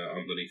is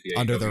underneath the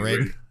under the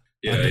ring.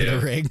 Yeah, under the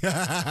ring.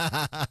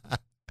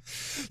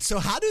 So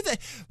how do they?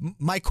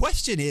 My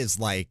question is,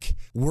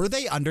 were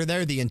they under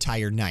there the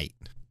entire night?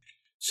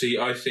 See,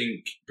 I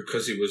think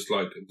because it was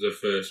the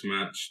first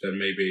match, then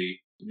maybe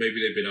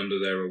they've been under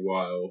there a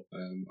while.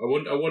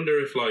 I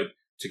wonder if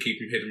to keep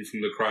them hidden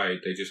from the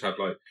crowd, they just had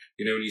when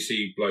you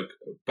see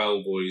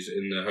bellboys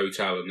in the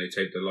hotel and they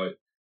take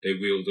they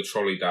wheel the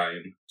trolley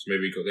down. So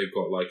maybe they've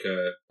got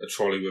a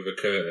trolley with a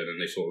curtain and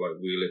they sort of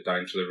wheel it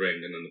down to the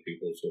ring, and then the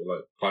people sort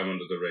of climb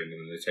under the ring and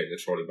then they take the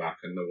trolley back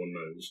and no one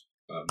knows.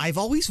 I've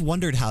always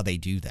wondered how they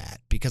do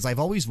that, because I've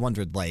always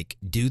wondered,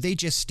 do they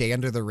just stay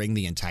under the ring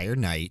the entire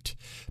night?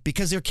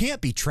 Because there can't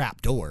be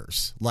trap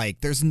doors.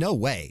 There's no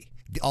way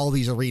all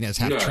these arenas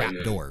have trap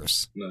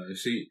doors. No,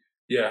 see,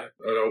 yeah,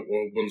 I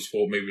once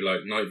thought maybe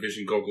night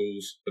vision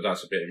goggles, but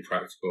that's a bit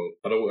impractical.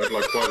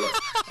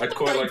 I'd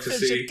quite like to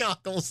see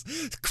goggles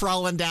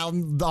crawling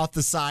down off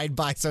the side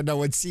so no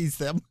one sees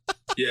them.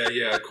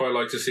 yeah, I'd quite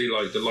like to see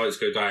the lights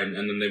go down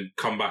and then they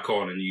come back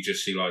on and you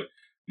just see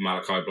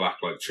Malachi Black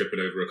tripping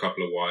over a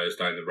couple of wires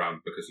down the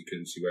ramp because he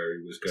couldn't see where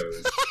he was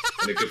going,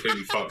 and it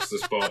completely fucks the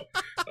spot.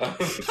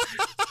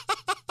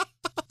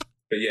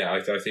 But yeah, I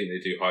think they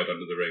do hide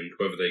under the ring.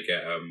 Whether they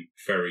get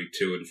ferried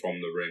to and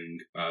from the ring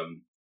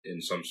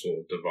in some sort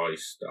of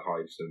device that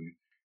hides them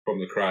from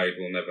the crowd,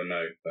 we'll never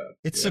know. But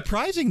it's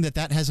surprising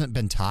that hasn't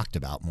been talked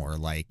about more,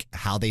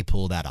 how they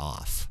pull that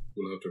off.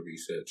 We'll have to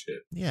research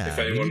it. Yeah, if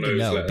anyone knows,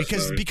 let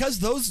us know. Because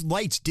those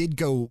lights did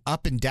go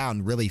up and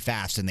down really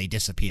fast and they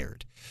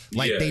disappeared.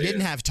 Like they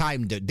didn't have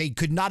time to. They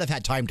could not have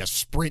had time to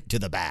sprint to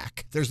the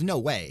back. There's no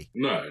way.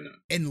 No.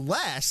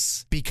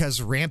 Unless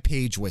because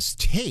Rampage was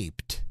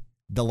taped,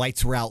 the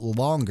lights were out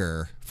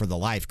longer for the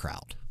live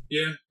crowd.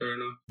 Yeah, fair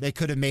enough. They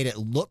could have made it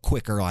look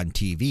quicker on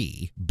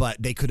TV,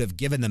 but they could have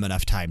given them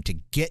enough time to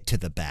get to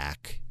the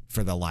back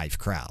for the live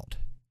crowd.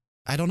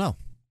 I don't know.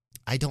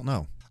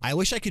 I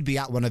wish I could be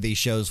at one of these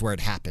shows where it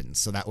happens,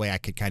 so that way I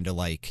could kind of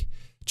like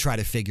try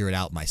to figure it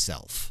out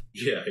myself.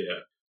 Yeah.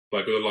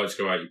 Like when the lights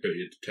go out, you put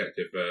your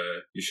detective,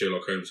 your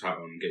Sherlock Holmes hat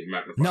on and get your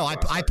magnifying glass.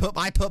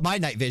 No, I put my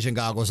night vision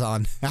goggles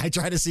on. I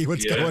try to see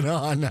what's going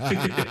on.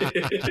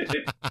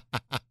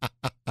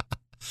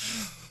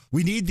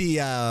 We need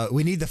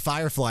the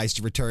fireflies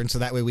to return so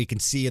that way we can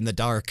see in the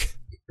dark.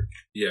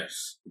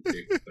 Yes,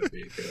 that'd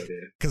be a good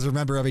idea. Because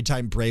remember, every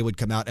time Bray would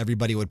come out,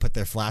 everybody would put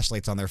their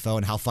flashlights on their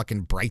phone. How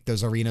fucking bright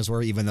those arenas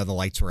were, even though the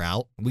lights were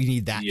out. We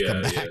need that to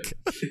come back.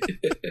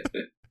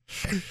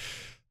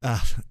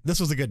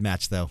 This was a good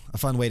match, though. A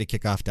fun way to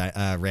kick off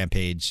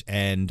Rampage,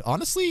 and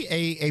honestly,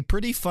 a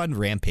pretty fun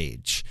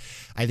Rampage.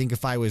 I think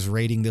if I was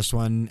rating this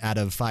one out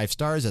of 5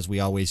 stars, as we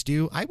always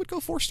do, I would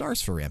go 4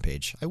 stars for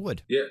Rampage. I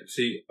would. Yeah.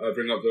 See, I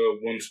bring up the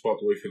one spot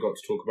that we forgot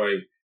to talk about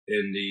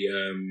in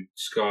the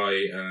Sky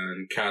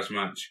and Kaz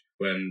match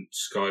when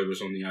Sky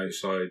was on the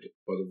outside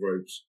by the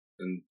ropes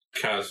and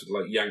Kaz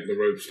yanked the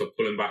ropes to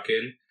pull him back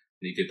in, and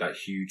he did that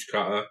huge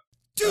cutter.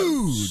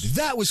 Dude,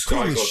 that was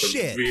cool as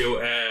shit. Real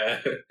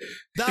air.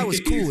 That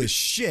was cool as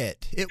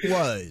shit. It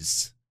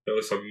was. That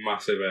was some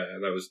massive air.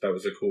 That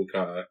was a cool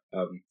cutter.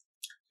 I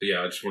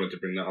just wanted to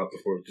bring that up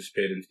before it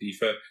disappeared into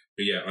ether.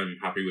 But yeah, I'm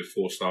happy with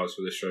 4 stars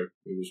for this show.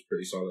 It was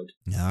pretty solid.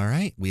 All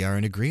right, we are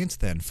in agreement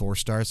then. 4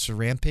 stars for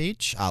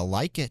Rampage. I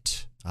like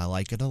it. I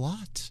like it a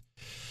lot.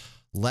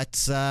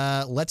 Let's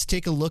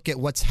take a look at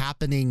what's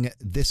happening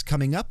this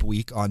coming up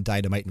week on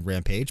Dynamite and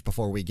Rampage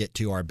before we get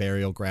to our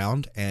Burial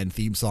Ground and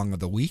theme song of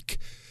the week.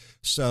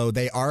 So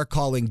they are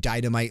calling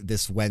Dynamite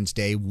this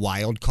Wednesday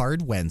Wild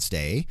Card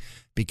Wednesday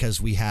because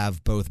we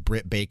have both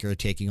Britt Baker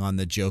taking on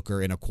the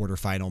Joker in a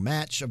quarterfinal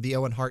match of the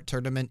Owen Hart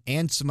Tournament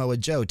and Samoa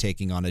Joe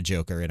taking on a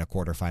Joker in a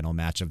quarterfinal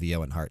match of the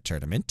Owen Hart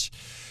Tournament.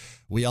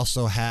 We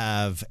also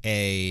have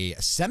a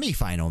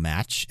semifinal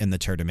match in the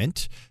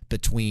tournament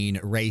between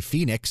Rey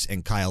Fenix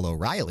and Kyle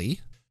O'Reilly.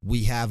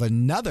 We have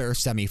another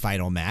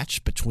semifinal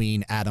match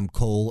between Adam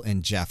Cole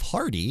and Jeff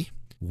Hardy.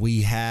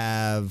 We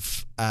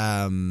have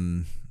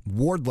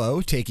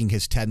Wardlow taking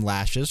his 10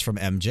 lashes from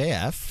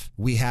MJF.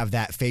 We have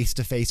that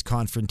face-to-face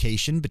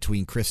confrontation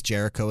between Chris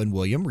Jericho and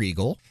William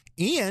Regal.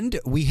 And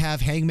we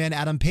have Hangman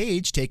Adam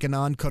Page taking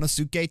on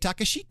Konosuke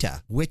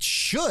Takeshita, which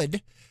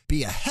should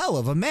be a hell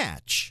of a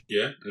match.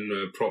 Yeah,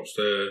 and props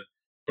to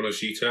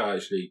Konosuke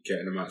actually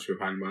getting a match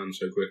with Hangman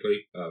so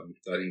quickly.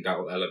 I think that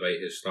will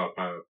elevate his star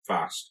power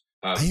fast.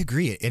 I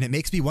agree, and it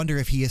makes me wonder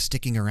if he is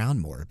sticking around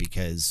more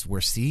because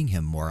we're seeing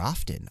him more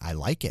often. I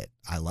like it.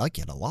 I like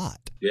it a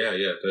lot. Yeah.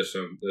 There's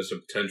some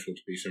potential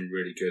to be some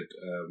really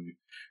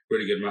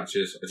good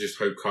matches. I just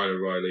hope Kyle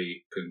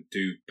O'Reilly can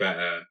do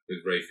better with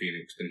Rey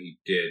Fenix than he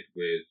did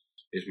with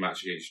his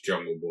match against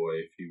Jungle Boy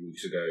a few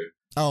weeks ago.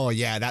 Oh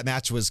yeah, that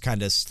match was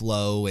kind of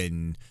slow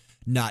and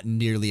not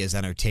nearly as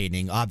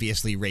entertaining.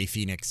 Obviously, Rey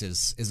Fenix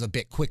is a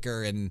bit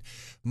quicker and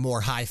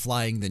more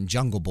high-flying than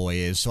Jungle Boy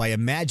is, so I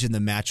imagine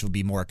the match will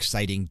be more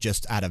exciting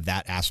just out of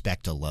that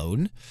aspect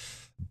alone.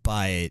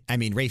 But, I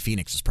mean, Rey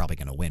Fenix is probably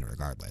going to win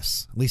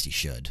regardless. At least he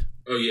should.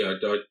 Oh, yeah,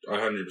 I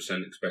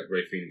 100% expect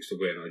Rey Fenix to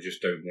win. I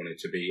just don't want it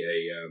to be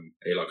a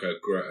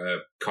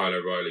Kyle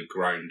O'Reilly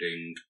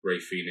grounding Rey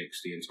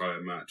Fenix the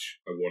entire match.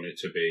 I want it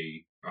to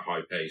be a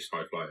high-paced,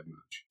 high-flying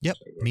match. Yep,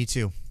 me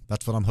too.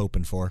 That's what I'm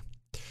hoping for.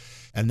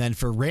 And then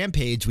for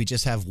Rampage, we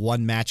just have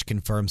one match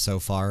confirmed so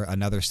far,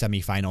 another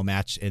semifinal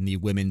match in the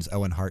Women's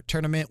Owen Hart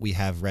Tournament. We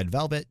have Red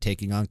Velvet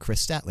taking on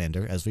Chris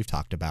Statlander, as we've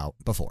talked about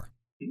before.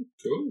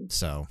 Cool.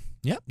 So,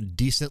 yep,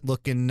 decent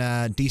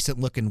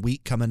looking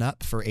week coming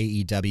up for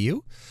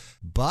AEW.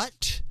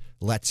 But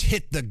let's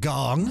hit the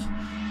gong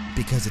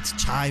because it's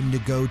time to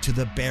go to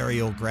the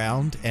Burial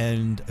Ground.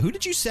 And who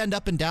did you send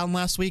up and down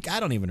last week?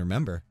 I don't even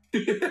remember.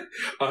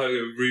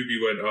 Ruby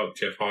went up,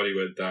 Jeff Hardy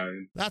went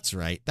down. That's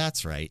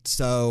right.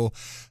 So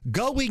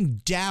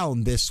going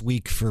down this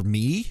week for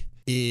me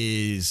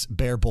is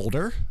Bear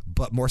Boulder,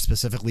 but more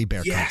specifically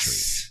Bear Country.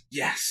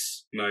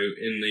 Yes. Now,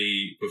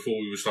 before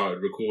we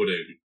started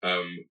recording,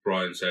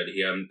 Brian said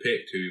he hadn't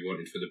picked who he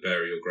wanted for the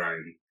Burial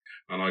Ground,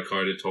 and I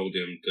kind of told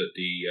him that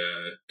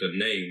the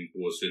name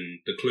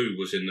the clue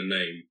was in the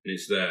name, and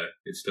it's there.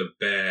 It's the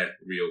Bear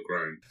Real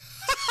Ground.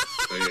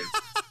 So, yeah.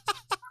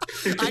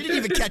 I didn't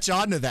even catch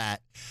on to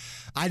that.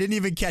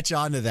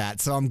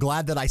 So I'm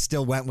glad that I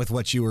still went with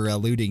what you were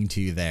alluding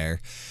to there.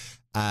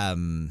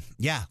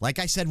 Yeah, like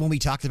I said when we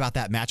talked about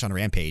that match on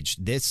Rampage,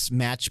 this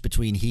match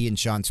between he and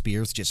Sean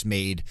Spears just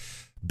made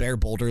Bear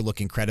Boulder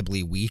look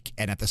incredibly weak,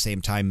 and at the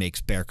same time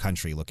makes Bear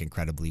Country look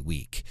incredibly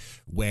weak.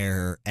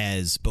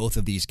 Whereas both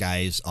of these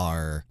guys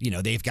are,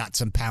 they've got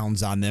some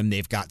pounds on them,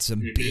 they've got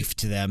some beef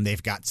to them,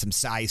 they've got some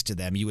size to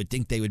them. You would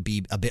think they would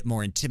be a bit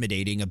more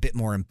intimidating, a bit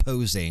more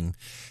imposing,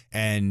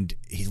 and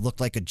he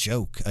looked like a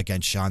joke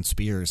against Sean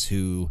Spears,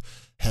 who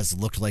has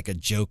looked like a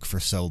joke for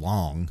so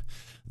long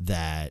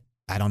that,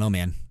 I don't know,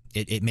 man.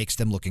 It makes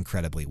them look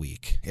incredibly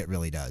weak. It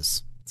really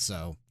does.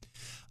 So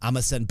I'm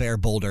going to send Bear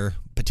Boulder,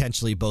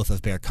 potentially both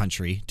of Bear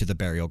Country, to the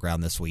burial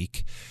ground this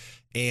week.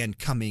 And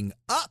coming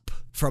up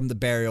from the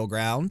burial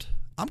ground,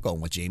 I'm going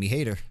with Jamie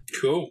Hayter.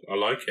 Cool. I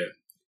like it.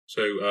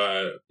 So,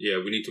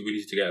 we need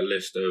to get a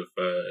list of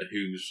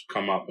who's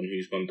come up and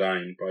who's gone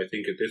down. But I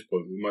think at this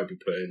point, we might be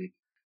putting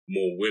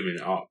more women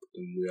up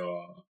than we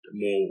are.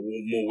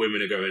 More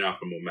women are going up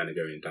and more men are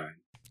going down.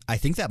 I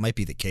think that might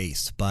be the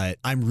case, but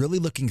I'm really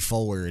looking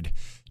forward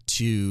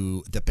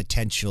to the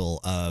potential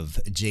of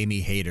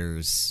Jamie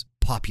Hayter's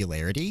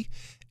popularity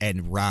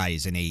and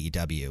rise in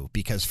AEW,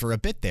 because for a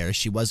bit there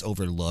she was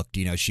overlooked.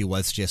 She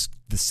was just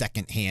the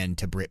second hand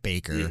to Britt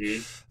Baker.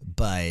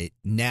 But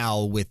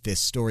now with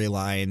this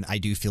storyline, I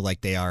do feel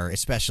like they are,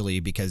 especially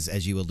because,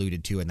 as you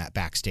alluded to in that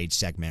backstage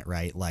segment,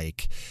 right,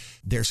 like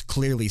there's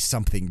clearly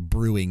something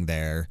brewing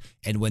there,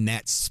 and when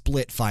that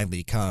split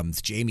finally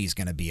comes, Jamie's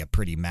going to be a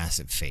pretty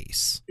massive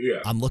face.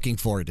 I'm looking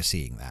forward to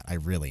seeing that. I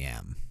really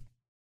am.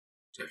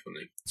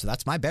 Definitely. So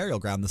that's my burial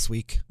ground this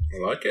week.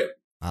 I like it.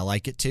 I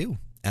like it too.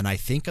 And I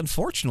think,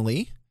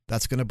 unfortunately,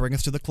 that's going to bring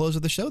us to the close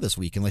of the show this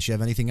week, unless you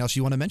have anything else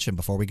you want to mention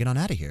before we get on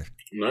out of here.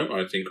 No,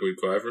 I think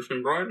we've got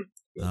everything, Brian.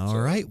 All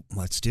right,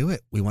 let's do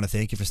it. We want to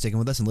thank you for sticking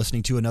with us and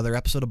listening to another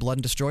episode of Blood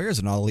and Destroyers,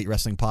 an All Elite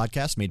Wrestling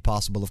podcast made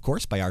possible, of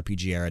course, by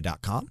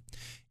RPGera.com.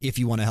 If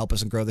you want to help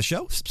us and grow the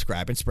show,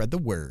 subscribe and spread the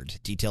word.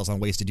 Details on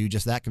ways to do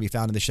just that can be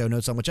found in the show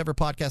notes on whichever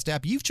podcast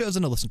app you've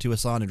chosen to listen to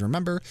us on. And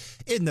remember,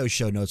 in those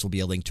show notes will be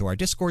a link to our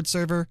Discord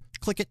server.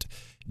 Click it,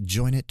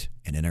 join it,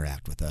 and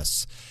interact with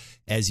us.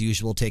 As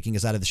usual, taking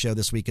us out of the show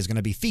this week is going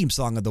to be Theme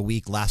Song of the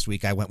Week. Last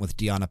week, I went with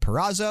Deanna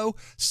Perrazzo.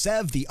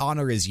 Sev, the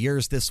honor is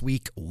yours this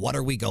week. What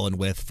are we going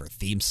with for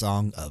Theme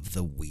Song of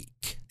the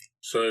Week?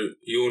 So,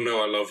 you all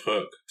know I love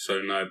Hook. So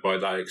now, by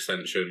that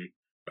extension,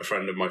 a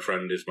friend of my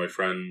friend is my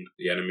friend.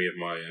 The enemy of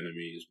my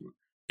enemy is my...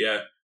 Yeah,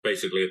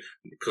 basically,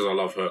 because I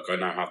love Hook, I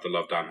now have to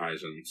love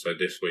Danhausen. So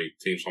this week,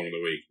 Theme Song of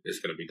the Week is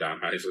going to be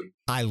Danhausen.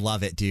 I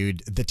love it,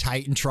 dude. The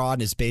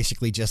Titantron is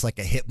basically just like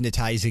a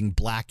hypnotizing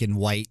black and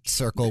white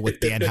circle with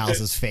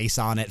Danhausen's face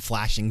on it,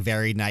 flashing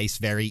very nice,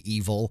 very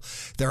evil.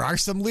 There are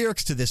some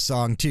lyrics to this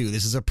song, too.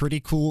 This is a pretty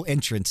cool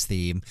entrance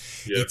theme.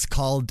 Yep. It's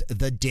called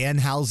The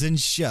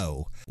Danhausen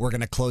Show. We're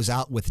going to close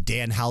out with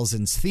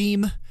Danhausen's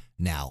theme.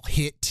 Now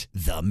hit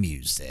the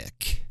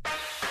music.